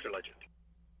 Hashtag Laser Legend.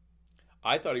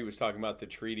 I thought he was talking about the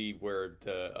treaty where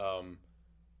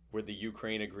the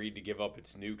Ukraine agreed to give up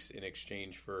its nukes in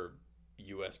exchange for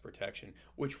U.S. protection,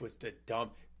 which was the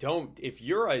dumb. Don't, if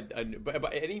you're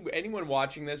anyone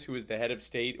watching this who is the head of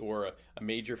state or a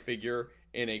major figure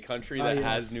in a country that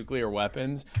has nuclear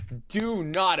weapons, do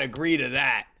not agree to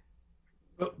that.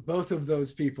 Both of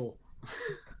those people.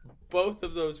 Both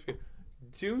of those people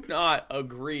do not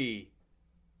agree,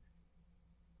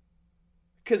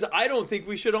 because I don't think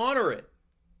we should honor it.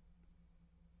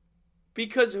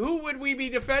 Because who would we be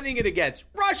defending it against?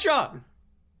 Russia.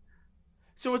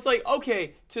 So it's like,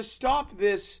 okay, to stop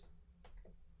this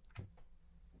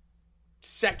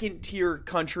second tier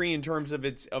country in terms of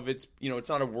its it's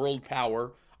not a world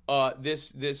power.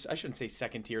 This I shouldn't say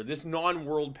second tier. This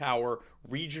non-world power,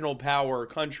 regional power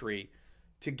country,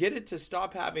 to get it to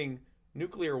stop having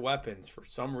nuclear weapons for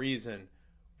some reason,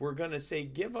 we're going to say,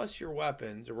 give us your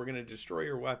weapons, or we're going to destroy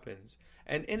your weapons.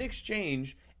 And in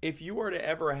exchange, if you were to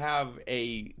ever have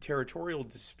a territorial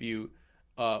dispute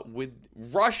with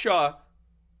Russia,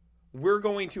 we're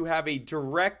going to have a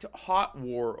direct hot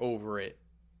war over it.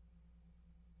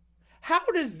 How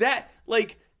does that,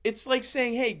 it's like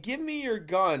saying, hey, give me your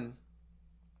gun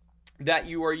that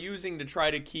you are using to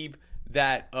try to keep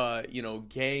that,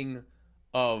 gang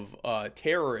of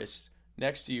terrorists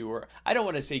next to you. Or I don't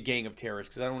want to say gang of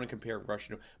terrorists because I don't want to compare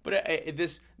Russia to, but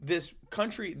this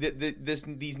country,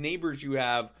 these neighbors you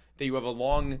have that you have a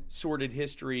long sordid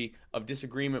history of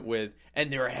disagreement with,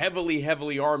 and they're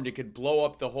heavily armed, it could blow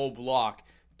up the whole block.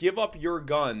 Give up your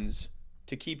guns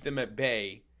to keep them at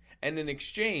bay, and in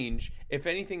exchange, if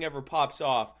anything ever pops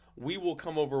off, we will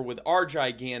come over with our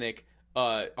gigantic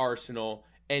arsenal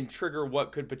and trigger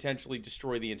what could potentially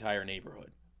destroy the entire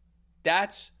neighborhood.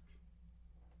 That's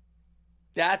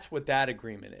what that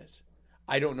agreement is.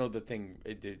 I don't know the thing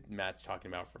Matt's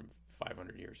talking about from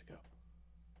 500 years ago,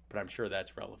 but I'm sure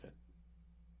that's relevant.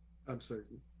 I'm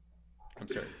certain.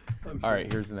 All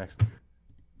right, here's the next one.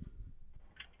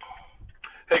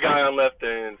 Hey, guy on left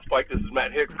and Spike, this is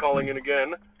Matt Hicks calling in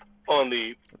again on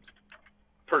the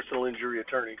personal injury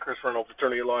attorney, Chris Reynolds,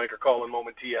 attorney at law, anchor call in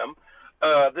moment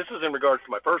TM. This is in regards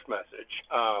to my first message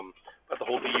about the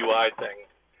whole DUI thing.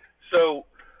 So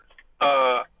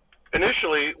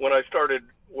initially, when I started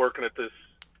working at this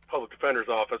public defender's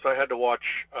office, I had to watch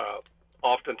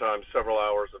oftentimes several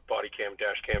hours of body cam,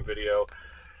 dash cam video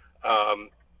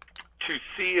to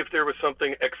see if there was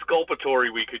something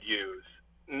exculpatory we could use.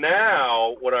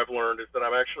 Now, what I've learned is that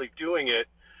I'm actually doing it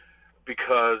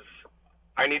because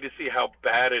I need to see how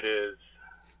bad it is,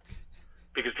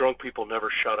 because drunk people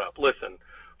never shut up. Listen,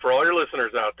 for all your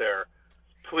listeners out there,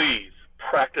 please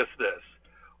practice this.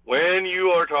 When you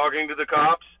are talking to the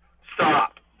cops,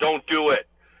 stop. Don't do it.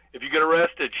 If you get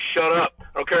arrested, shut up. I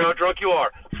don't care how drunk you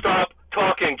are. Stop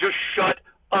talking. Just shut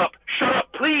up. Shut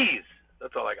up, please.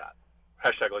 That's all I got.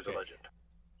 Hashtag Laser Legend.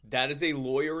 That is a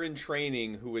lawyer in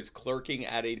training who is clerking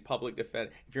at a public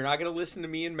defense. If you're not going to listen to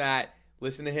me and Matt,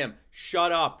 listen to him.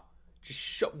 Shut up. Just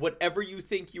shut. Whatever you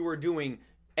think you are doing,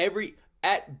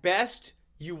 at best,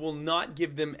 you will not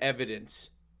give them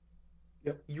evidence.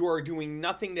 Yep. You are doing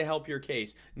nothing to help your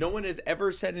case. No one has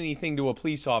ever said anything to a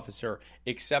police officer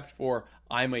except for,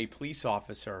 I'm a police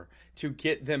officer, to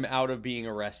get them out of being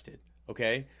arrested,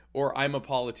 okay? Or I'm a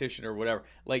politician or whatever.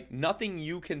 Nothing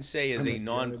you can say as a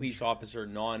non-police officer,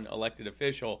 non-elected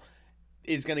official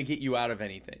is going to get you out of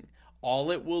anything.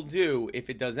 All it will do, if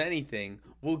it does anything,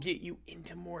 will get you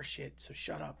into more shit. So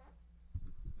shut up.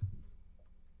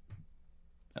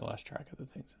 I lost track of the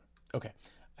things. Okay.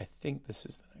 I think this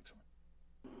is the next one.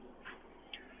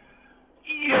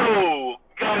 Yo,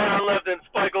 guy on left and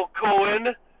Spikel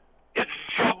Cohen. It's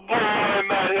your boy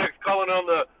Matt Hicks calling on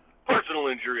the personal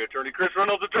injury attorney, Chris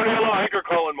Reynolds, attorney at law, anchor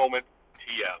calling moment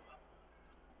TM.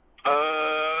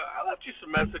 I left you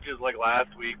some messages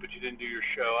last week, but you didn't do your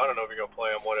show. I don't know if you're going to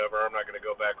play them, whatever. I'm not going to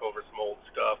go back over some old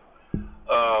stuff.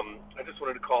 I just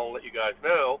wanted to call and let you guys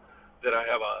know that I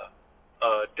have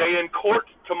a day in court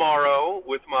tomorrow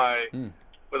with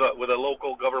with a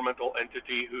local governmental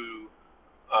entity who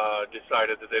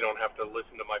decided that they don't have to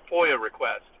listen to my FOIA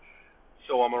request.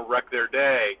 So I'm going to wreck their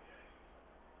day.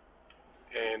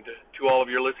 And to all of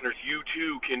your listeners, you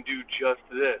too can do just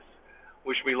this.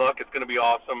 Wish me luck. It's going to be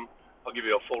awesome. I'll give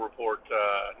you a full report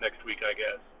next week, I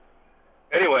guess.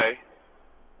 Anyway,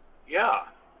 yeah.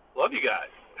 Love you guys.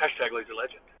 Hashtag Laser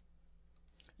Legend.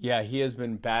 Yeah, he has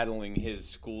been battling his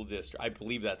school district. I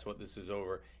believe that's what this is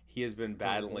over. He has been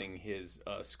battling his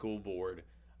school board.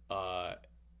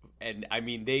 And, I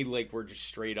mean, they were just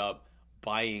straight up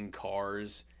buying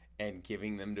cars and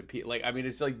giving them to people. Like, I mean,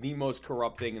 it's like the most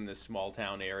corrupt thing in this small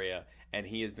town area, and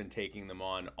he has been taking them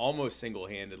on almost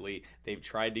single-handedly. They've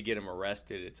tried to get him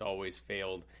arrested. It's always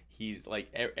failed. He's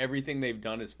like, everything they've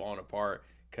done has fallen apart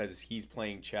because he's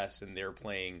playing chess and they're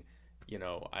playing,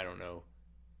 I don't know,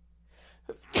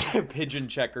 pigeon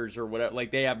checkers or whatever.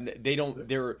 Like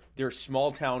they're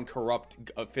small town corrupt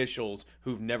officials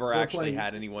who've never actually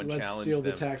had anyone challenge them. Let's steal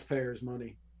the taxpayers'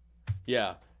 money.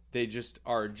 Yeah, they just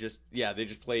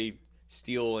play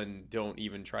steal and don't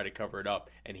even try to cover it up,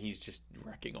 and he's just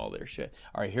wrecking all their shit.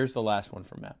 All right, here's the last one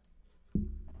from Matt.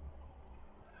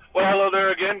 Well, hello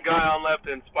there again, Guy on left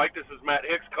and Spike. This is Matt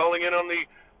Hicks calling in on the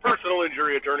personal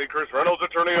injury attorney, Chris Reynolds,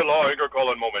 attorney at law, Anchor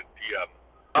Calling Moment, PM.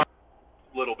 A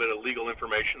little bit of legal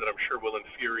information that I'm sure will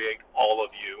infuriate all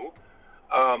of you.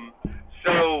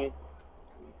 So,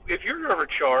 if you're ever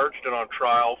charged and on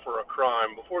trial for a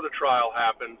crime, before the trial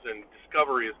happens and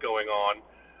discovery is going on,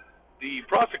 the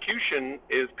prosecution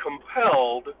is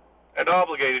compelled and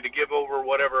obligated to give over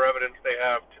whatever evidence they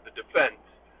have to the defense.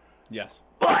 Yes.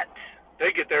 But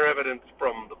they get their evidence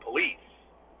from the police,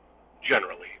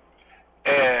 generally.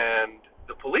 And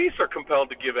the police are compelled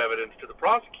to give evidence to the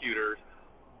prosecutors,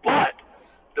 but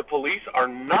the police are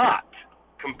not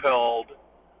compelled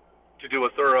to do a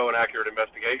thorough and accurate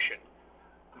investigation.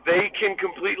 They can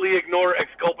completely ignore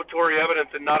exculpatory evidence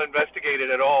and not investigate it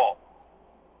at all.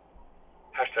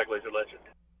 Hashtag Laser Legend.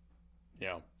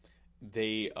 Yeah.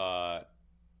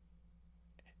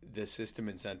 The system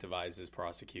incentivizes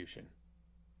prosecution.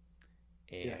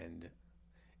 And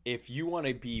if you want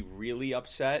to be really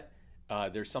upset,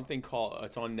 there's something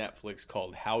it's on Netflix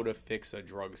called How to Fix a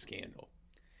Drug Scandal.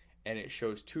 And it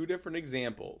shows two different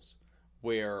examples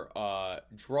where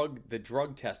the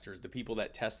drug testers, the people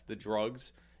that test the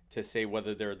drugs to say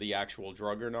whether they're the actual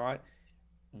drug or not,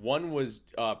 one was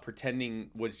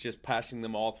was just passing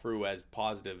them all through as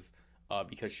positive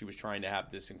because she was trying to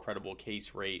have this incredible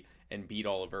case rate and beat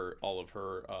all of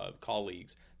her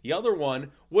colleagues. The other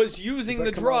one was using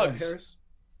the drugs. Harris?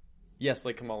 Yes,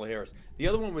 like Kamala Harris. The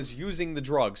other one was using the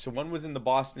drugs. So one was in the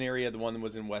Boston area, the one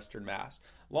was in Western Mass.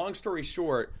 Long story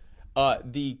short,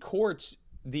 the courts,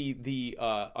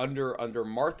 under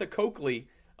Martha Coakley,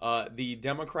 the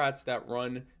Democrats that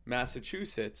run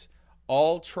Massachusetts,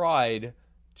 all tried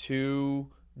to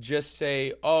just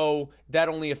say, oh, that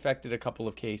only affected a couple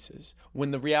of cases.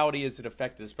 When the reality is it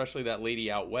affected, especially that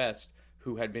lady out west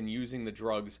who had been using the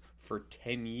drugs for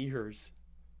 10 years.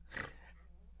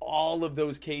 All of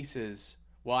those cases,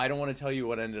 well, I don't want to tell you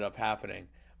what ended up happening,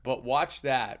 but watch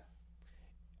that.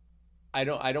 I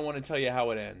don't want to tell you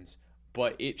how it ends,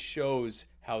 but it shows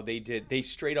how they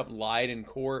straight up lied in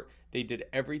court. They did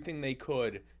everything they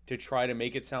could to try to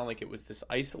make it sound like it was this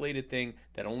isolated thing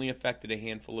that only affected a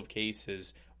handful of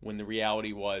cases, when the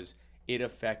reality was it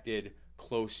affected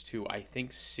close to, I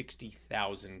think,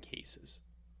 60,000 cases.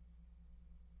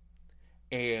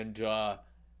 And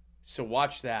so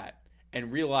watch that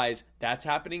and realize that's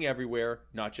happening everywhere,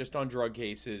 not just on drug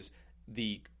cases.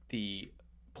 The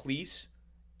police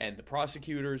and the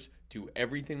prosecutors do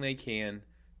everything they can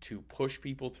to push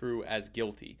people through as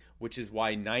guilty, which is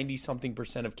why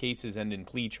 90-something% of cases end in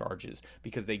plea charges,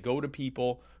 because they go to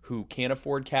people who can't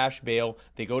afford cash bail.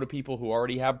 They go to people who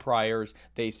already have priors.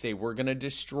 They say, we're going to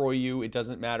destroy you. It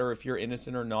doesn't matter if you're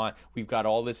innocent or not. We've got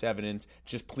all this evidence.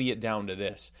 Just plea it down to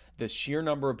this. The sheer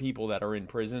number of people that are in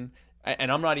prison,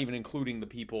 and I'm not even including the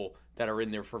people that are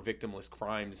in there for victimless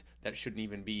crimes that shouldn't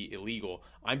even be illegal.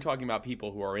 I'm talking about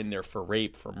people who are in there for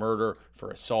rape, for murder,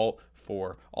 for assault,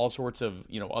 for all sorts of,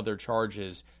 other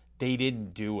charges. They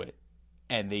didn't do it,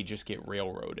 and they just get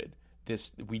railroaded.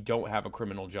 We don't have a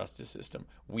criminal justice system.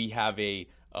 We have a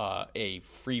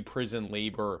free prison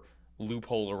labor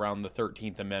loophole around the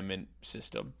 13th Amendment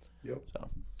system. Yep.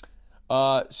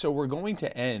 So we're going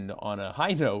to end on a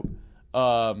high note,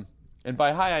 and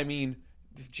by high I mean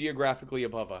geographically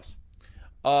above us.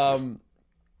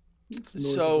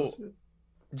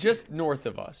 Just north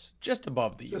of us, just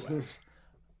above the U.S.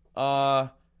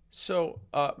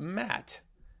 Matt,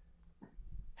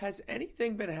 has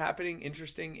anything been happening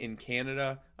interesting in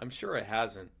Canada? I'm sure it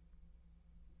hasn't.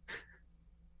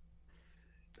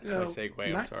 That's my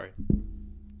segue. I'm sorry.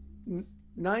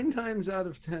 9 times out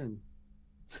of 10.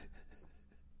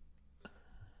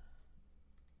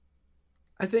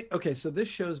 I think, okay, so this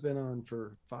show's been on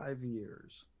for 5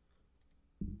 years.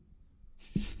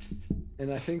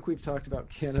 And I think we've talked about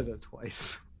Canada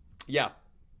twice. Yeah.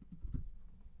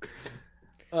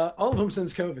 All of them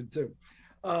since COVID, too.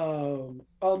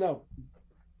 No.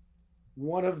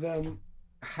 One of them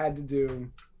had to do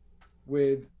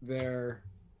with their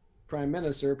Prime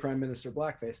Minister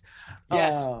Blackface.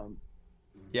 Yes.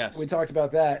 Yes. We talked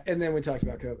about that, and then we talked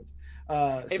about COVID.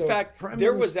 In fact,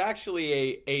 there was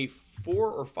actually a 3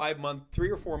 or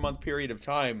 4 month period of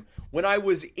time when I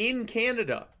was in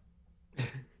Canada,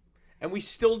 and we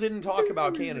still didn't talk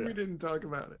about Canada. We didn't talk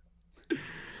about it.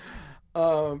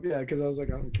 Yeah, because I was like,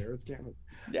 I don't care, it's Canada.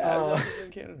 Yeah, I was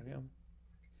in Canada. Yeah.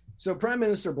 So Prime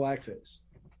Minister Blackface,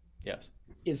 yes,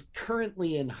 is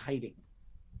currently in hiding,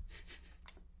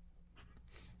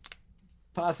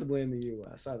 possibly in the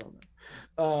U.S. I don't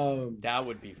know. That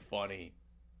would be funny.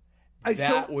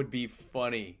 Would be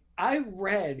funny. I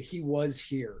read he was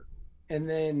here, and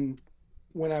then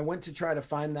when I went to try to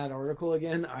find that article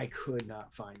again, I could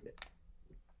not find it.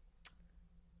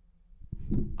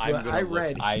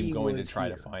 I'm going to try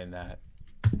to find that.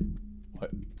 What?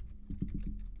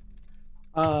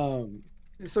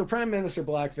 So Prime Minister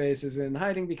Blackface is in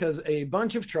hiding because a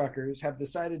bunch of truckers have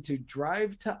decided to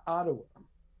drive to Ottawa,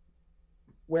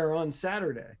 where on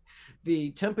Saturday the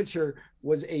temperature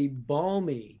was a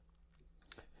balmy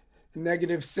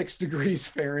 -6 degrees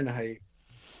Fahrenheit,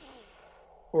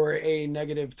 or a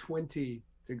 -20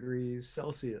 degrees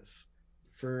Celsius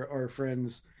for our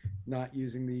friends not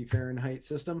using the Fahrenheit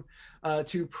system,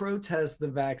 to protest the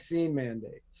vaccine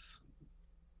mandates.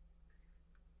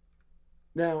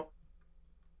 Now,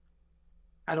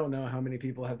 I don't know how many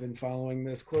people have been following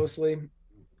this closely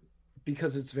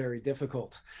because it's very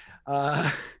difficult.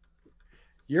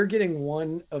 You're getting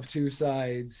one of two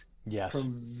sides. Yes.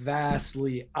 From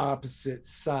vastly opposite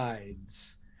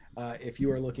sides, if you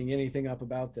are looking anything up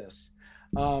about this.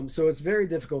 So it's very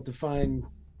difficult to find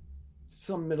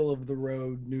some middle of the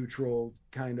road, neutral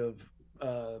kind of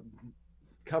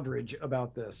coverage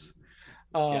about this.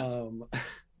 Yes.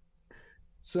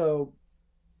 So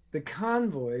the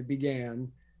convoy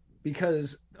began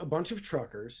because a bunch of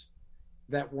truckers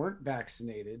that weren't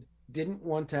vaccinated didn't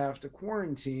want to have to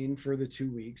quarantine for the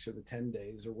 2 weeks or the 10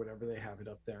 days or whatever they have it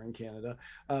up there in Canada,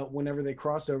 whenever they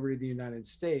crossed over to the United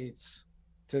States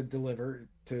to deliver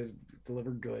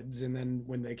goods. And then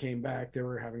when they came back, they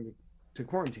were having to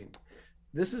quarantine.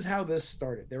 This is how this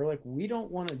started. They were like, we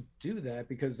don't want to do that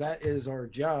because that is our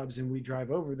jobs, and we drive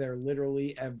over there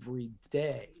literally every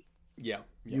day. Yeah.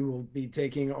 You will be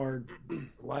taking our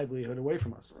livelihood away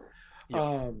from us.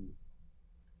 Yeah.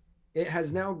 It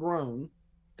has now grown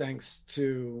thanks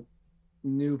to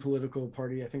new political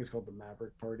party. I think it's called the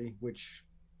Maverick Party, which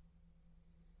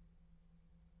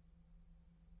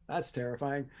that's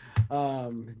terrifying.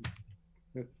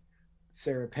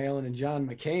 Sarah Palin and John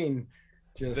McCain.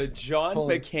 The John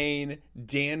McCain,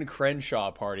 Dan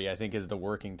Crenshaw Party, I think, is the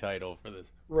working title for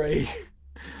this. Right.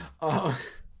 I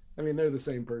mean, they're the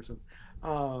same person.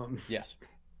 Yes.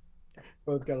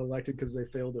 Both got elected because they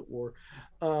failed at war.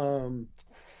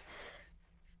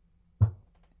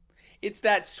 It's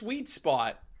that sweet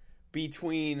spot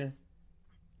between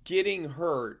getting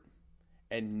hurt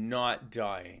and not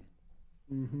dying.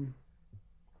 Mm-hmm.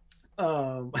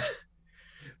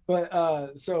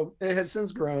 But so it has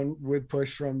since grown with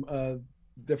push from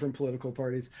different political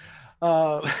parties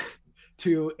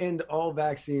to end all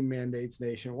vaccine mandates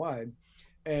nationwide.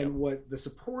 And what the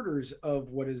supporters of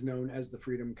what is known as the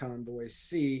Freedom Convoy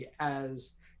see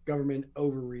as government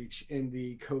overreach in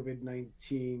the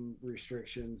COVID-19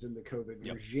 restrictions and the COVID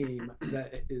regime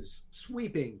that is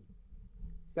sweeping,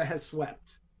 that has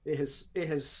swept. It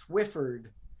has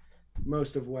Swiffered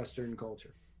most of Western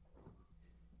culture.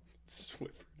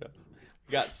 Swiffered.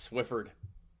 We got Swiffered.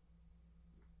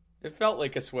 It felt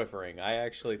like a Swiffering. I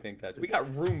actually think we got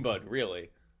Roomba'd, really.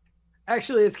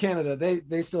 Actually, it's Canada.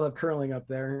 They still have curling up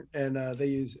there, and they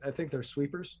use, I think they're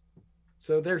sweepers.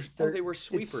 So they're they were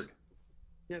sweepered.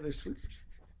 Yeah, they're sweepers.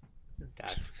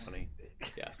 That's funny.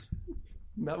 Yes.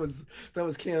 That was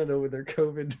Canada with their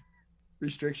COVID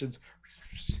restrictions.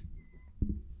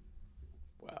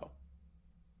 Wow.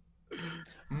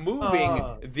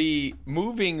 Moving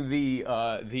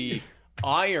the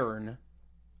iron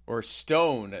or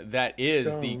stone that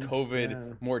is the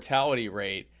COVID mortality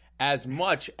rate as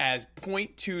much as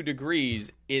 0.2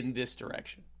 degrees in this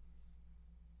direction.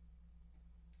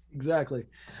 Exactly.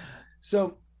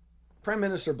 So Prime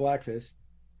Minister Blackface,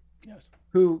 yes,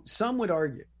 who some would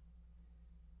argue,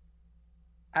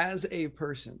 as a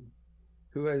person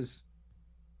who has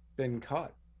been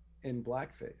caught in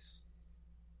blackface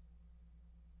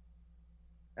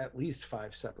at least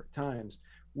 5 separate times,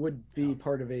 would be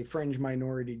part of a fringe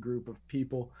minority group of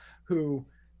people who've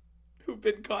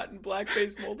been caught in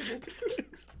blackface multiple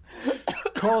times.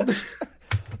 called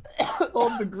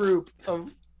the group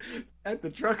of at the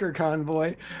trucker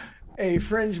convoy a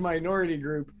fringe minority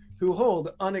group who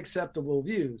hold unacceptable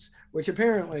views, which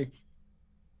apparently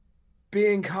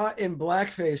being caught in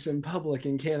blackface in public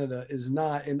in Canada is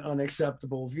not an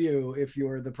unacceptable view if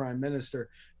you're the prime minister,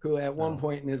 who at one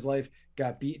point in his life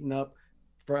got beaten up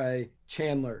by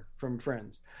Chandler from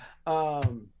Friends.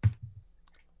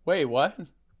 Wait, what?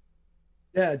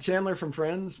 Yeah, Chandler from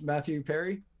Friends, Matthew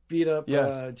Perry, beat up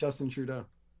Justin Trudeau.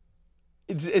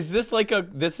 Is this like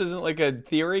this isn't like a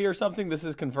theory or something? This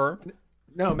is confirmed?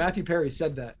 No, Matthew Perry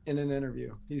said that in an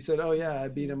interview. He said, "Oh yeah, I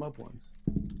beat him up once."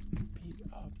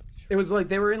 It was like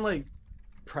they were in like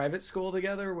private school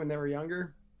together when they were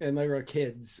younger, and they were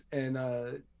kids, and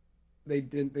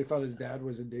they thought his dad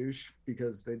was a douche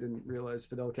because they didn't realize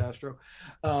Fidel Castro,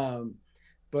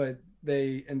 but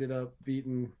they ended up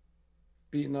beating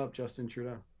up Justin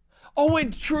Trudeau. Oh,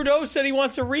 and Trudeau said he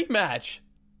wants a rematch.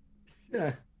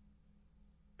 Yeah.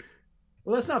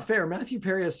 Well, that's not fair. Matthew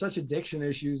Perry has such addiction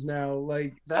issues now.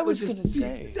 Like that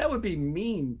that would be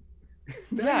mean.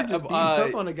 Yeah, just beating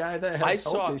up on a guy that has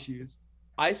health issues.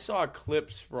 I saw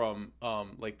clips from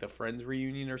like the Friends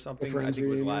reunion or something. I think it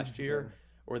was last year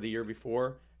or the year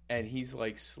before, and he's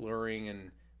like slurring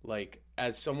and like,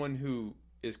 as someone who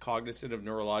is cognizant of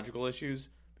neurological issues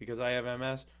because I have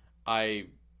MS,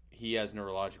 he has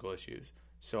neurological issues,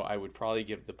 so I would probably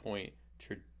give the point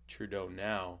Trudeau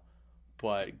now.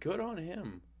 But good on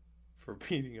him for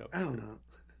beating up. I don't know.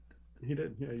 He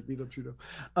did. Yeah, he beat up Trudeau.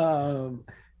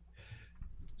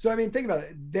 So, I mean, think about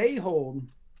it. They hold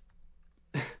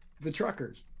the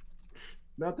truckers,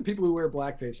 not the people who wear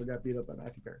blackface or got beat up by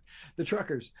Matthew Perry. The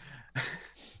truckers.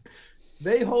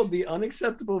 They hold the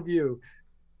unacceptable view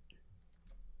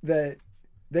that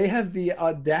they have the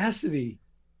audacity,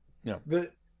 the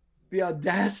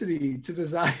audacity to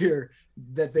desire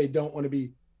that they don't want to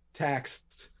be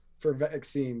taxed for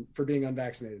being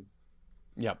unvaccinated.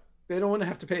 Yep. They don't want to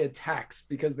have to pay a tax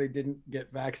because they didn't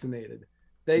get vaccinated.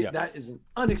 That is an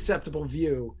unacceptable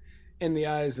view in the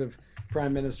eyes of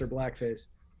Prime Minister Blackface.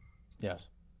 Yes.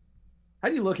 How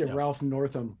do you look at Ralph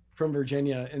Northam from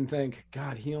Virginia and think,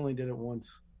 God, he only did it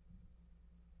once?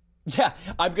 Yeah,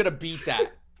 I'm gonna beat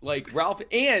that. Like Ralph,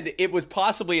 and it was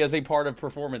possibly as a part of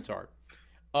performance art.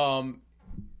 And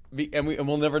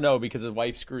we'll never know because his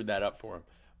wife screwed that up for him.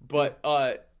 But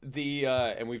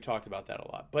and we've talked about that a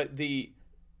lot. But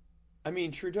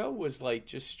Trudeau was like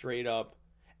just straight up,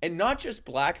 and not just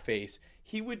blackface.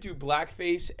 He would do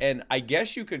blackface, and I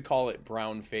guess you could call it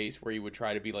brown face, where he would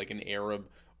try to be like an Arab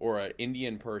or an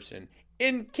Indian person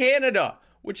in Canada,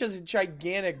 which has a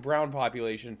gigantic brown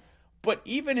population. But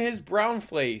even his brown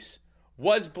face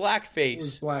was blackface. It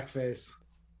was blackface.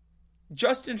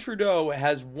 Justin Trudeau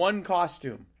has one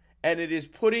costume, and it is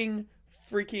putting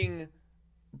freaking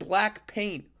black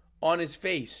paint on his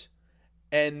face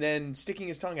and then sticking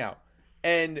his tongue out.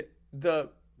 And the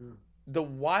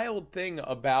wild thing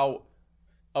about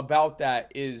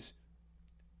that is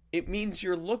it means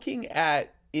you're looking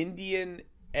at Indian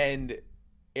and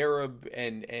Arab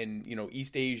and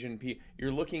East Asian people.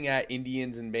 You're looking at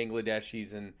Indians and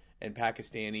Bangladeshis and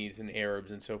Pakistanis and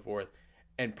Arabs and so forth,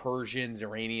 and Persians,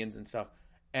 Iranians and stuff,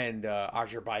 and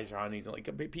Azerbaijanis and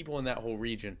like people in that whole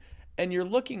region. And you're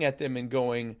looking at them and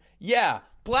going, yeah,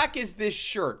 black is this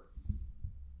shirt.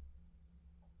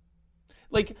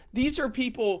 Like, these are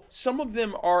people, some of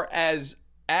them are as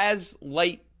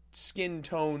light skin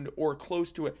toned or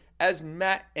close to it as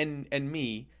Matt and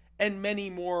me, and many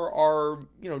more are,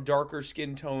 darker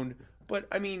skin toned. But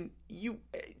I mean, you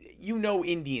know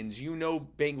Indians,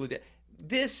 Bangladesh.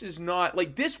 This is not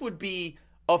like, this would be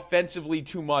offensively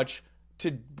too much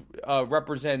to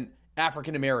represent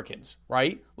African Americans,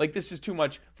 right? Like, this is too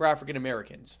much for African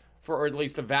Americans, or at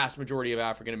least the vast majority of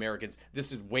African Americans.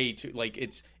 This is way too, like,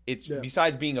 it's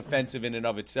besides being offensive in and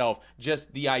of itself,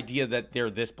 just the idea that they're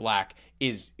this black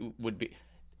would be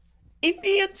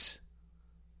Indians.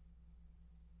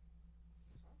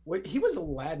 Wait, he was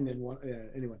Aladdin in one. Yeah,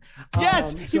 anyway.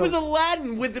 Yes, he was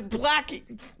Aladdin with the black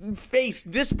face,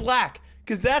 this black,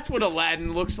 because that's what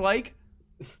Aladdin looks like.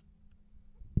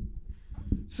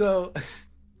 So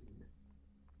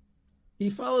he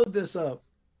followed this up.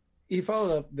 He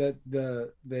followed up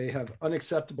that they have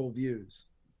unacceptable views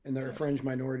in their fringe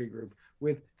minority group,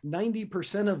 with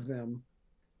 90% of them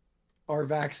are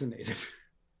vaccinated.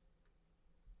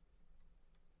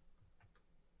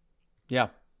 Yeah.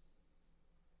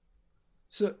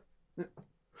 So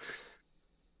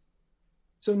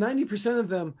 90% of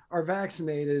them are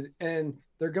vaccinated, and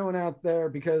they're going out there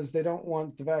because they don't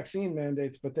want the vaccine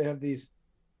mandates, but they have these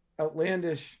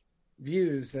outlandish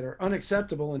views that are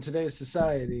unacceptable in today's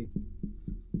society.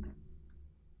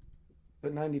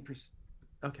 But 90%.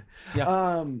 Okay.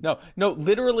 Yeah. No,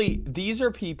 literally, these are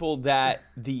people that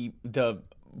the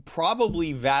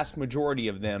probably vast majority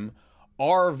of them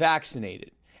are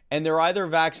vaccinated. And they're either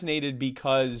vaccinated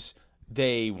because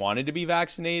they wanted to be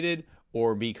vaccinated,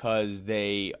 or because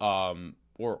they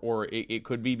or it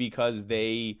could be because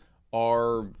they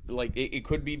are like, it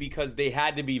could be because they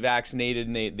had to be vaccinated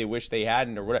and they wish they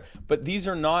hadn't, or whatever. But these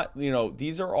are not,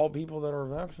 these are all people that are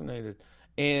vaccinated,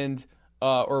 and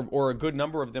or a good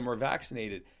number of them are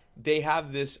vaccinated. They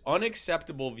have this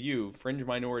unacceptable view, fringe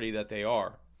minority that they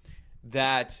are,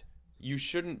 that you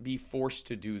shouldn't be forced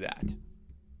to do that.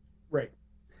 Right.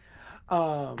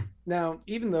 Now,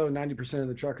 even though 90% of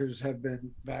the truckers have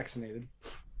been vaccinated,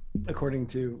 according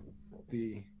to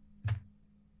the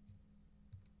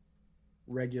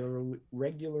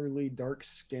regularly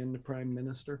dark-skinned prime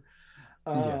minister,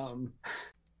 Yes.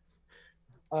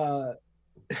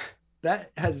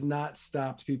 That has not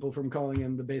stopped people from calling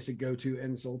him the basic go-to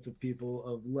insults of people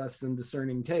of less than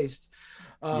discerning taste.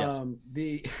 Yes.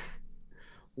 The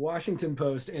Washington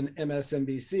Post and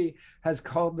MSNBC has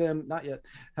called them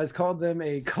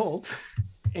a cult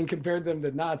and compared them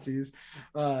to Nazis.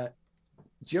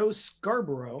 Joe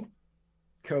Scarborough,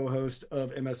 co-host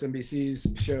of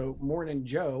MSNBC's show Morning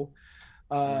Joe,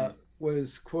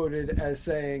 was quoted as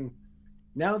saying,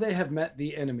 "Now they have met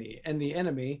the enemy, and the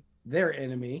enemy, their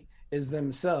enemy, is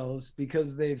themselves,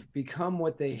 because they've become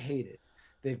what they hated.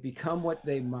 They've become what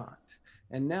they mocked.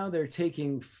 And now they're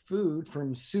taking food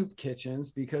from soup kitchens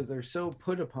because they're so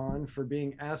put upon for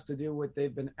being asked to do what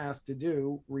they've been asked to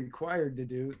do, required to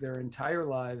do their entire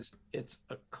lives. It's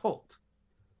a cult."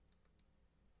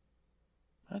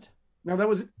 What? Now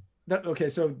okay,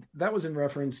 so that was in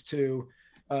reference to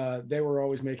they were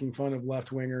always making fun of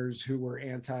left-wingers who were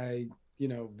anti,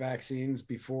 vaccines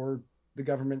before the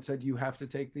government said you have to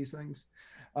take these things.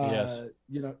 Yes.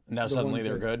 Now suddenly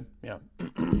they're good. Yeah.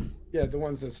 Yeah, the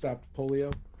ones that stopped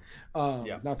polio.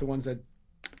 Not the ones that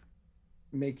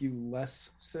make you less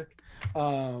sick.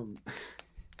 The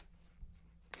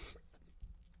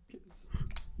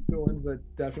ones that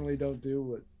definitely don't do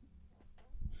what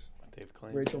they've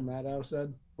claimed Rachel Maddow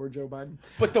said, or Joe Biden.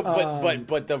 But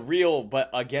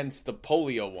against the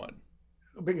polio one.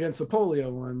 Against the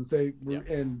polio ones, they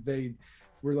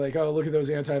were like, "Oh, look at those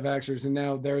anti-vaxxers," and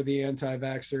now they're the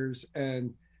anti-vaxxers,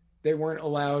 and they weren't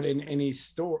allowed in any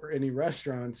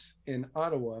restaurants in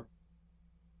Ottawa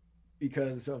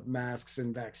because of masks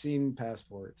and vaccine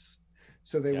passports.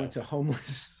 So they went to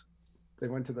they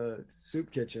went to the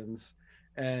soup kitchens,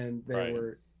 and they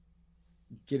were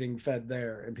getting fed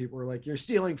there, and people were like, "You're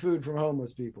stealing food from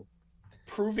homeless people."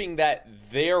 Proving that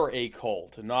they're a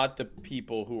cult, not the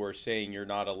people who are saying you're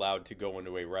not allowed to go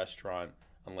into a restaurant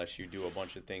unless you do a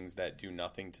bunch of things that do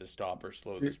nothing to stop or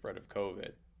slow the spread of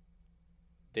COVID.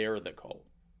 They're the cult.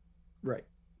 Right.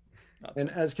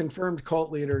 And as confirmed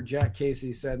cult leader Jack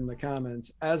Casey said in the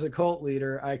comments, "As a cult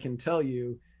leader, I can tell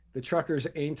you the truckers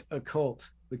ain't a cult.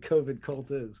 The COVID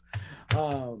cult is."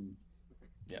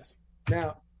 Yes.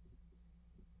 Now,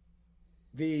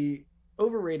 the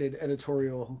overrated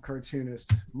editorial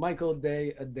cartoonist Michael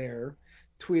Day Adair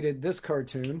tweeted this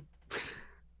cartoon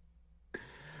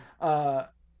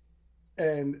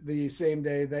and the same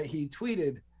day that he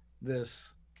tweeted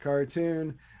this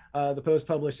cartoon, the Post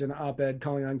published an op-ed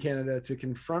calling on Canada to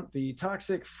confront the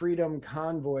toxic Freedom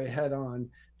Convoy head-on,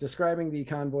 describing the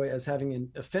convoy as having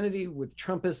an affinity with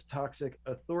Trumpist toxic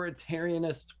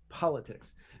authoritarianist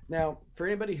politics. Now, for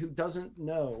anybody who doesn't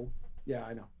know,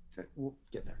 I know, we'll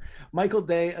get there. Michael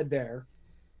Day Adair,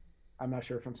 I'm not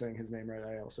sure if I'm saying his name right,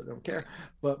 I also don't care,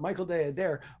 but Michael Day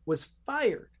Adair was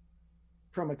fired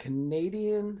from a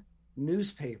Canadian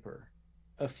newspaper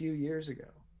a few years ago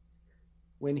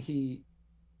when he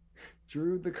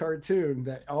drew the cartoon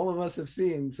that all of us have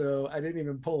seen. So I didn't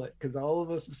even pull it because all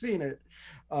of us have seen it,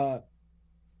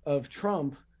 of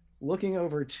Trump looking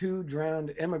over two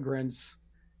drowned immigrants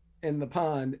in the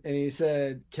pond. And he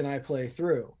said, "Can I play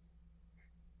through?"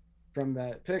 from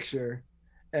that picture,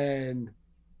 and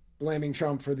blaming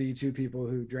Trump for the two people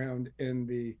who drowned in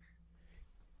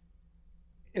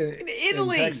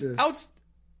Italy. In Texas. In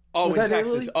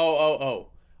Texas. Italy? Oh.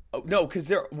 No,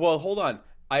 because hold on.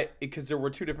 Because there were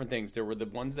two different things. There were the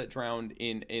ones that drowned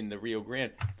in the Rio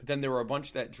Grande, but then there were a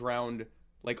bunch that drowned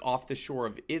like off the shore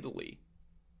of Italy.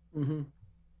 Mm-hmm.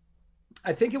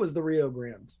 I think it was the Rio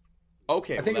Grande.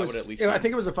 Okay, I think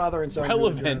it was a father and son who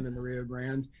were drowned in the Rio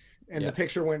Grande, and the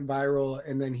picture went viral.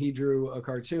 And then he drew a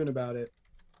cartoon about it,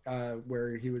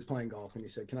 where he was playing golf, and he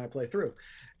said, "Can I play through?"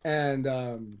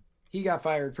 And he got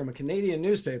fired from a Canadian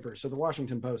newspaper. So the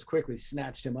Washington Post quickly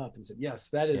snatched him up and said, "Yes,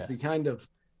 that is the kind of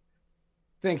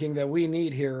thinking that we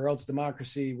need here, or else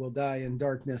democracy will die in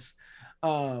darkness."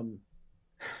 So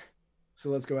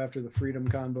let's go after the Freedom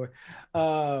Convoy.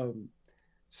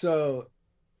 So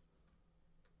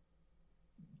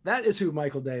that is who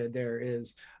Michael Day Adair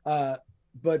is.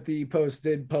 But the Post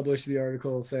did publish the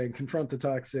article saying, confront the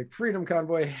toxic freedom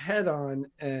convoy head on,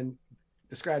 and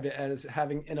described it as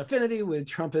having an affinity with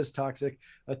Trumpist toxic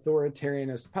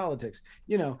authoritarianist politics.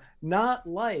 Not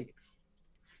like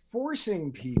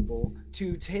forcing people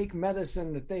to take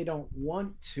medicine that they don't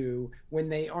want to when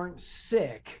they aren't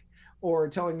sick, or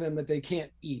telling them that they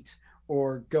can't eat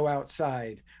or go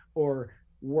outside or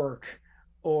work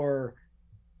or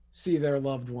see their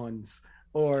loved ones,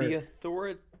 or the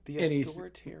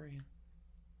authoritarian.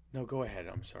 No, go ahead.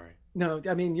 I'm sorry. No,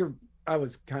 I mean, I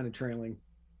was kind of trailing.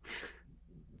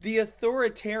 The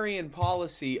authoritarian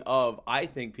policy of, I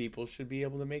think people should be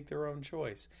able to make their own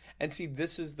choice. And see,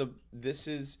 this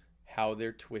is how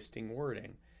they're twisting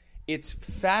wording. It's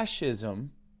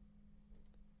fascism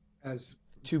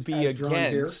to be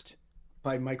against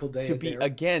by Michael Day to be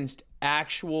against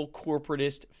actual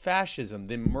corporatist fascism,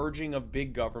 the merging of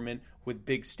big government with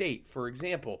big state. For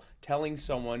example, telling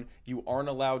someone you aren't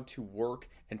allowed to work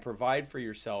and provide for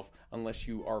yourself unless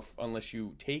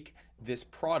you take this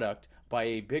product by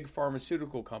a big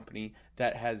pharmaceutical company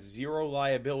that has zero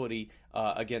liability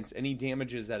against any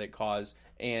damages that it caused,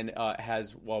 and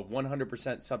has 100%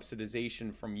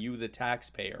 subsidization from you, the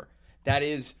taxpayer. That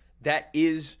is.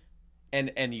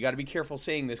 And you got to be careful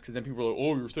saying this, because then people are like,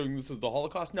 oh, you're saying this is the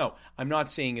Holocaust? No, I'm not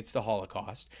saying it's the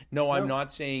Holocaust. No, I'm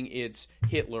not saying it's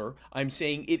Hitler. I'm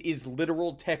saying it is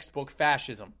literal textbook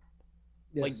fascism.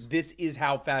 Yes. Like, this is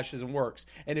how fascism works.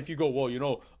 And if you go,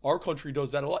 well, our country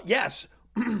does that a lot. Yes,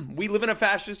 we live in a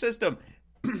fascist system.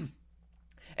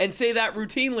 And say that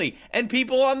routinely. And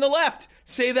people on the left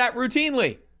say that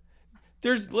routinely.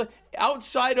 There's,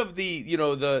 outside of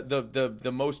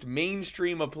the most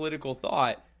mainstream of political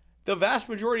thought, the vast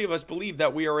majority of us believe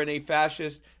that we are in a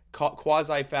fascist,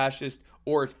 quasi-fascist,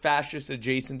 or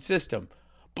fascist-adjacent system.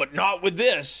 But not with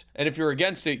this. And if you're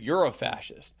against it, you're a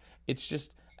fascist. It's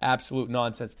just absolute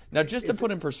nonsense. Now, just to put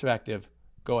in perspective,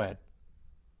 go ahead.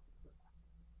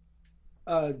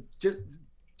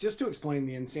 Just to explain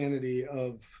the insanity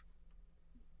of...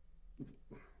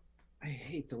 I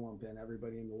hate to lump in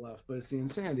everybody in the left, but it's the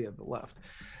insanity of the left.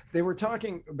 They were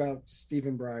talking about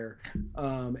Stephen Breyer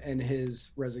and his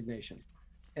resignation.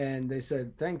 And they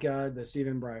said, thank God that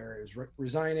Stephen Breyer is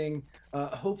resigning.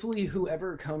 Hopefully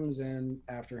whoever comes in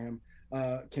after him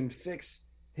can fix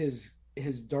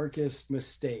his darkest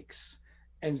mistakes,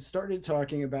 and started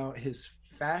talking about his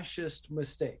fascist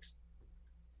mistakes.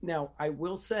 Now, I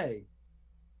will say,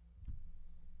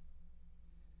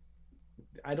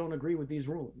 I don't agree with these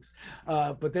rulings,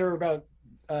 but they were about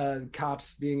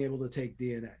cops being able to take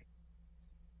DNA.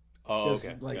 Oh,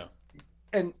 okay. Yeah.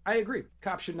 And I agree.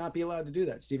 Cops should not be allowed to do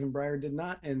that. Stephen Breyer did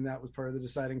not, and that was part of the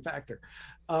deciding factor.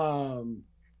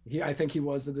 I think he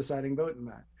was the deciding vote in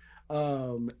that.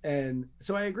 And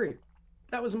so I agree.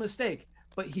 That was a mistake.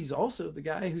 But he's also the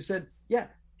guy who said, yeah,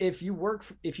 if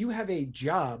you have a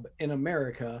job in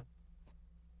America,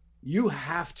 you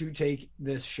have to take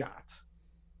this shot.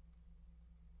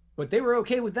 But they were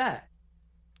okay with that.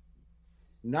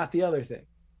 Not the other thing.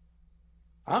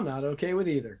 I'm not okay with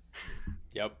either.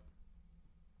 Yep.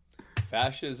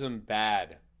 Fascism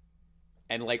bad.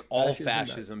 And like all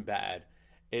fascism bad.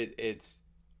 It's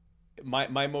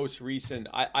my most recent,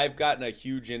 I've gotten a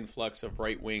huge influx of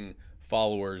right-wing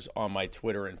followers on my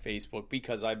Twitter and Facebook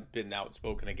because I've been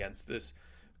outspoken against this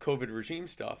COVID regime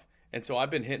stuff. And so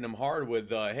I've been hitting them hard with,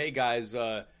 hey guys,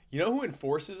 you know who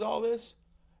enforces all this?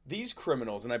 These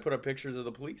criminals. And I put up pictures of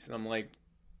the police, and I'm like,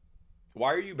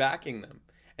 why are you backing them?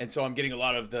 And so I'm getting a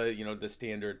lot of the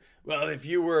standard, well, if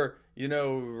you were,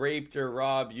 raped or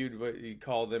robbed, you'd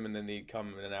call them, and then they'd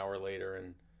come an hour later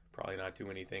and probably not do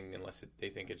anything unless they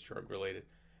think it's drug related.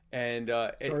 And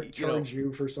charge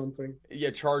you for something.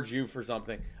 Yeah, charge you for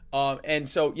something. And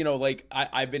so,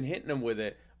 I've been hitting them with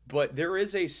it, but there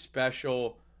is a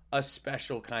special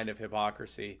kind of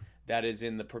hypocrisy that is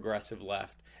in the progressive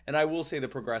left. And I will say the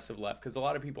progressive left, because a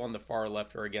lot of people on the far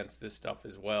left are against this stuff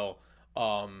as well.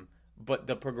 But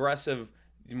the progressive,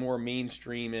 more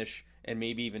mainstreamish, and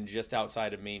maybe even just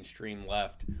outside of mainstream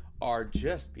left are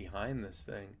just behind this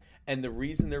thing. And the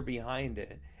reason they're behind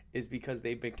it is because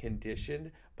they've been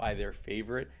conditioned by their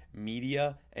favorite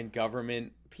media and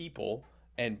government people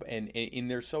and in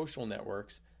their social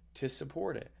networks to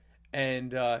support it.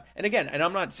 And again, and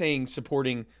I'm not saying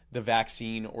supporting the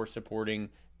vaccine or supporting,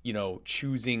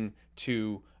 choosing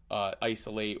to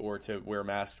isolate or to wear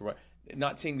masks, or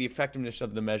not saying the effectiveness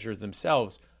of the measures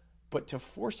themselves, but to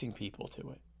forcing people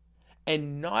to it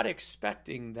and not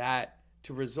expecting that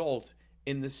to result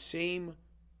in the same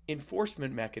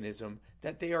enforcement mechanism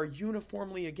that they are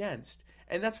uniformly against.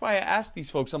 And that's why I asked these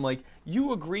folks, I'm like,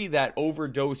 you agree that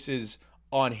overdoses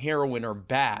on heroin are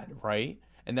bad, right?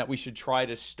 And that we should try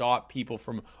to stop people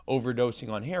from overdosing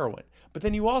on heroin. But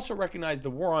then you also recognize the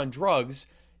war on drugs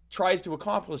tries to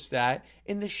accomplish that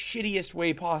in the shittiest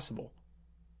way possible.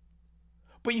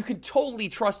 But you can totally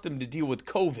trust them to deal with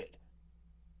COVID.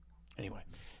 Anyway,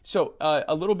 so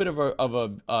a little bit of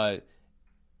a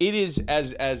it is,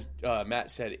 as Matt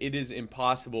said, it is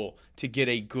impossible to get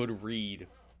a good read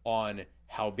on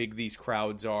how big these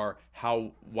crowds are,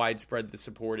 how widespread the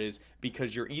support is,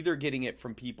 because you're either getting it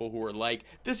from people who are like,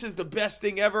 this is the best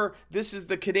thing ever, this is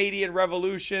the Canadian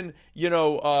Revolution, and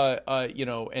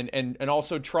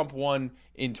also Trump won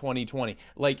in 2020.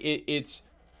 Like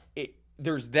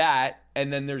there's that,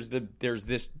 and then there's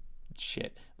this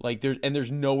shit. Like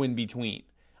there's no in between.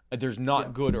 There's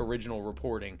not good original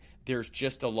reporting. There's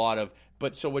just a lot of,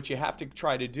 but so what you have to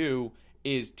try to do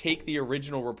is take the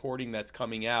original reporting that's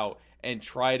coming out and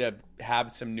try to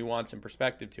have some nuance and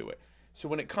perspective to it. So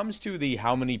when it comes to the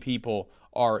how many people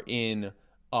are in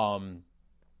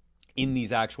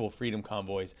these actual freedom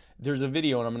convoys, there's a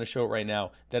video, and I'm going to show it right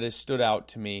now, that has stood out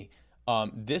to me.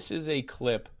 This is a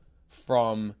clip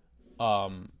from. I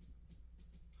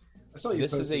saw you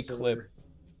this post is a this clip. Earlier.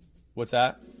 Meant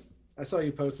to I saw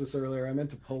you post this earlier. I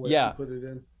meant to pull it and put it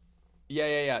in.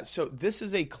 Yeah. So this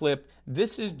is a clip.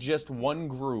 This is just one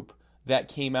group that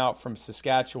came out from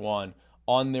Saskatchewan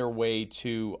on their way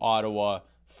to Ottawa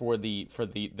for the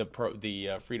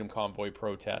Freedom Convoy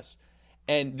protests.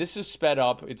 And this is sped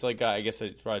up. It's like I guess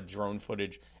it's drone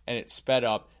footage, and it's sped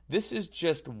up. This is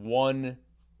just one,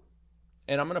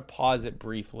 and I'm going to pause it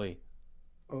briefly.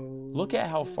 Look at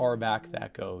how far back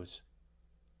that goes.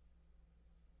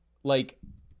 Like,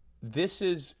 this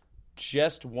is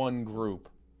just one group.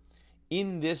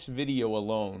 In this video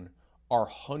alone are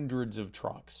hundreds of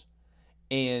trucks.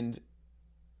 And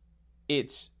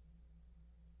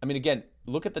again,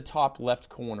 look at the top left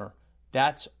corner.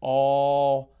 That's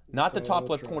all, not the top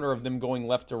left corner of them going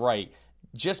left to right.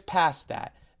 Just past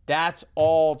that. That's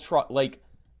all truck. Like,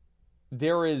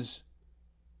 there is,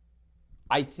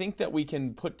 I think that we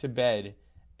can put to bed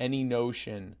any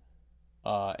notion,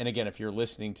 and again, if you're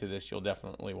listening to this, you'll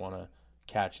definitely want to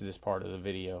catch this part of the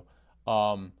video.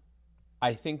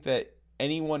 I think that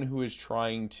anyone who is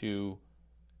trying to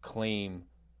claim,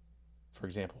 for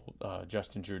example,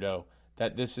 Justin Trudeau,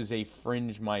 that this is a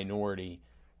fringe minority,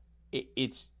 they're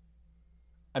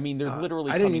literally coming in from all directions.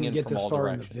 I didn't even get this far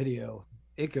in the video.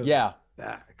 It goes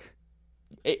back.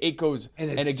 It goes,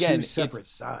 and again, two separate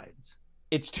sides.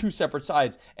 It's two separate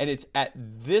sides, and it's at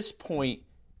this point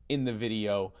in the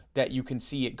video that you can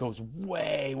see it goes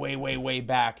way, way, way, way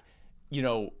back,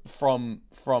 from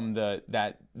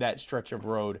that stretch of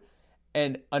road.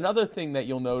 And another thing that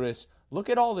you'll notice, look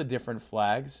at all the different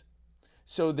flags.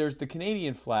 So there's the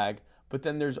Canadian flag, but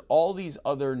then there's all these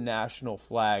other national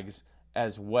flags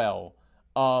as well.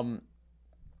 One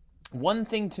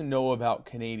thing to know about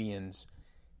Canadians,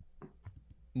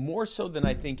 more so than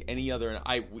I think any other, and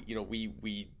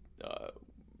we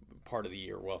part of the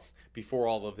year, well, before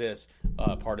all of this,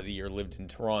 part of the year lived in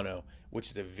Toronto, which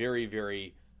is a very,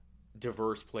 very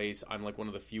diverse place. I'm like one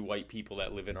of the few white people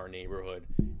that live in our neighborhood,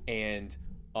 and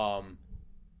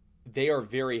they are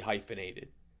very hyphenated.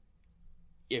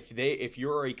 If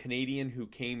you're a Canadian who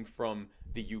came from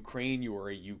the Ukraine, you are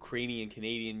a Ukrainian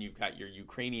Canadian. You've got your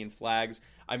Ukrainian flags.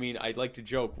 I mean, I'd like to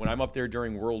joke, when I'm up there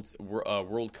during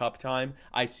World Cup time,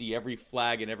 I see every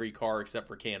flag in every car except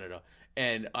for Canada,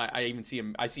 and I even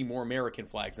see more American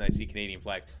flags than I see Canadian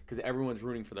flags, because everyone's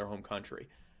rooting for their home country.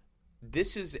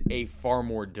 This is a far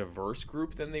more diverse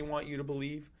group than they want you to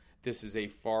believe. This is a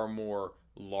far more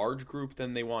large group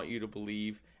than they want you to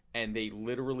believe. And they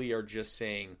literally are just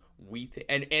saying,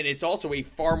 and it's also a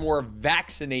far more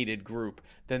vaccinated group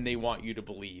than they want you to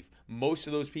believe. Most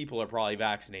of those people are probably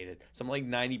vaccinated.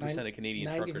 Something like 90% of Canadian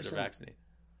 90%. Truckers are vaccinated.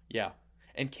 Yeah.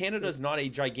 And Canada's not a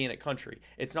gigantic country.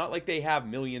 It's not like they have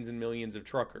millions and millions of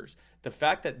truckers. The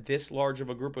fact that this large of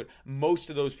a group, most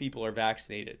of those people are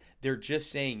vaccinated. They're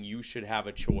just saying you should have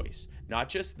a choice. Not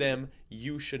just them,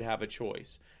 you should have a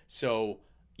choice. So,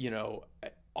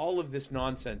 all of this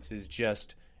nonsense is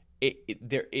just...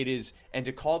 It is, and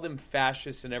to call them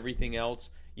fascists and everything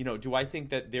else, do I think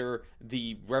that they're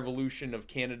the revolution of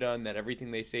Canada and that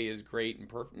everything they say is great and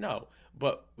perfect? No,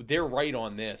 but they're right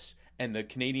on this, and the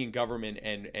Canadian government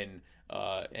and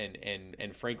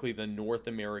frankly the North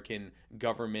American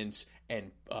governments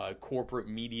and corporate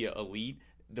media elite,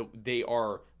 they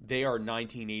are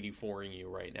 1984ing you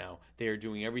right now. They are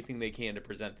doing everything they can to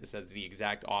present this as the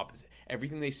exact opposite.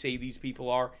 Everything they say these people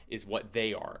are is what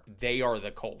they are. They are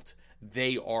the cult.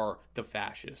 They are the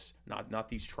fascists, not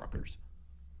these truckers.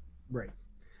 Right.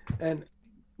 And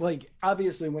like,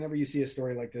 obviously, whenever you see a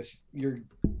story like this, you're,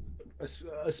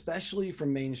 especially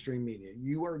from mainstream media,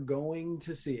 you are going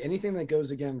to see anything that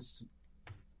goes against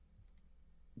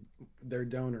their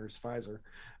donors, Pfizer,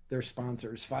 their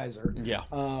sponsors, Pfizer. Yeah.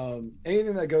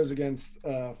 Anything that goes against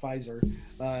Pfizer,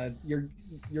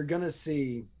 you're going to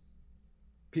see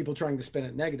people trying to spin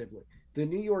it negatively. The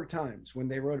New York Times, when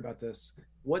they wrote about this,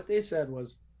 what they said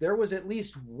was there was at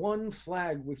least one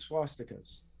flag with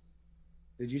swastikas.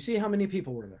 Did you see how many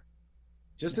people were there?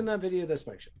 Just in that video this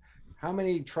picture, how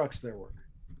many trucks there were?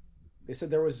 They said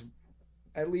there was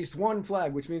at least one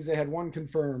flag, which means they had one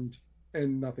confirmed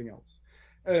and nothing else.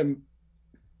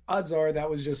 Odds are that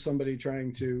was just somebody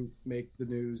trying to make the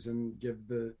news and give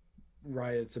the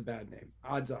riots a bad name.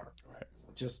 Odds are. Right.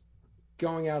 Just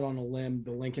going out on a limb,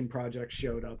 the Lincoln Project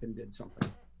showed up and did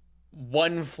something.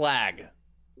 One flag.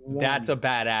 That's a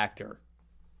bad actor.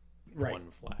 Right.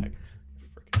 One flag.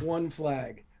 One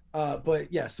flag.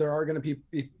 But yes, there are going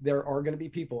to be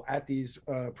people at these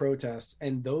protests,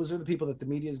 and those are the people that the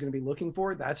media is going to be looking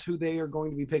for. That's who they are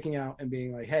going to be picking out and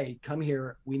being like, "Hey, come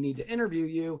here. We need to interview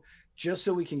you, just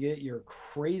so we can get your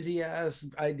crazy ass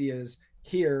ideas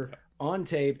here on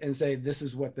tape and say this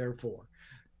is what they're for."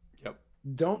 Yep.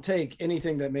 Don't take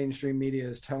anything that mainstream media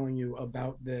is telling you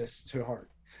about this to heart.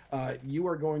 You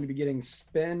are going to be getting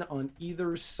spin on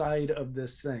either side of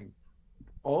this thing.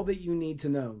 All that you need to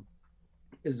know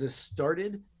is this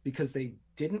started because they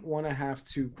didn't want to have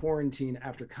to quarantine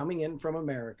after coming in from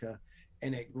America,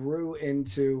 and it grew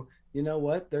into, you know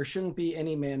what, there shouldn't be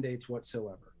any mandates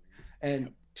whatsoever.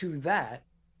 And to that,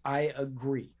 I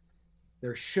agree.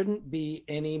 There shouldn't be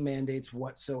any mandates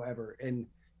whatsoever. And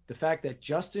the fact that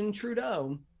Justin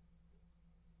Trudeau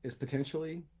is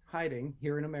potentially hiding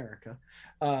here in America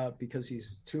because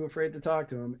he's too afraid to talk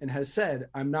to him and has said,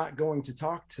 I'm not going to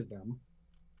talk to them.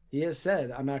 He has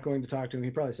said, I'm not going to talk to him.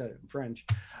 He probably said it in French,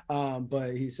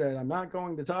 but he said, I'm not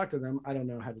going to talk to them. I don't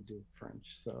know how to do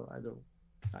French, so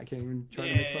I can't even try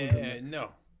to make fun of him. No.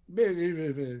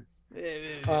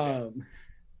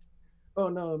 Oh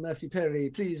no, Matthew Perry,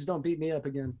 please don't beat me up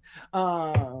again.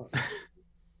 The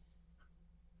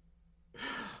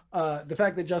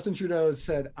fact that Justin Trudeau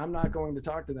said, I'm not going to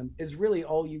talk to them is really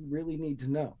all you really need to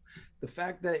know. The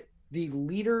fact that the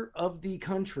leader of the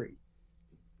country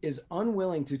is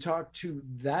unwilling to talk to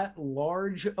that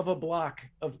large of a block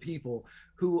of people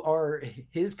who are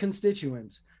his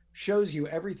constituents shows you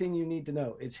everything you need to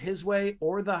know. It's his way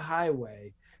or the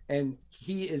highway. And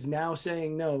he is now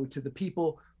saying no to the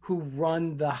people who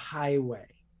run the highway.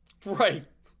 Right.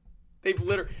 They've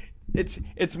literally,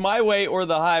 it's my way or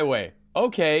the highway.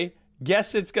 Okay,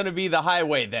 guess it's going to be the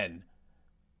highway then.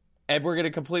 And we're going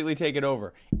to completely take it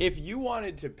over. If you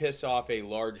wanted to piss off a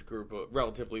large group, a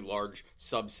relatively large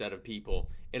subset of people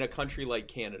in a country like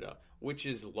Canada, which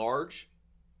is large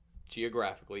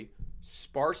geographically,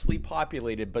 sparsely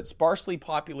populated, but sparsely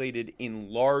populated in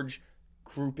large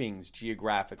groupings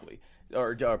geographically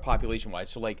or population-wise.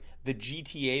 So like the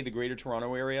GTA, the Greater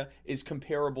Toronto Area, is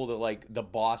comparable to like the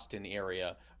Boston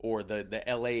area or the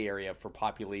LA area for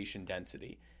population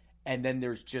density. And then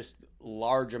there's just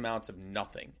large amounts of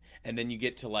nothing. And then you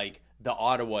get to like the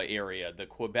Ottawa area, the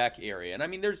Quebec area. And I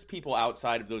mean, there's people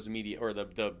outside of those immediate, or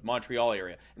the Montreal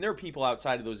area. And there are people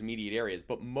outside of those immediate areas.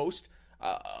 But most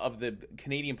of the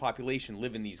Canadian population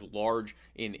live in these large,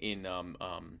 in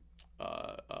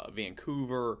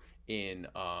Vancouver, in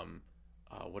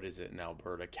what is it in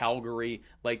Alberta, Calgary.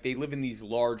 Like they live in these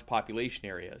large population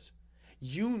areas.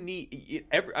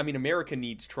 America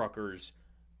needs truckers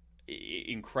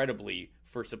incredibly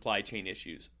for supply chain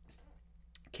issues.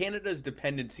 Canada's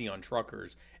dependency on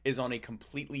truckers is on a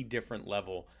completely different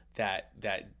level that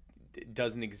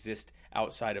doesn't exist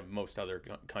outside of most other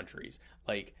countries.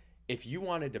 Like if you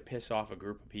wanted to piss off a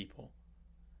group of people,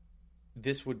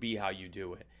 this would be how you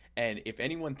do it. And if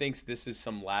anyone thinks this is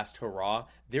some last hurrah,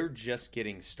 they're just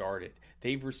getting started.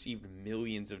 They've received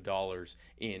millions of dollars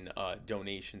in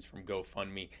donations from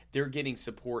GoFundMe. They're getting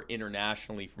support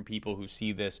internationally from people who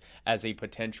see this as a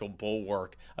potential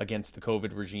bulwark against the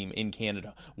COVID regime in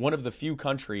Canada. One of the few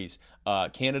countries,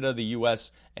 Canada, the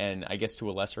U.S., and I guess to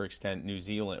a lesser extent New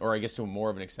Zealand, or I guess to more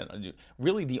of an extent,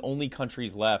 really the only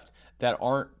countries left that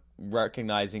aren't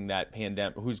recognizing that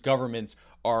pandemic, whose governments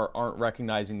aren't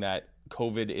recognizing that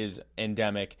COVID is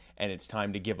endemic and it's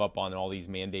time to give up on all these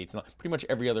mandates. Pretty much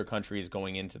every other country is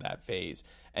going into that phase.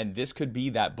 And this could be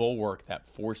that bulwark that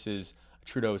forces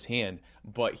Trudeau's hand,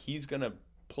 but he's going to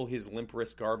pull his limp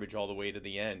wrist garbage all the way to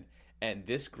the end. And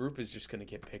this group is just going to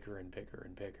get bigger and bigger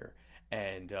and bigger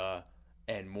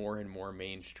and more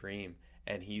mainstream.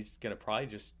 And he's going to probably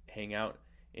just hang out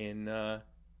in the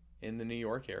New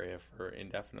York area for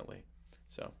indefinitely.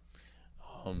 So,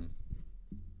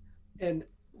 and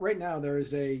right now there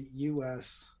is a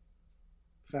U.S.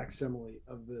 facsimile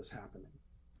of this happening.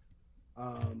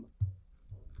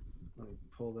 Let me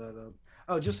pull that up.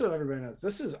 Oh, just so everybody knows,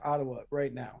 this is Ottawa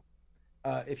right now.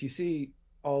 If you see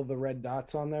all the red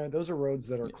dots on there, those are roads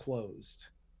that are closed.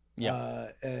 Yeah.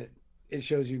 It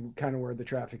shows you kind of where the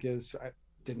traffic is. I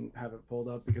didn't have it pulled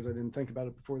up because I didn't think about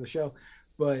it before the show.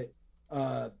 But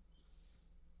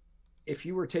if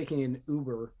you were taking an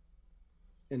Uber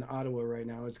in Ottawa right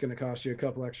now, it's going to cost you a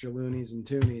couple extra loonies and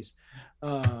toonies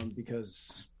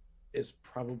because it's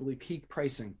probably peak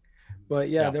pricing. But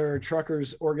there are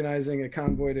truckers organizing a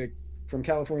convoy from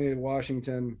California to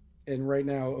Washington, and right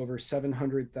now over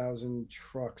 700,000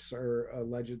 trucks are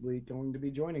allegedly going to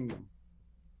be joining them.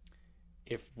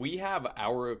 If we have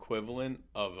our equivalent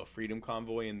of a freedom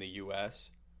convoy in the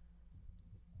U.S.,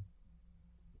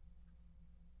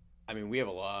 I mean, we have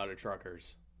a lot of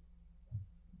truckers.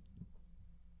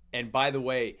 And by the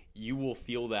way, you will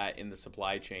feel that in the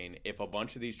supply chain. If a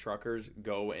bunch of these truckers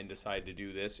go and decide to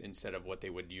do this instead of what they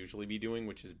would usually be doing,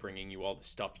 which is bringing you all the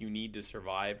stuff you need to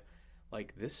survive,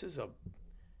 like this is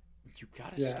you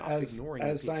got to stop ignoring it.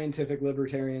 As Scientific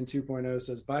Libertarian 2.0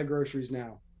 says, buy groceries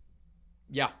now.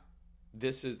 Yeah.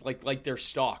 This is like their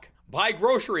stock. Buy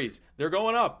groceries. They're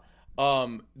going up.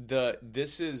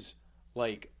 This is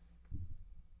like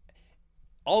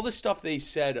all the stuff they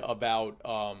said about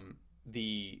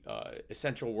the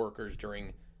essential workers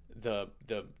during the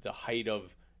height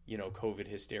of COVID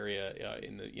hysteria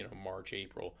in the March,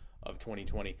 April of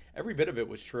 2020. Every bit of it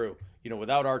was true.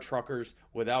 Without our truckers,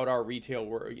 without our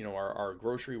retail our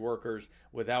grocery workers,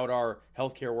 without our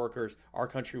healthcare workers, our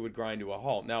country would grind to a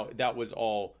halt. Now that was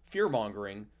all fear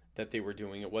mongering that they were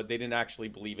doing it. What they didn't actually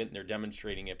believe it, and they're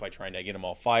demonstrating it by trying to get them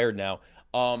all fired now.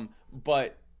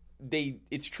 But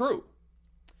it's true,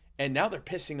 and now they're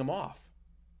pissing them off.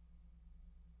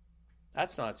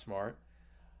 That's not smart.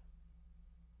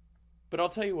 But I'll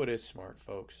tell you what is smart,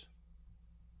 folks.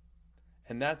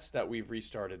 And that's that we've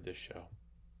restarted this show.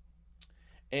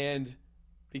 And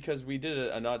because we did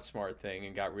a not smart thing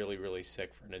and got really, really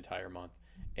sick for an entire month.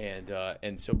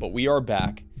 But we are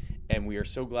back, and we are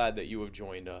so glad that you have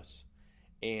joined us.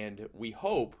 And we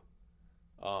hope,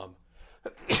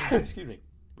 excuse me,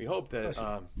 we hope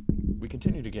that we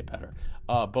continue to get better.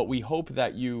 But we hope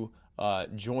that you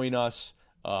rejoin us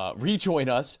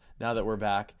now that we're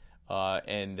back,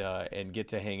 and get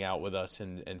to hang out with us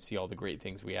and see all the great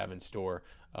things we have in store.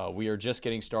 We are just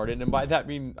getting started, and by that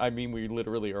I mean we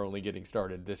literally are only getting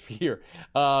started this year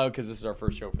because this is our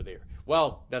first show for the year.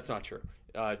 Well, that's not true.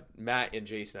 Matt and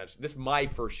Jason, this is my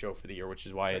first show for the year, which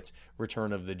is why it's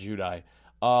Return of the Jedi.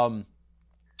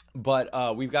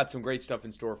 But we've got some great stuff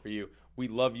in store for you. We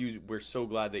love you. We're so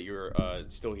glad that you're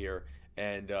still here.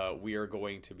 And we are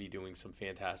going to be doing some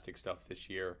fantastic stuff this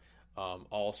year,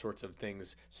 all sorts of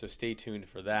things. So stay tuned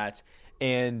for that.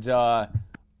 And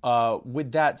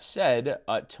with that said,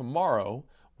 tomorrow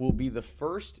will be the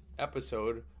first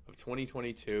episode of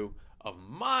 2022 of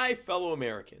My Fellow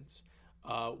Americans.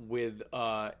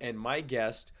 And my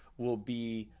guest will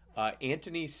be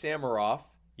Anthony Samaroff.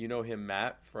 You know him,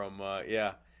 Matt, from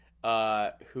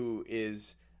who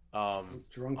is.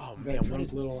 Drunk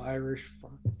little Irish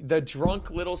fuck. The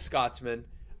drunk little Scotsman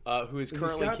who is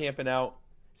currently camping out.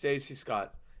 Says he's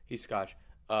Scott. He's Scotch.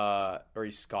 Or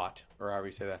he's Scott, or however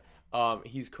you say that.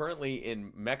 He's currently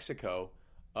in Mexico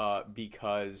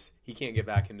because he can't get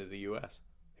back into the U.S.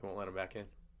 They won't let him back in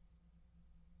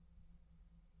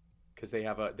because they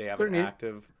have an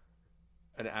active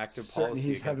policy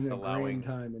he's against having a allowing great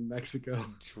time in Mexico.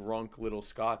 Drunk little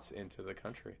Scots into the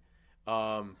country.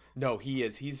 No, he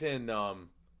is. He's in. I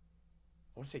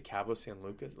want to say Cabo San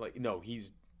Lucas.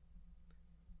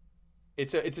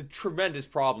 It's a tremendous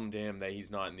problem to him that he's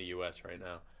not in the U.S. right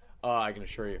now. I can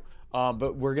assure you.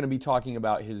 But we're going to be talking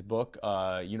about his book,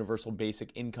 Universal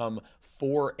Basic Income: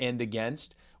 For and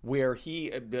Against, where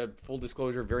he, full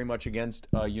disclosure, very much against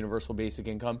universal basic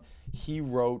income. He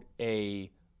wrote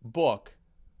a book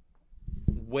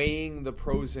weighing the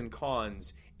pros and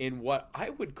cons in what I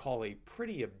would call a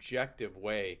pretty objective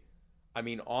way. I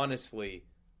mean, honestly,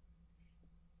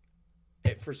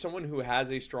 for someone who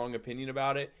has a strong opinion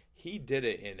about it, he did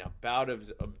it in about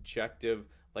as objective,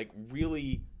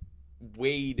 really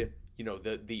weighed,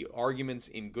 the arguments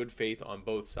in good faith on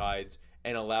both sides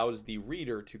and allows the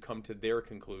reader to come to their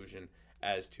conclusion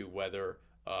as to whether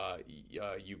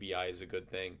UBI is a good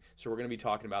thing. So we're going to be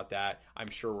talking about that. I'm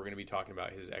sure we're going to be talking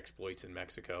about his exploits in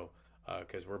Mexico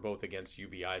because we're both against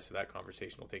UBI, so that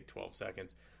conversation will take 12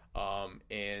 seconds.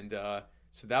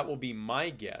 So that will be my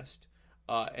guest.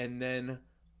 And then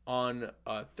on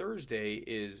Thursday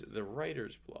is the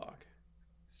writer's block.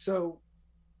 So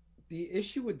the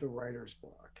issue with the writer's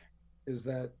block is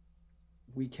that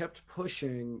we kept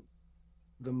pushing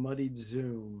the Muddied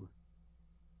Zoom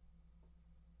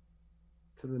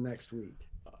to the next week.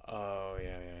 Oh,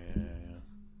 yeah.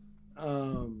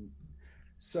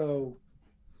 So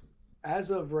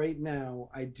as of right now,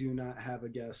 I do not have a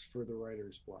guest for the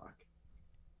writer's block.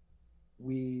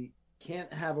 We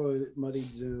can't have a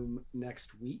Muddied Zoom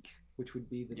next week, which would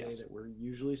be the day that we're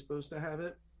usually supposed to have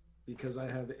it, because I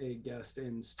have a guest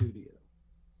in studio.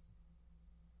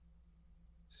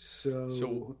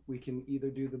 So we can either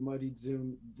do the Muddied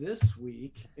Zoom this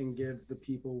week and give the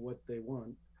people what they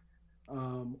want,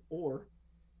 or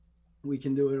we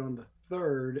can do it on the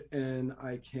 3rd and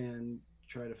I can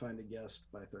try to find a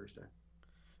guest by Thursday.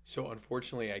 So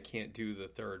unfortunately, I can't do the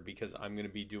 3rd because I'm going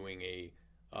to be doing a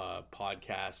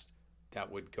podcast that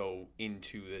would go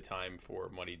into the time for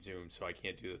Muddied Zoom, so I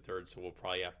can't do the 3rd, so we'll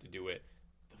probably have to do it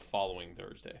the following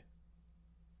Thursday.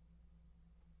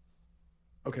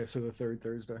 Okay, so the 3rd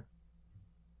Thursday?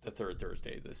 The 3rd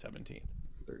Thursday, the 17th.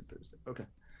 3rd Thursday, okay.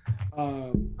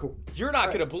 Cool. You're not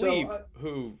going to believe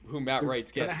who Matt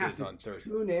Wright's guest is on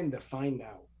Thursday. Tune in to find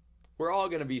out. We're all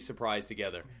going to be surprised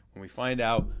together when we find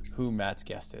out who Matt's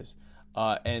guest is.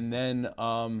 And then,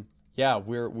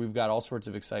 we've got all sorts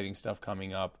of exciting stuff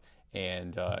coming up,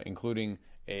 and including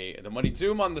the Muddied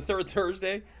Zoom on the 3rd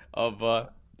Thursday of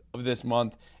this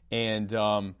month. And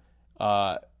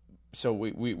so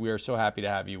we are so happy to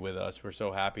have you with us. We're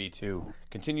so happy to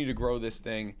continue to grow this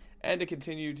thing and to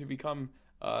continue to become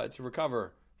to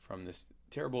recover from this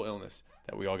terrible illness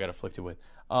that we all got afflicted with.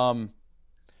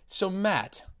 So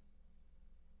Matt,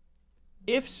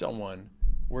 if someone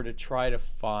were to try to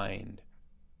find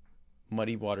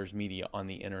Muddy Waters Media on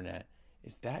the internet,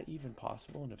 is that even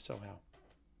possible? And if so, how?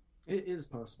 It is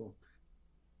possible.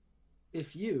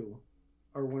 If you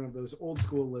are one of those old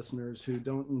school listeners who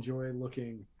don't enjoy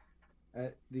looking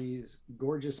at these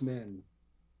gorgeous men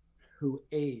who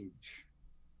age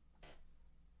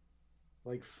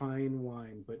like fine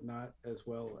wine, but not as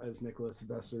well as Nicholas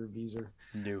Besser-Wieser.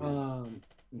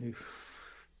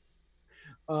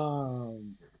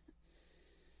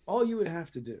 All you would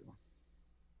have to do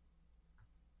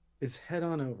is head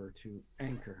on over to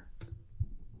Anchor.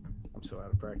 I'm so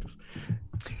out of practice.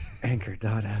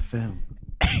 Anchor.fm.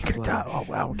 Oh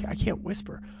wow, I can't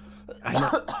whisper. I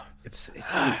know. It's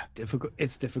difficult.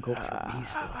 It's difficult for me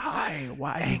still. Hi.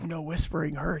 Why? No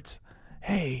whispering hurts.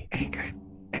 Hey.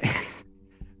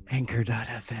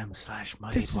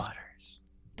 Anchor.fm/muddywaters.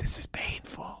 This is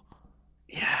painful.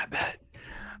 Yeah, I bet.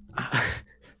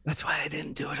 That's why I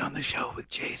didn't do it on the show with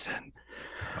Jason.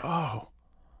 Oh.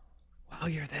 While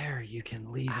you're there, you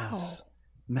can leave us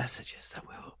messages that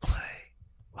we will play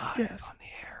live on the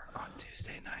air on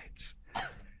Tuesday nights.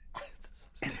 This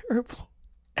is terrible.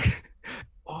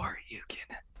 Or you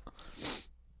can,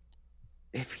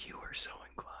 if you are so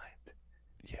inclined,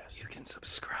 you can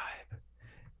subscribe.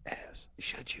 As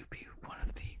should you be one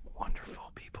of the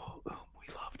wonderful people whom we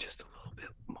love just a little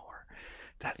bit more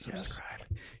that subscribe,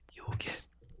 you will get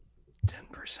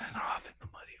 10% off in the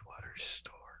Muddy Waters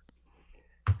store.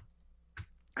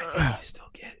 I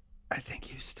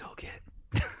think you still get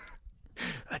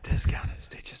a discount at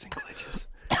Stitches and Glitches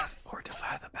or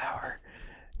Defy the Power.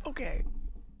 Okay.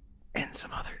 And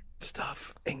some other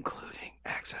stuff, including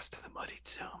access to the Muddied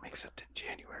Zoom, except in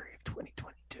January of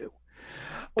 2022.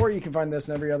 Or you can find this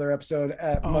and every other episode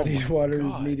at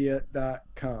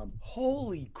muddywatersmedia.com.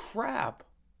 Holy crap.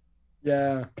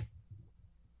 Yeah.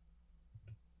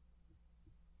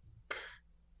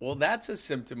 Well, that's a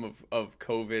symptom of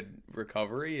COVID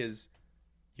recovery is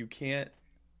you can't.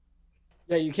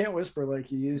 Yeah, you can't whisper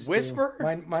like you used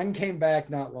to. Mine came back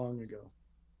not long ago.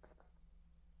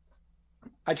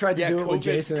 I tried to do it with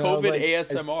Jason. COVID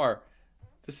ASMR.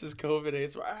 This is COVID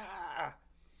ASMR.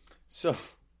 So,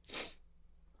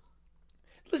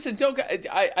 listen,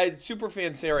 I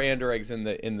superfan Sarah Andereggs in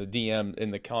the DM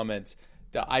in the comments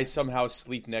that I somehow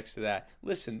sleep next to that.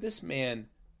 Listen, this man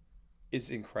is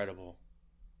incredible.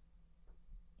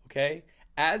 Okay,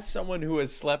 as someone who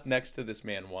has slept next to this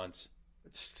man once,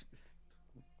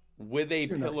 with a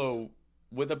pillow. Nights.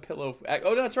 With a pillow.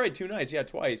 Oh, that's right. 2 nights. Yeah,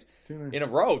 twice. 2 nights. In a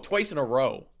row. Twice in a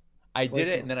row. I did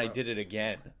it, and then I did it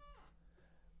again.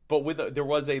 But there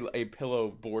was a pillow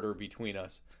border between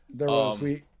us. There was.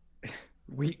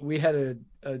 We had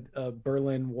a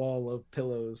Berlin Wall of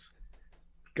pillows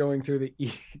going through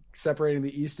separating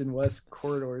the east and west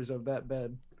corridors of that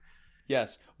bed.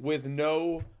 Yes, with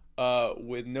no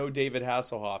David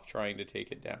Hasselhoff trying to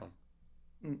take it down.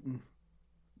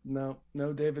 No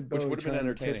David Bowie, which would have been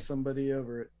entertaining. Kiss somebody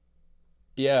over it.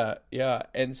 Yeah,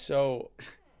 and so,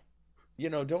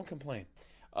 don't complain.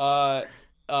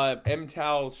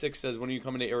 MTAL6 says, when are you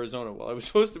coming to Arizona? Well, I was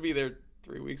supposed to be there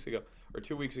 2 weeks ago,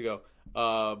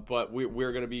 but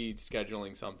we're going to be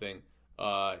scheduling something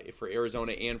for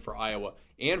Arizona and for Iowa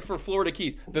and for Florida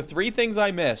Keys. The 3 things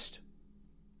I missed.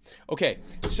 Okay,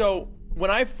 so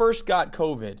when I first got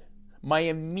COVID, my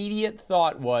immediate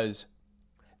thought was,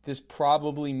 this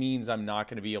probably means I'm not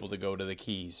going to be able to go to the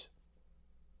Keys.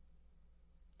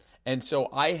 And so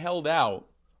I held out,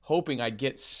 hoping I'd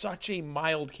get such a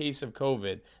mild case of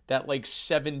COVID that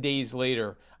 7 days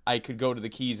later I could go to the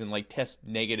Keys and test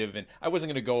negative, and I wasn't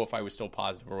going to go if I was still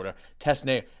positive or whatever. Test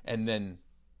negative, and then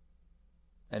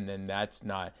that's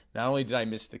not only did I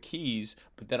miss the Keys,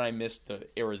 but then I missed the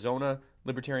Arizona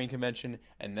Libertarian Convention,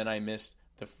 and then I missed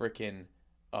the frickin'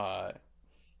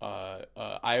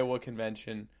 Iowa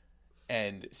convention,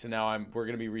 and so now we're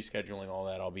going to be rescheduling all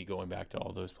that. I'll be going back to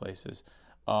all those places.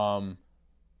 I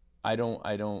don't.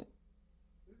 Sarah,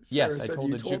 yes, I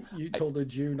told you told a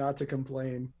Jew not to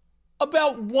complain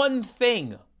about one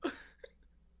thing.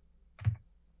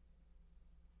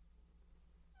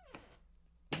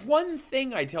 One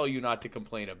thing I tell you not to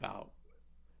complain about,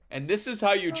 and this is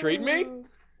how you treat me.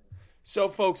 So,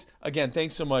 folks, again,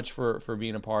 thanks so much for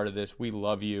being a part of this. We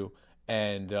love you,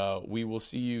 and we will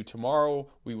see you tomorrow.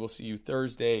 We will see you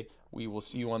Thursday. We will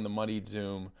see you on the Muddied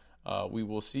Zoom. We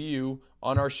will see you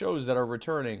on our shows that are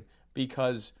returning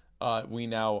because we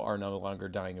now are no longer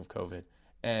dying of COVID.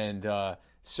 And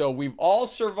so we've all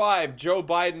survived Joe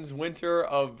Biden's winter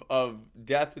of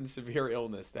death and severe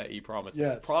illness that he promised.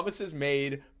 Yes. Promises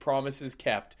made, promises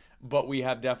kept, but we've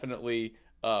definitely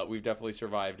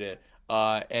survived it.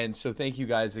 And so thank you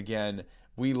guys again.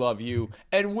 We love you.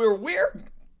 And we're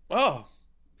oh.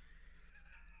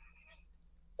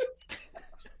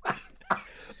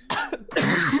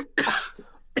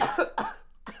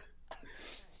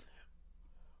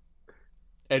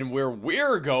 And where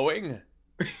we're going,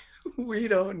 we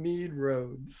don't need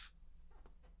roads.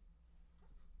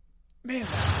 Man.